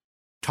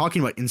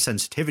talking about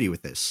insensitivity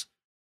with this,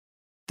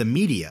 the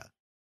media,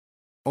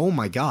 oh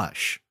my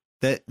gosh,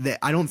 that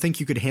I don't think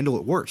you could handle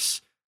it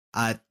worse.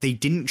 They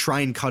didn't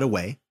try and cut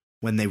away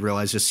when they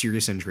realized a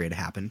serious injury had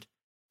happened.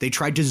 They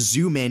tried to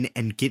zoom in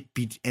and get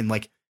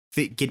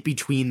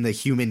between the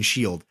human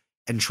shield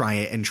and try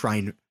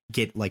and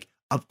get like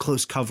up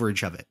close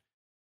coverage of it,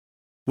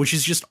 which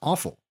is just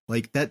awful.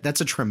 Like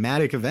that's a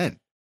traumatic event.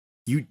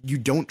 You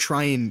don't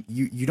try and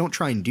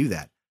do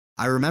that.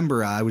 I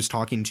remember I was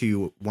talking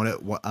to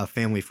a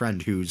family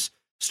friend who's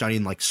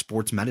studying like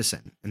sports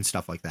medicine and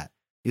stuff like that.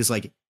 He's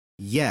like,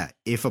 yeah,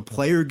 if a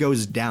player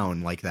goes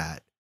down like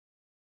that,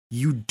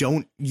 you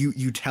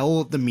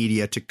tell the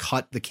media to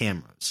cut the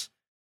cameras.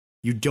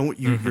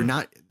 You're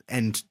not.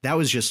 And that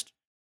was just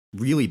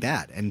really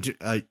bad. And,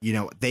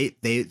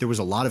 there was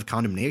a lot of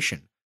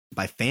condemnation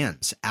by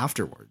fans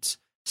afterwards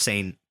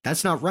saying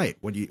that's not right.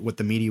 What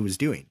the media was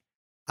doing.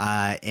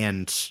 But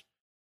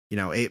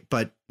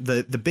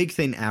the big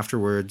thing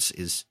afterwards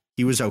is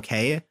he was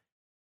okay.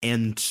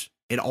 And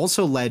it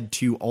also led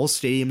to all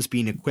stadiums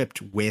being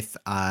equipped with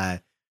I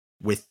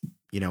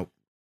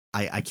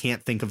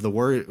can't think of the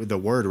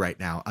word right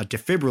now.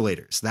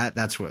 Defibrillators.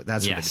 That's what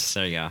it is.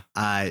 There you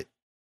go.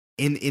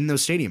 In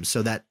those stadiums,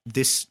 so that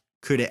this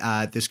could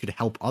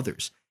help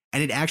others,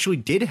 and it actually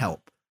did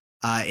help.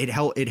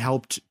 It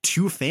helped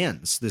 2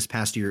 fans this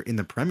past year in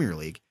the Premier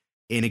League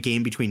in a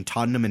game between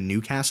Tottenham and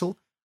Newcastle.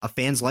 A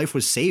fan's life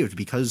was saved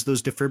because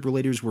those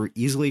defibrillators were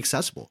easily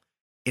accessible.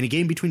 In a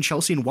game between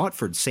Chelsea and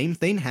Watford, same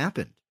thing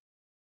happened.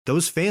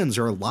 Those fans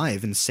are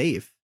alive and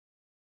safe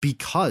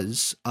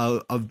because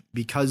the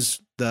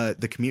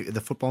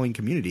footballing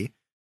community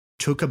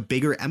took a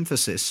bigger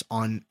emphasis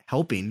on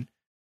helping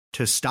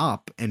to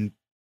stop and,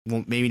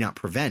 well, maybe not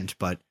prevent,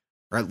 but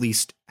or at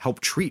least help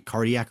treat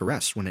cardiac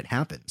arrest when it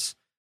happens.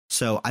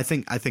 So I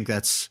think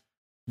that's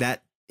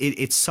that.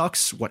 It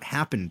sucks what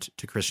happened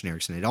to Christian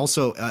Eriksen. It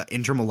also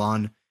Inter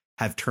Milan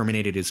have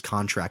terminated his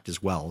contract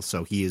as well,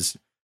 so he is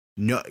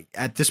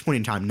at this point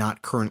in time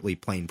not currently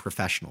playing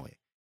professionally.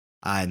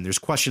 And there's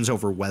questions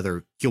over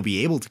whether he'll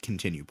be able to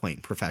continue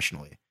playing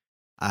professionally.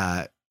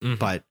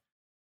 But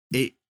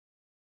it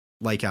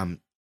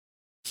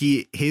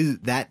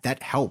that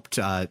helped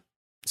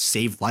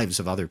save lives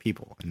of other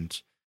people.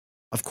 And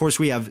of course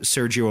we have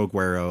Sergio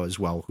Aguero as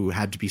well, who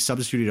had to be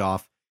substituted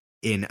off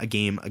in a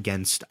game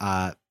against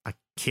I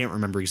can't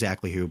remember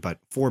exactly who, but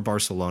for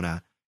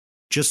Barcelona,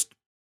 just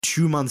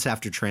 2 months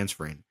after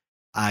transferring.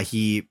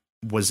 He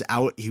was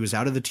out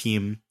of the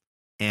team,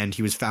 and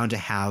he was found to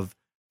have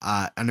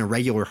an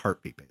irregular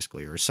heartbeat,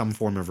 basically, or some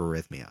form of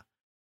arrhythmia.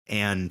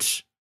 And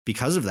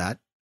because of that,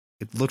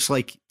 it looks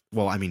like,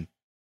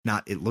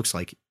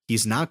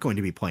 he's not going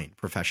to be playing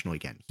professionally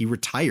again. He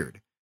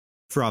retired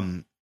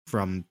from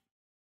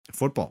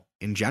football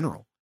in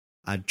general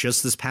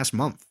just this past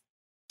month.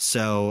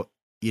 So,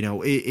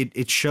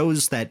 it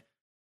shows that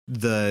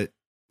the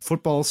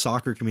football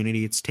soccer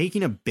community, it's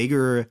taking a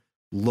bigger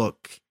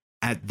look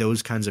at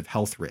those kinds of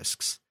health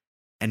risks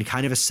and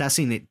kind of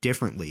assessing it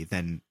differently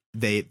than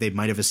they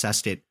might have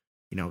assessed it,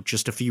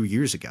 just a few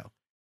years ago.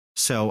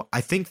 So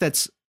I think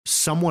that's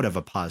somewhat of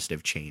a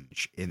positive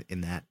change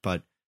in that.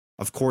 But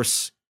of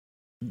course,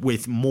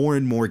 with more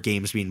and more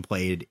games being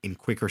played in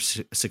quicker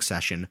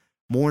succession,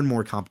 more and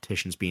more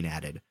competitions being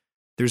added,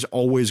 there's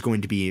always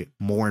going to be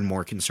more and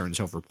more concerns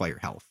over player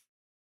health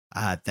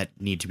that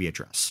need to be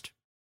addressed.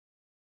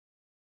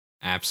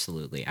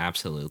 Absolutely.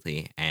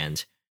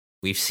 And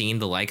we've seen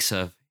the likes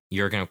of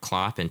Jurgen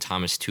Klopp and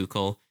Thomas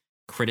Tuchel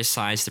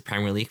criticize the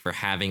Premier League for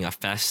having a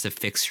festive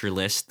fixture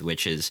list,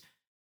 which is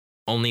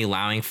only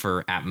allowing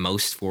for at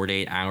most 4 to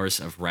 8 hours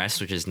of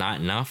rest, which is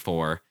not enough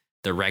for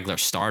the regular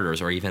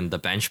starters or even the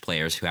bench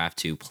players who have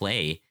to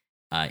play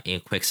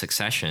in quick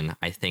succession.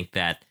 I think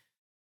that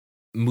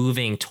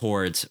moving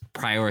towards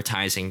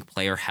prioritizing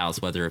player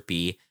health, whether it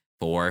be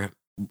for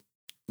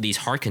these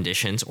heart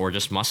conditions or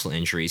just muscle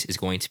injuries, is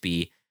going to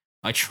be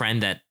a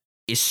trend that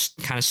is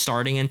kind of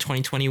starting in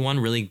 2021,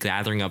 really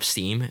gathering up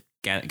steam,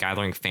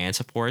 gathering fan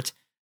support,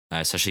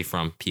 especially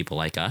from people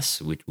like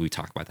us. We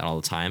talk about that all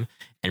the time,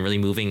 and really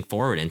moving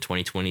forward in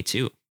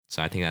 2022.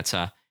 So I think that's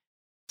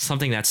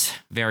something that's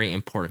very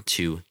important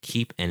to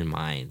keep in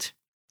mind.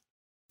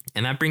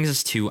 And that brings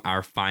us to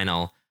our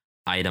final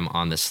item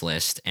on this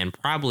list, and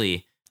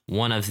probably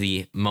one of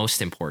the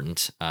most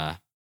important. I'm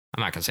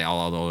not going to say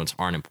all other ones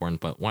aren't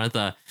important, but one of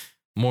the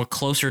more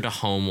closer to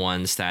home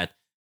ones that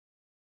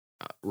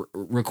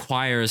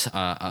requires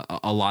a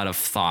lot of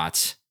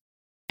thought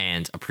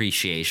and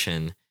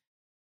appreciation.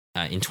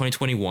 In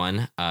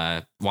 2021,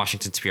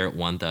 Washington Spirit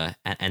won the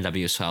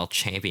NWSL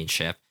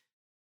championship,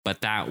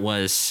 but that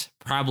was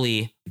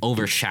probably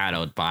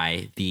overshadowed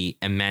by the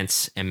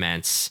immense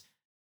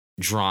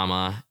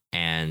drama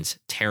and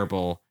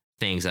terrible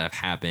things that have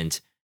happened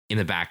in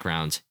the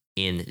background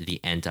in the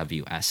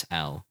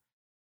NWSL.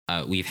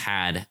 We've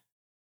had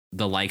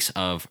the likes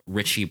of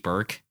Richie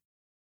Burke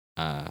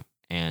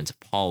and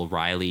Paul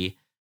Riley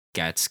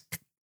gets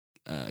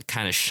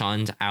kind of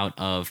shunned out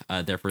of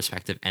their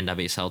respective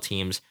NWSL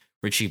teams.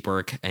 Richie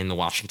Burke and the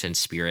Washington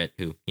Spirit,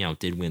 who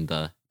did win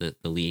the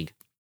league,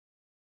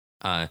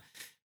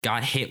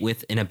 got hit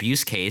with an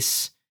abuse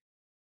case,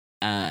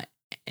 and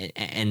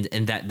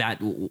that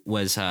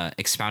was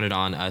expounded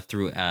on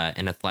through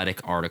an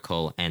Athletic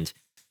article, and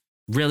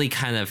really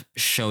kind of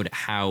showed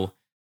how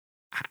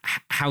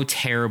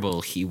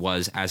terrible he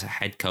was as a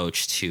head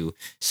coach to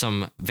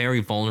some very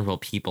vulnerable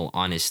people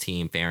on his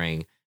team,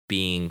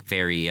 being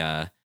very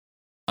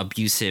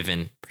abusive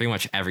in pretty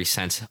much every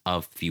sense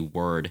of the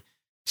word.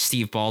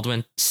 Steve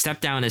Baldwin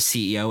stepped down as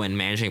CEO and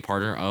managing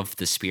partner of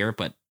the Spirit,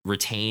 but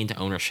retained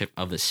ownership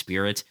of the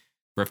Spirit,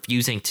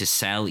 refusing to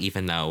sell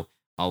even though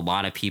a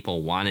lot of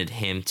people wanted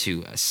him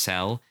to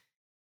sell.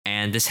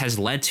 And this has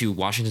led to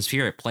Washington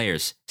Spirit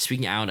players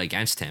speaking out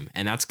against him.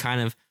 And that's kind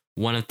of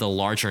one of the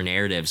larger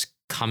narratives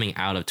coming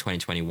out of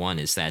 2021,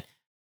 is that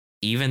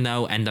even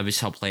though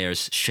NWSL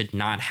players should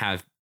not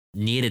have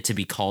needed to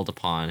be called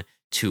upon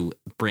to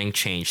bring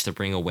change, to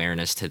bring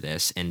awareness to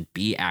this and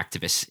be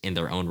activists in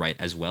their own right,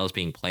 as well as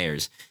being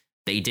players,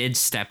 they did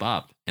step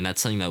up. And that's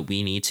something that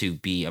we need to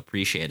be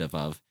appreciative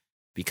of,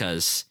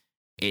 because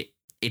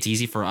it's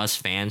easy for us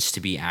fans to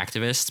be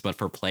activists, but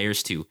for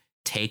players to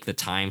take the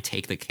time,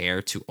 take the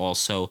care to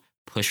also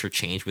push for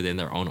change within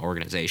their own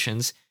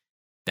organizations,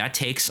 that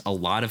takes a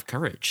lot of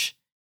courage.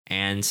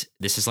 And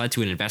this has led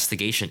to an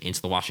investigation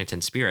into the Washington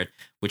Spirit,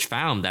 which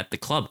found that the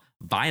club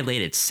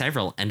violated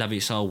several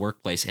NWSL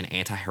workplace and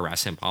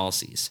anti-harassment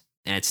policies.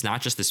 And it's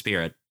not just the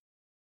Spirit.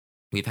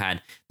 We've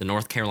had the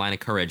North Carolina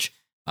Courage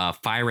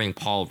firing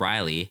Paul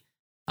Riley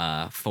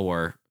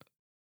for,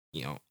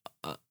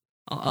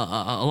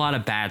 a lot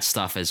of bad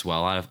stuff as well,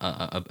 a lot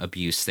of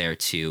abuse there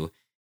too.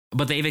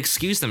 But they've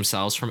excused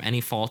themselves from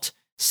any fault,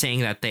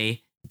 saying that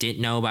they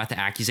didn't know about the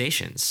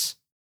accusations.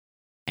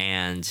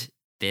 And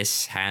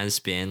this has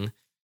been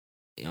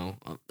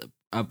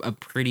a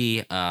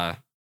pretty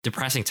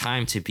depressing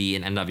time to be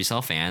an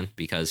NWSL fan,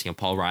 because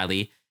Paul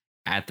Riley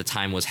at the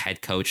time was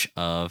head coach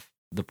of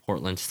the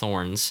Portland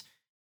Thorns,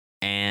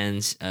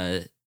 and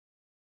the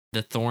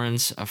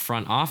Thorns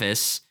front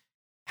office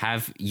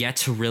have yet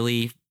to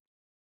really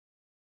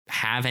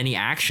have any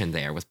action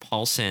there with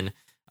Paulson,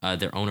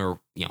 their owner.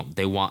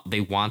 They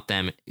want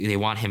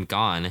him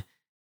gone,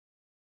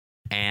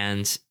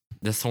 and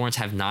the Thorns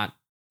have not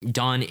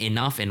done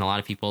enough in a lot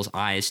of people's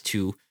eyes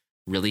to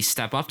really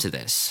step up to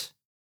this.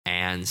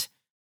 And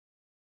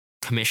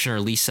Commissioner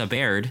Lisa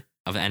Baird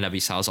of the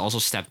NWSL has also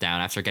stepped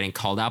down after getting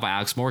called out by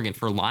Alex Morgan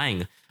for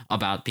lying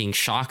about being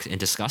shocked and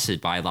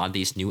disgusted by a lot of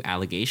these new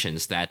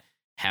allegations that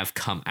have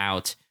come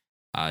out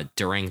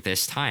during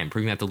this time,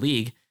 proving that the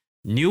league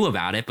knew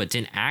about it but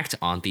didn't act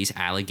on these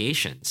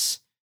allegations.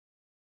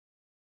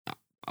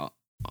 A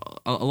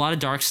lot of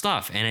dark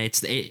stuff, and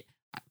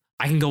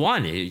I can go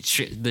on.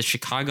 The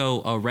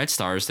Chicago Red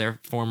Stars, their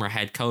former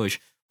head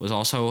coach, was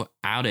also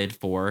outed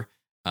for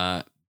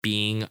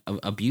being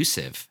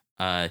abusive.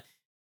 The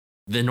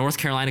North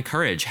Carolina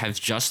Courage has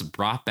just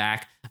brought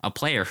back a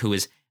player who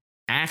is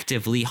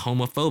actively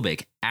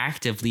homophobic,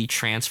 actively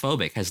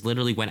transphobic, has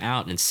literally went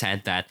out and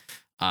said that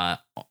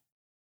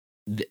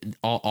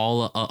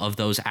all of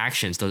those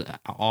actions,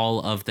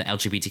 all of the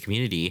LGBT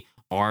community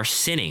are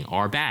sinning,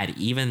 are bad,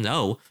 even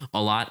though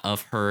a lot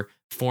of her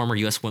former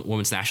U.S.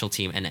 women's national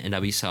team and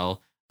NWSL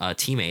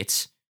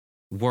teammates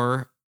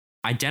were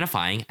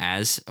identifying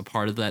as a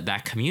part of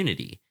that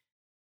community.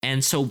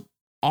 And so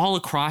all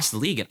across the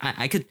league,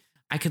 I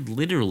could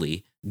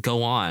literally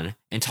go on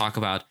and talk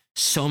about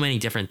so many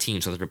different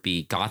teams, whether it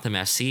be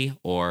Gotham SC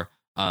or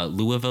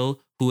Louisville,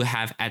 who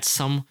have at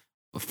some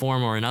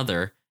form or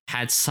another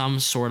had some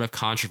sort of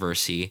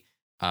controversy,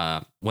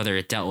 whether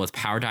it dealt with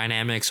power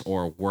dynamics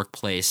or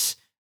workplace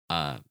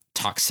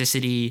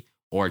toxicity,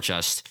 or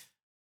just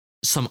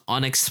some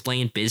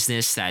unexplained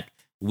business that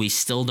we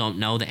still don't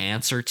know the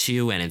answer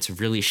to, and it's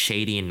really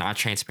shady and not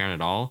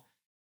transparent at all.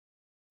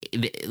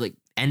 Like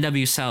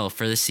NWSL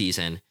for this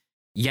season,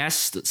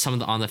 yes, some of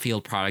the on the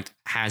field product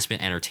has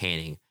been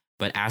entertaining,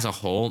 but as a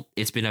whole,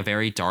 it's been a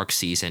very dark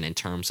season in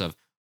terms of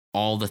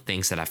all the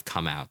things that have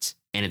come out.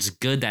 And it's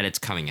good that it's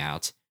coming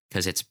out,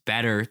 because it's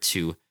better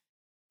to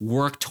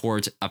work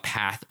towards a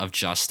path of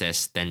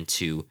justice than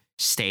to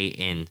stay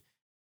in,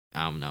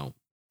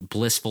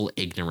 blissful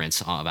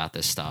ignorance about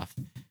this stuff.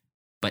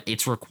 But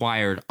it's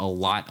required a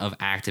lot of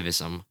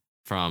activism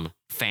from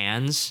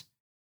fans,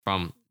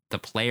 from the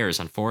players,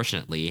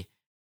 unfortunately.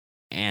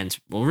 And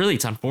well, really,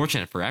 it's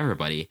unfortunate for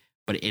everybody,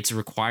 but it's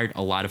required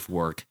a lot of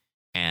work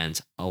and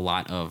a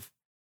lot of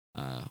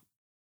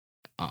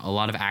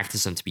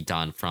activism to be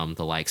done from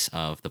the likes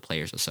of the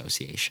Players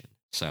Association.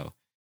 So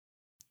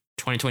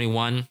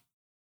 2021,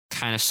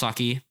 kind of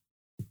sucky.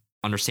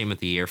 Understatement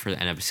of the year for the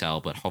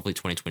NWSL, but hopefully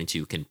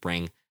 2022 can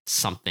bring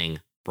something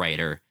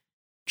brighter.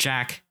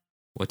 Jack,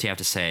 what do you have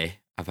to say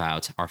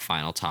about our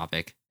final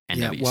topic,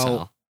 NWSL? Yeah,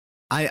 well,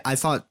 I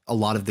thought a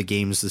lot of the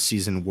games this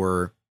season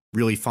were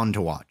really fun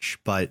to watch,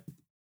 but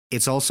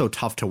it's also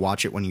tough to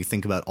watch it when you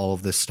think about all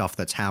of this stuff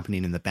that's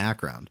happening in the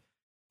background,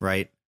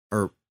 right?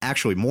 Or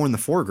actually more in the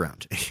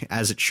foreground,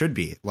 as it should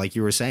be, like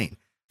you were saying.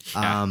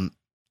 Yeah.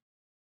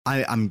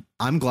 I'm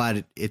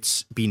glad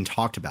it's being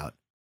talked about.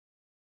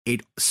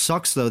 It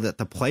sucks though that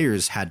the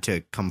players had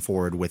to come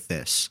forward with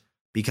this,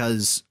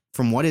 because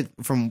from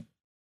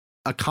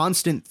a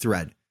constant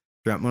thread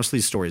throughout most of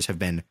these stories have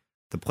been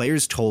the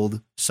players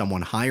told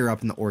someone higher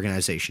up in the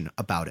organization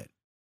about it,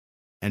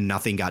 and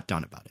nothing got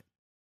done about it.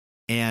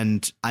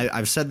 And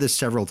I've said this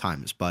several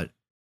times, but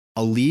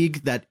a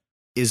league that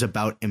is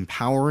about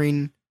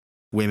empowering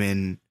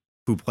women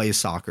who play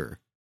soccer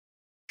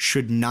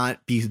should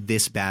not be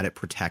this bad at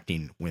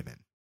protecting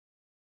women.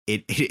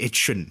 It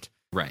shouldn't.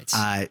 Right.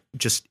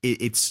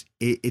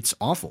 It's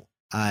awful.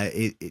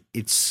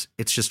 It's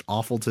just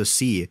awful to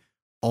see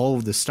all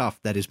of the stuff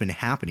that has been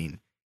happening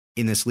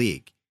in this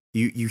league.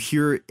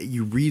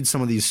 You read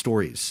some of these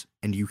stories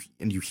and you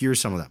hear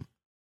some of them,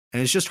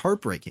 and it's just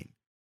heartbreaking.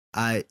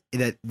 That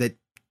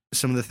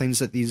some of the things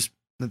that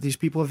these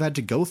people have had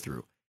to go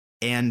through,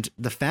 and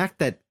the fact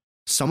that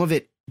some of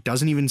it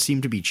doesn't even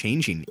seem to be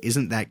changing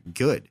isn't that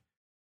good,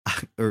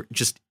 or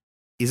just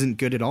isn't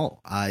good at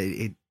all.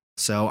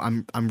 So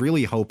I'm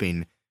really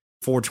hoping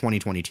for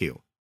 2022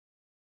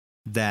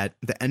 that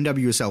the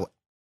NWSL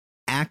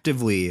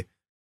actively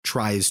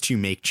tries to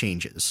make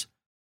changes,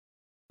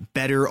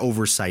 better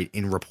oversight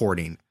in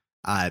reporting,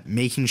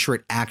 making sure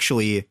it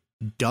actually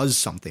does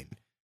something,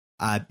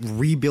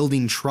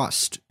 rebuilding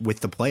trust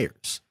with the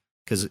players,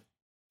 because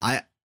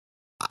I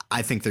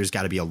think there's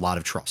got to be a lot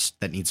of trust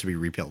that needs to be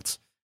rebuilt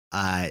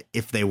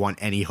if they want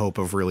any hope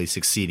of really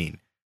succeeding.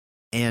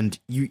 And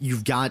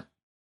you've got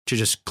to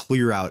just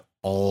clear out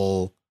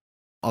all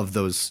of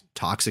those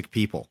toxic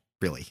people.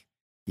 Really,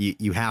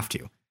 you have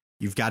to.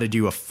 You've got to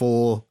do a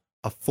full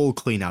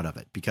clean out of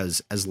it,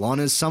 because as long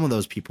as some of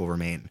those people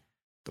remain,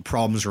 the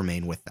problems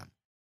remain with them.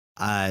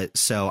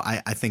 So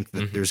I think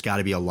that there's got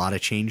to be a lot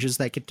of changes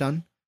that get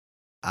done.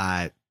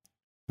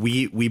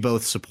 We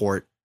both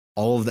support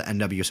all of the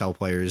NWSL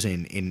players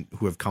in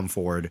who have come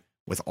forward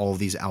with all of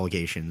these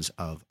allegations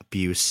of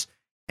abuse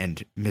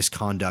and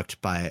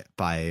misconduct by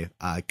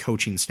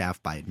coaching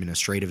staff, by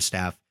administrative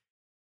staff.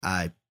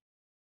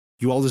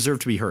 You all deserve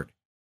to be heard,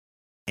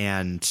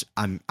 and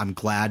I'm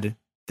glad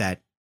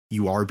that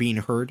you are being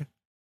heard,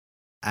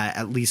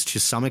 at least to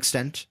some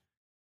extent.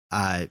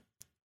 I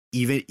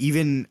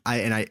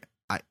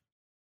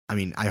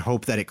mean, I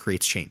hope that it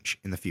creates change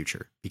in the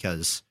future,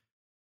 because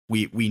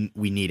we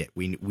need it.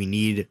 We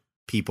need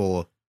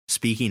people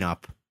speaking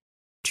up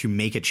to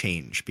make a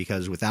change,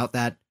 because without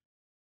that,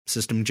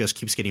 system just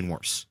keeps getting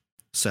worse.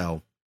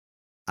 So,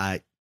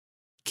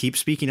 keep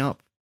speaking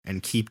up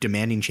and keep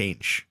demanding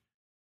change,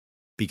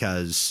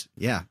 because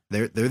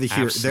they're the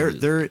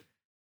hero.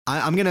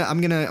 I'm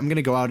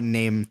gonna go out and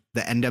name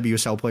the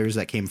NWSL players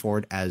that came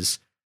forward as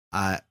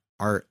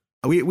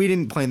we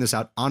didn't plan this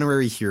out,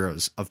 honorary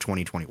heroes of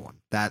 2021.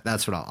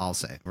 That's what I'll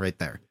say right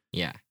there.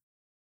 Yeah.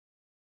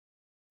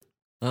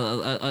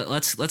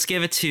 Let's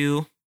give it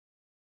to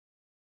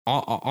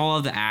all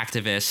of the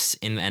activists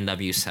in the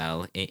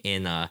NWSL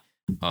in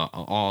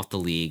all of the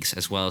leagues,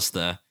 as well as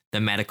the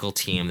medical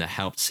team that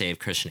helped save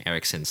Christian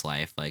Eriksen's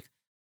life. Like,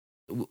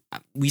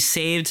 we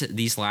saved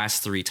these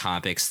last three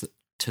topics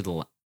to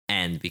the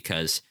end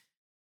because,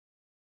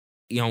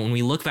 when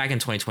we look back in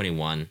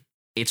 2021,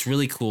 it's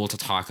really cool to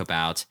talk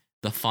about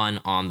the fun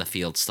on the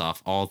field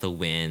stuff, all the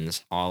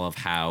wins, all of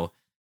how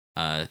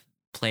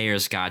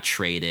players got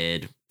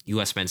traded.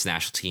 U.S. men's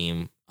national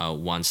team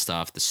won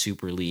stuff. The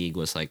Super League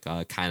was like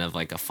kind of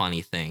like a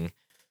funny thing.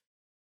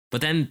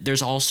 But then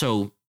there's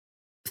also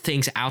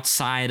things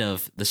outside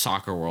of the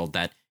soccer world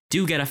that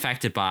do get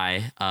affected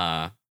by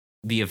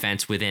the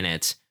events within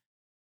it,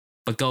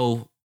 but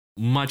go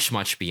much,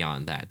 much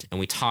beyond that. And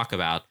we talk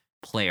about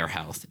player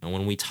health. And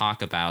when we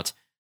talk about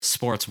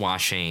sports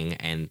washing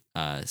and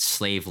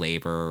slave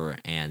labor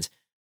and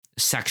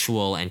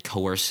sexual and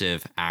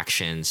coercive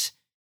actions,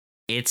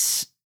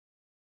 it's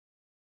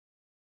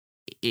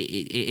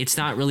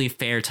not really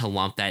fair to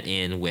lump that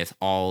in with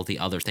all the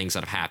other things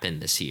that have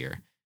happened this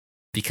year,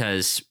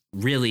 because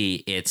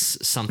really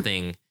it's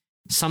something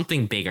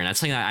bigger. And that's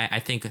something that I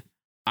think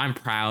I'm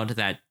proud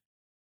that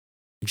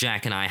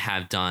Jack and I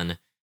have done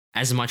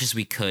as much as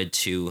we could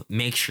to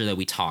make sure that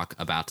we talk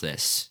about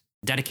this,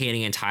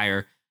 dedicating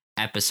entire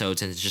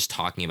episodes into just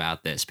talking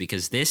about this,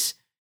 because this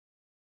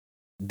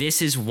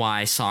is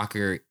why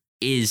soccer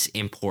is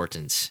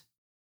important,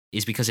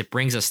 is because it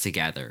brings us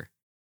together.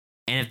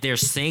 And if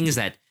there's things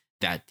that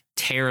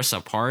tear us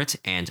apart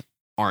and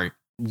are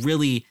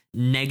really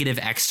negative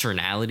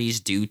externalities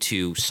due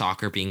to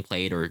soccer being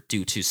played or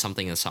due to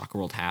something in the soccer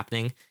world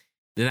happening,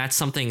 then that's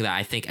something that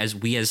I think as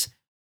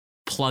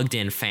plugged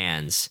in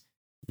fans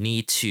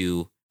need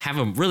to have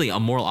a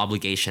moral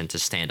obligation to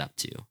stand up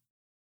to.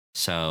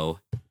 So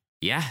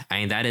yeah, I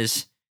mean, that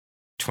is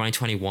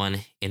 2021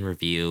 in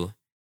review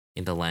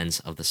in the lens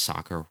of the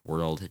soccer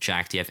world.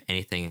 Jack, do you have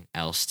anything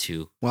else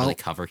to really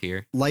cover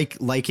here?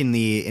 Like in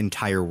the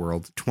entire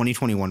world,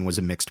 2021 was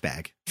a mixed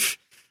bag.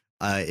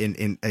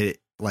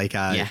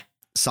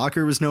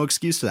 Soccer was no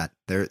excuse to that.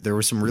 There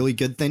were some really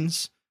good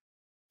things.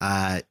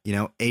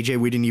 AJ,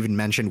 we didn't even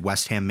mention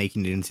West Ham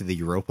making it into the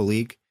Europa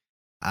League,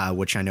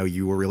 which I know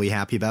you were really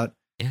happy about.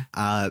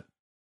 Yeah.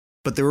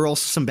 But there were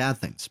also some bad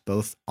things,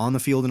 both on the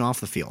field and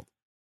off the field.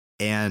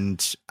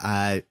 And,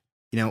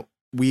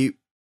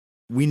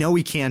 we know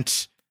we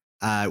can't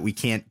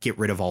get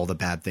rid of all the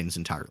bad things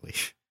entirely.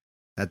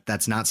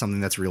 That's not something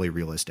that's really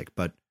realistic,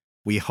 but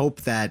we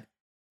hope that,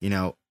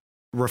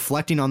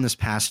 reflecting on this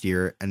past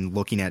year and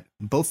looking at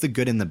both the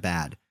good and the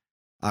bad,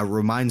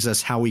 reminds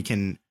us how we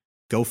can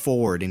go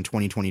forward in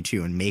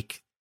 2022 and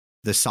make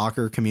the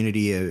soccer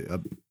community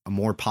a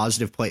more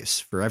positive place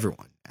for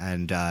everyone.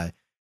 And,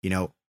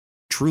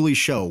 truly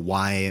show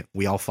why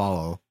we all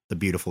follow the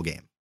beautiful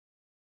game.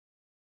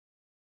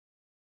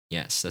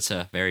 Yes, that's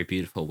a very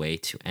beautiful way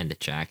to end it,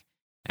 Jack.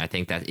 And I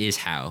think that is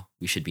how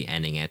we should be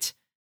ending it.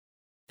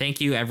 Thank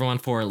you, everyone,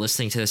 for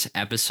listening to this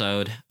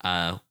episode.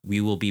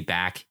 We will be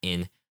back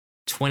in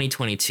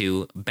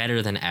 2022,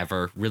 better than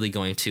ever, really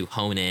going to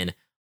hone in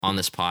on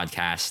this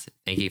podcast.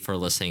 Thank you for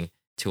listening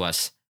to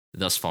us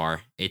thus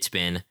far. It's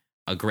been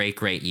a great,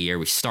 great year.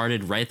 We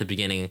started right at the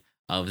beginning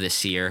of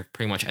this year,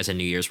 pretty much as a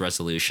New Year's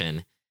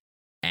resolution,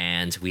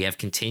 and we have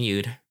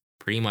continued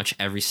pretty much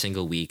every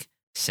single week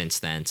since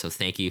then. So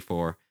thank you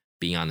for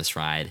being on this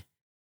ride.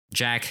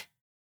 Jack,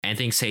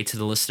 anything to say to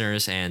the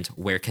listeners, and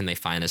where can they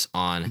find us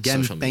on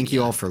social media? Thank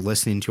you all for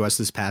listening to us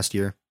this past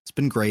year. It's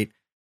been great.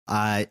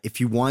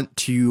 If you want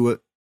to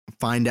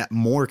find out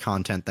more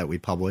content that we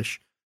publish,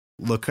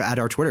 look at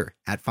our Twitter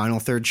at Final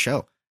Third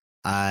Show.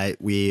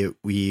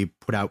 We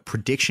put out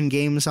prediction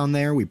games on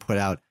there. We put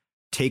out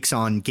takes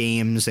on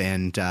games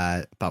and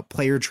about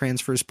player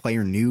transfers,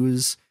 player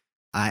news,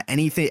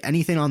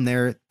 anything on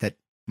there that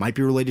might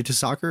be related to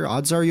soccer.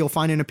 Odds are you'll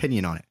find an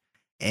opinion on it.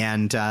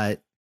 And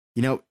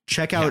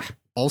check out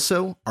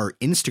also our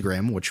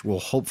Instagram, which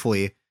will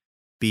hopefully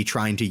be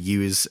trying to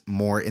use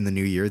more in the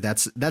new year.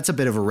 That's a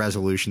bit of a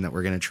resolution that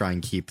we're going to try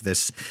and keep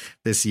this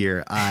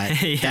year.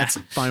 Yeah. That's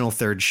Final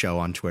Third Show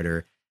on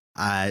Twitter.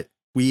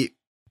 We've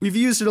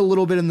used it a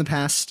little bit in the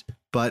past,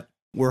 but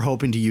we're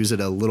hoping to use it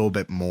a little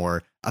bit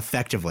more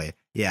effectively.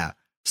 Yeah.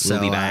 So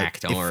we'll be back.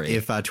 Don't worry.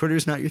 If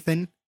Twitter's not your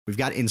thing, we've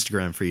got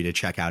Instagram for you to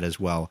check out as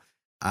well.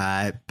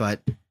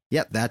 But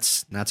yeah,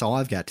 that's all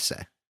I've got to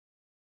say.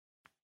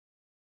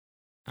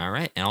 All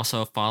right. And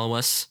also follow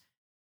us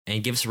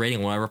and give us a rating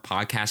on whatever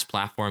podcast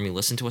platform you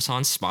listen to us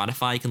on.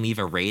 Spotify, you can leave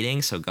a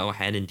rating, so go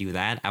ahead and do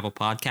that. Apple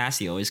Podcasts,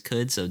 you always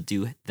could, so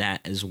do that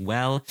as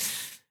well.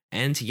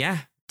 And yeah,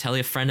 tell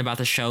your friend about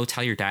the show.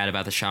 Tell your dad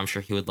about the show. I'm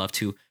sure he would love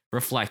to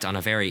reflect on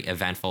a very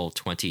eventful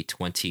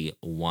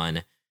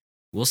 2021.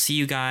 We'll see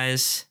you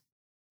guys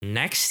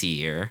next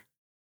year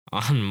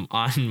on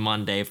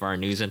Monday for our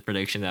news and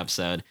prediction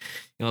episode.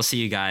 And we'll see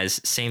you guys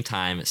same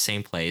time,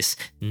 same place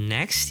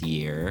next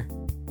year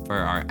for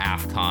our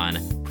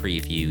AFCON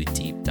preview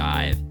deep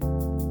dive.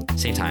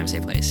 Same time,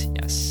 same place.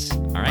 Yes.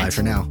 All right. Bye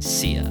for now.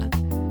 See ya.